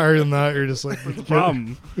higher than that, you're just like, what's the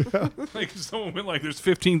problem? Yeah. Like if someone went like, "There's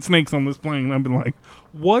 15 snakes on this plane," I've been like,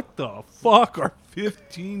 "What the fuck are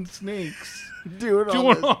 15 snakes doing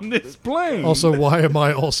on this plane?" Also, why am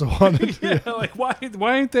I also on it? Yeah, like why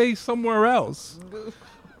ain't they somewhere else?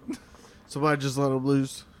 Somebody just let them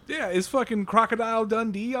loose. Yeah, is fucking Crocodile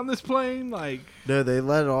Dundee on this plane? Like, no, they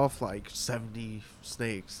let off like 70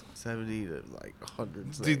 snakes, 70 to like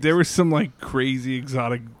 100 snakes. Dude, there was some like crazy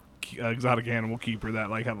exotic animal keeper that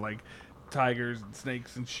like had like tigers and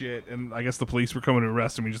snakes and shit, and I guess the police were coming to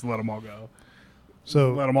arrest him. We just let them all go.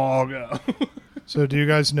 So let them all go. So do you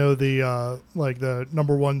guys know the like the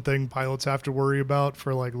number one thing pilots have to worry about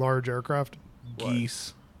for like large aircraft?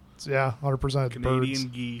 Geese. Yeah, 100% it's Canadian birds.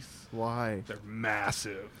 geese. Why? They're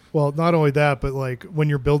massive. Well, not only that, but like when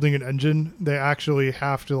you're building an engine, they actually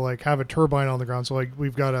have to like have a turbine on the ground. So like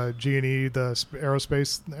we've got a G&E, the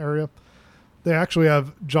aerospace area. They actually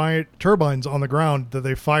have giant turbines on the ground that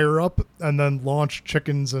they fire up and then launch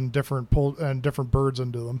chickens and different birds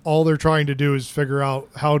into them. All they're trying to do is figure out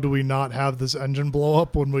how do we not have this engine blow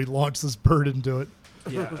up when we launch this bird into it.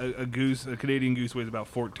 Yeah, a Canadian goose weighs about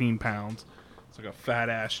 14 pounds. It's like a fat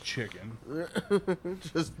ass chicken.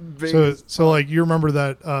 Just big. So like you remember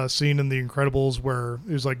that scene in The Incredibles where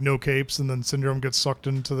there's like no capes and then Syndrome gets sucked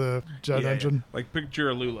into the jet engine? Yeah. Like picture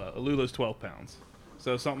a Lula. A Lula's 12 pounds.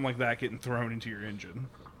 So something like that getting thrown into your engine.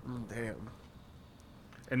 Damn.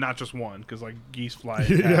 And not just one, because like geese fly.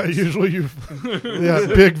 Yeah, usually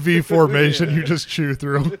big V formation. You just chew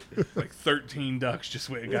through. Like 13 ducks just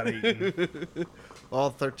got eaten. All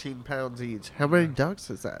 13 pounds each. How many ducks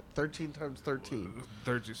is that? 13 times 13.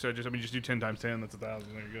 30. So just do 10 times 10. That's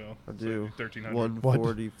 1,000. There you go. I do. So 1,300.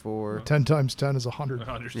 144. 10 times 10 is 100.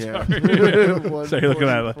 100. Yeah. Sorry. So you're looking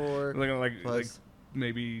at 144 like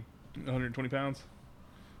maybe 120 pounds.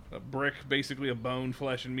 A brick, basically a bone,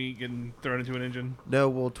 flesh, and meat getting thrown into an engine. No,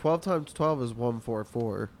 well, 12 times 12 is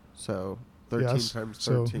 144. So 13 Yes, times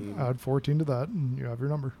so 13. add 14 to that, and you have your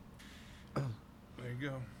number. There you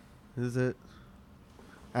go. Is it?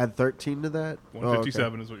 Add 13 to that?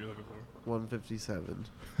 157 is what you're looking for. 157.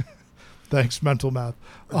 Thanks, mental math.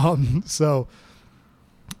 So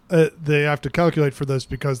they have to calculate for this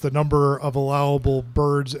because the number of allowable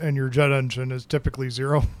birds in your jet engine is typically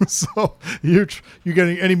 0. So you're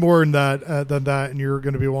getting any more than that, and you're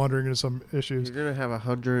going to be wandering into some issues. You're going to have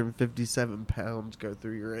 157 pounds go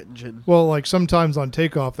through your engine. Well, like sometimes on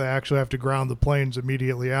takeoff, they actually have to ground the planes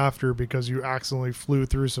immediately after because you accidentally flew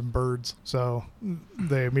through some birds. So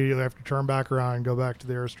they immediately have to turn back around and go back to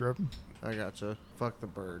the airstrip. I gotcha. Fuck the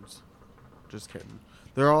birds. Just kidding.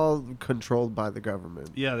 They're all controlled by the government.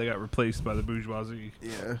 Yeah, they got replaced by the bourgeoisie.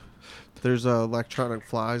 Yeah. There's electronic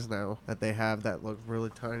flies now that they have that look really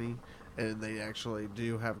tiny, and they actually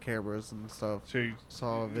do have cameras and stuff. So you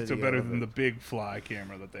Saw a video. So better of than it. the big fly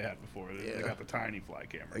camera that they had before. They Yeah. got the tiny fly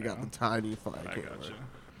camera. They got now. the tiny fly I camera. gotcha.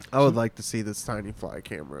 I would like to see this tiny fly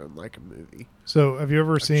camera in like a movie. So have you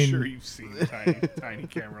ever I'm seen? sure you've seen a tiny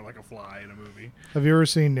camera like a fly in a movie. Have you ever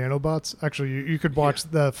seen nanobots? Actually, you could watch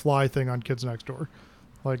the fly thing on Kids Next Door.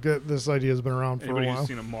 Like this idea has been around for Anybody a while. who's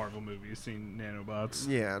seen a Marvel movie has seen nanobots.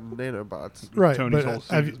 Yeah, nanobots. Right, Tony's whole but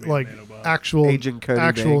suit have is you, made of like nanobots. Agent Cody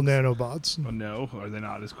actual Banks. nanobots? Oh, no, are they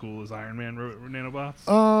not as cool as Iron Man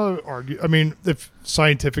nanobots? I mean, if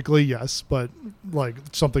scientifically, yes, but like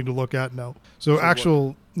something to look at, no. So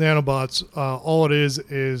actual nanobots, all it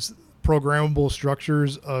is programmable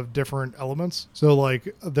structures of different elements. So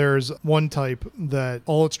like there's one type that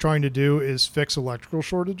all it's trying to do is fix electrical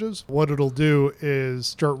shortages. What it'll do is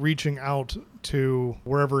start reaching out to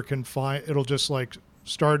wherever it can find. It'll just like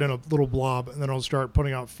start in a little blob, and then it'll start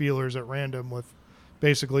putting out feelers at random with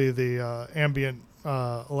basically the ambient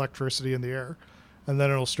electricity in the air. And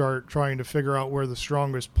then it'll start trying to figure out where the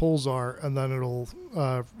strongest pulls are, and then it'll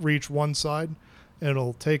reach one side, and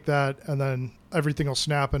it'll take that, and then everything will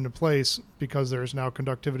snap into place because there's now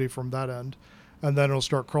conductivity from that end. And then it'll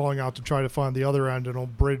start crawling out to try to find the other end, and it'll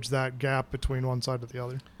bridge that gap between one side and the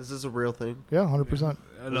other. Is this a real thing? Yeah, 100%.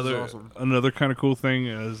 Another kind of cool thing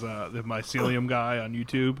is the mycelium guy on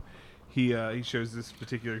YouTube. He shows this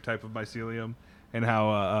particular type of mycelium and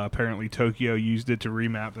how apparently Tokyo used it to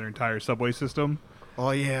remap their entire subway system.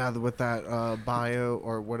 Oh yeah, with that bio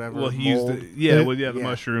or whatever. Well, he used mold. the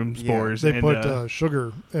mushroom spores. They and, put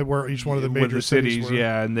sugar at where each one of the major cities were.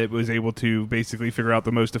 Yeah, and it was able to basically figure out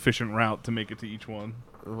the most efficient route to make it to each one.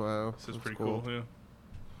 Wow, This is pretty cool. Yeah.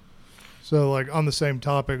 So like on the same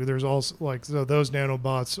topic, there's also like those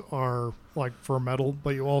nanobots are like for metal,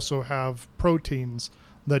 but you also have proteins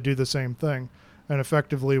that do the same thing. And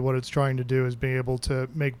effectively what it's trying to do is be able to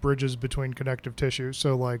make bridges between connective tissue.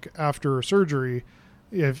 So like after a surgery,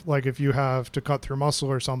 if you have to cut through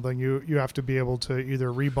muscle or something, you have to be able to either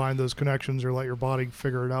rebind those connections or let your body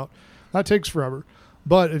figure it out. That takes forever.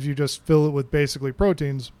 But if you just fill it with basically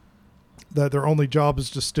proteins, that their only job is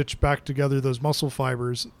to stitch back together those muscle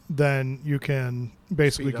fibers, then you can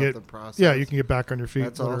basically Speed up the process. you can get back on your feet.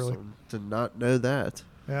 That's literally. awesome. Did not know that.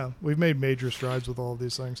 Yeah, we've made major strides with all of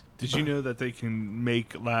these things. Did you know that they can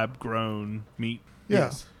make lab-grown meat? Yeah,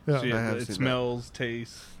 Yes. yeah. So I have it seen smells,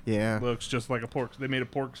 tastes, Yeah. looks just like a pork. They made a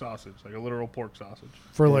pork sausage, like a literal pork sausage.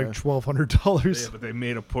 For Yeah. like $1,200. Yeah, but they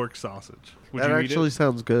made a pork sausage. Would That you actually eat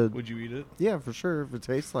sounds it? good. Would you eat it? Yeah, for sure. If it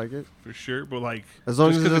tastes like it. For sure, but like As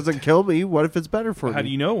long just as it 'cause doesn't kill me, what if it's better for how me? do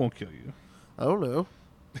you know it won't kill you? I don't know.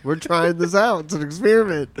 We're trying this out. It's an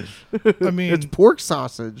experiment. I mean, It's pork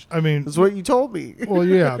sausage. I mean, That's what you told me. well,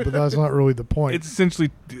 yeah, but that's not really the point. It's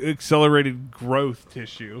essentially accelerated growth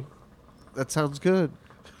tissue. That sounds good.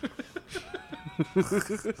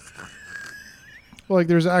 Like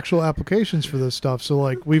there's actual applications for this stuff. So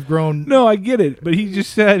like we've grown. No, I get it, but he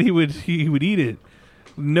just said he would eat it,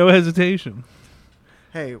 no hesitation.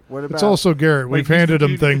 Hey, what about... It's also Garrett. Like, We've he's handed the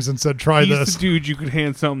him dude- things and said, "Try He's this." the dude you could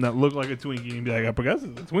hand something that looked like a Twinkie and be like, "I guess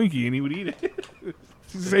it's a Twinkie," and he would eat it.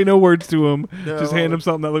 Just say no words to him. No. Just hand him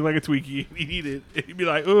something that looked like a Twinkie, and he'd eat it. And he'd be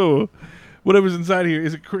like, "Oh, whatever's inside here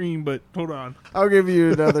is it cream?" But hold on, I'll give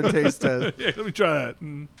you another taste test. yeah, let me try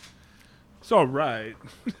that. It's all right.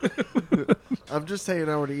 I'm just saying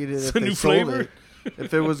I would eat it It's if a they new sold flavor. it.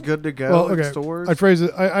 If it was good to go Well, in okay. stores. I'd phrase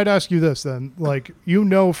it. I'd ask you this then. Like, you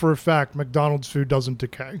know for a fact McDonald's food doesn't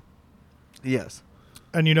decay. Yes.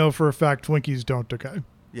 And you know for a fact Twinkies don't decay.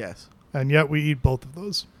 Yes. And yet we eat both of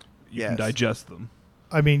those. You can digest them.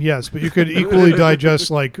 I mean, yes, but you could equally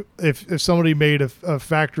digest, like, if somebody made a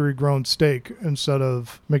factory-grown steak instead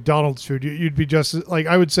of McDonald's food, you'd be just, like,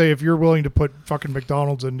 I would say if you're willing to put fucking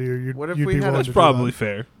McDonald's into you, you'd be willing to do that. That's probably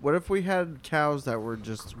fair. What if we had cows that were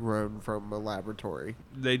just grown from a laboratory?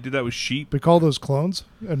 They do that with sheep. We call those clones,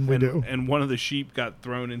 and we do. And one of the sheep got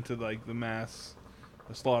thrown into, like, the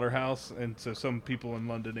slaughterhouse, and so some people in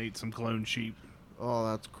London ate some cloned sheep. Oh,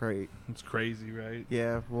 that's great. It's crazy, right?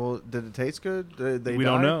 Yeah. Well, did it taste good? We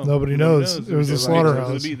don't know. Nobody knows. It was a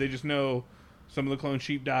slaughterhouse. They just know some of the cloned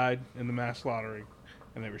sheep died in the mass slaughtering,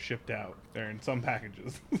 and they were shipped out. They're in some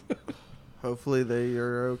packages. Hopefully they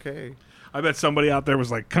are okay. I bet somebody out there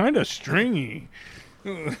was like, kind of stringy.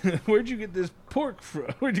 Where'd you get this pork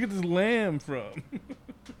from? Where'd you get this lamb from?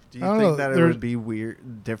 Do you think that it would be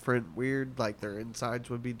different weird? Like their insides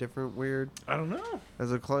would be different weird? I don't know.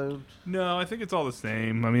 As a clone? No, I think it's all the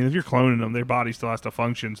same. I mean, if you're cloning them, their body still has to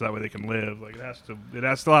function so that way they can live. Like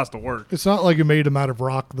still has to work. It's not like you made them out of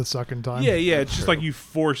rock the second time. Yeah. It's just like you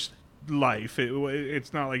forced life.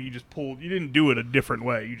 It's not like you just pulled. You didn't do it a different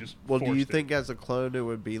way. You just. Well, do you think as a clone it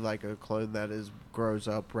would be like a clone that grows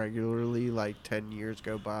up regularly, like 10 years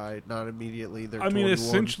go by, not immediately? They're 21.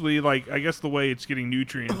 Essentially, like I guess the way it's getting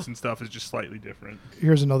nutrients and stuff is just slightly different.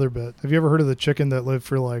 Here's another bit. Have you ever heard of the chicken that lived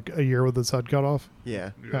for like a year with its head cut off? Yeah.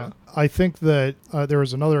 I think that there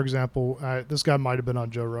was another example. This guy might have been on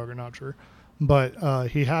Joe Rogan, not sure, but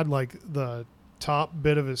he had like the top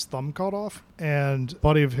bit of his thumb cut off, and a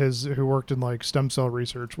buddy of his who worked in like stem cell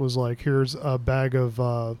research was like, here's a bag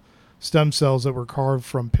of stem cells that were carved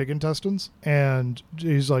from pig intestines, and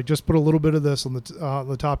he's like, just put a little bit of this on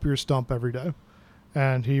the top of your stump every day,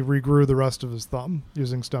 and he regrew the rest of his thumb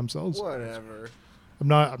using stem cells. Whatever. I'm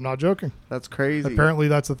not joking. That's crazy. Apparently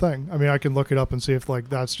that's the thing. I mean, I can look it up and see if like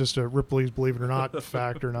that's just a Ripley's Believe It or Not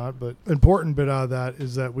fact or not, but important bit out of that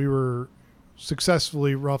is that we were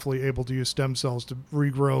successfully roughly able to use stem cells to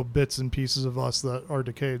regrow bits and pieces of us that are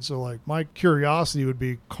decayed. So like my curiosity would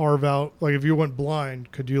be carve out, like if you went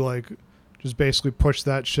blind, could you like just basically push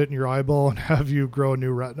that shit in your eyeball and have you grow a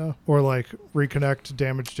new retina, or like reconnect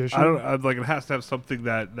damaged tissue? Like it has to have something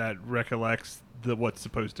that recollects what's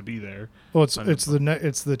supposed to be there. Well, it's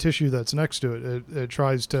the tissue that's next to it. It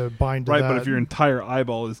tries to bind to right, that. but if your entire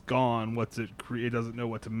eyeball is gone, it doesn't know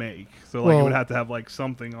what to make. So like it would have to have like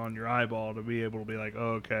something on your eyeball to be able to be like,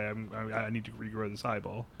 oh, okay, I need to regrow this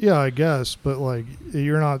eyeball. Yeah, I guess, but like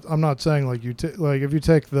I'm not saying like like if you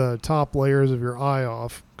take the top layers of your eye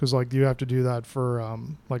off, because like you have to do that for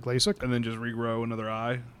like LASIK, and then just regrow another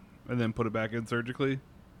eye, and then put it back in surgically.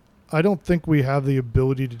 I don't think we have the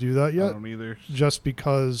ability to do that yet. I don't either. Just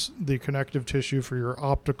because the connective tissue for your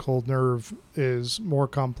optical nerve is more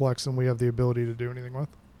complex than we have the ability to do anything with.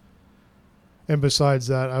 And besides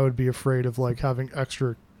that, I would be afraid of like having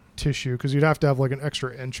extra tissue, because you'd have to have like an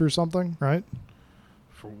extra inch or something, right?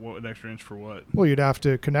 For what? An extra inch for what? Well, you'd have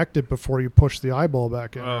to connect it before you push the eyeball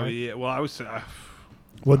back in. Oh, right? yeah. Well, I was.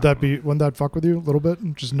 Wouldn't that fuck with you a little bit?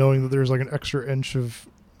 Just knowing that there's like an extra inch of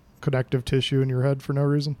connective tissue in your head for no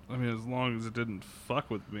reason? I mean, as long as it didn't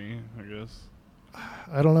fuck with me, I guess.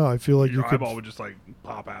 I don't know. I feel like your eyeball eyeball would just like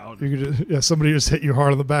pop out. You could somebody just hit you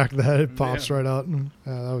hard on the back of the head, it pops right out.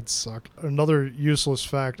 That would suck. Another useless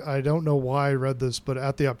fact, I don't know why I read this, but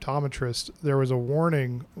at the optometrist there was a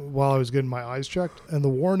warning while I was getting my eyes checked, and the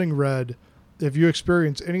warning read, if you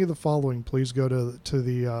experience any of the following, please go to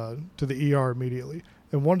the ER immediately.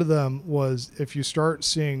 And one of them was, if you start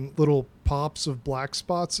seeing little pops of black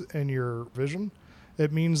spots in your vision,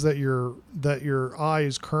 it means that your eye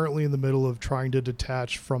is currently in the middle of trying to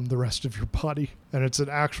detach from the rest of your body. And it's an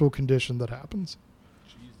actual condition that happens.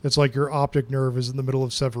 Jesus. It's like your optic nerve is in the middle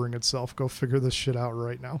of severing itself. Go figure this shit out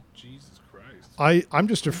right now. Jesus Christ. I'm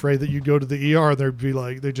just afraid that you go to the ER and they'd be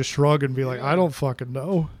like, they just shrug and be like, I don't fucking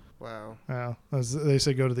know. Wow. Yeah. They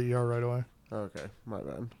say go to the ER right away. Okay, my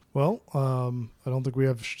bad. Well, I don't think we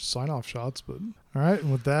have sign-off shots, but all right.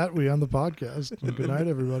 And with that, we end the podcast. Good night,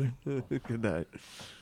 everybody. Good night.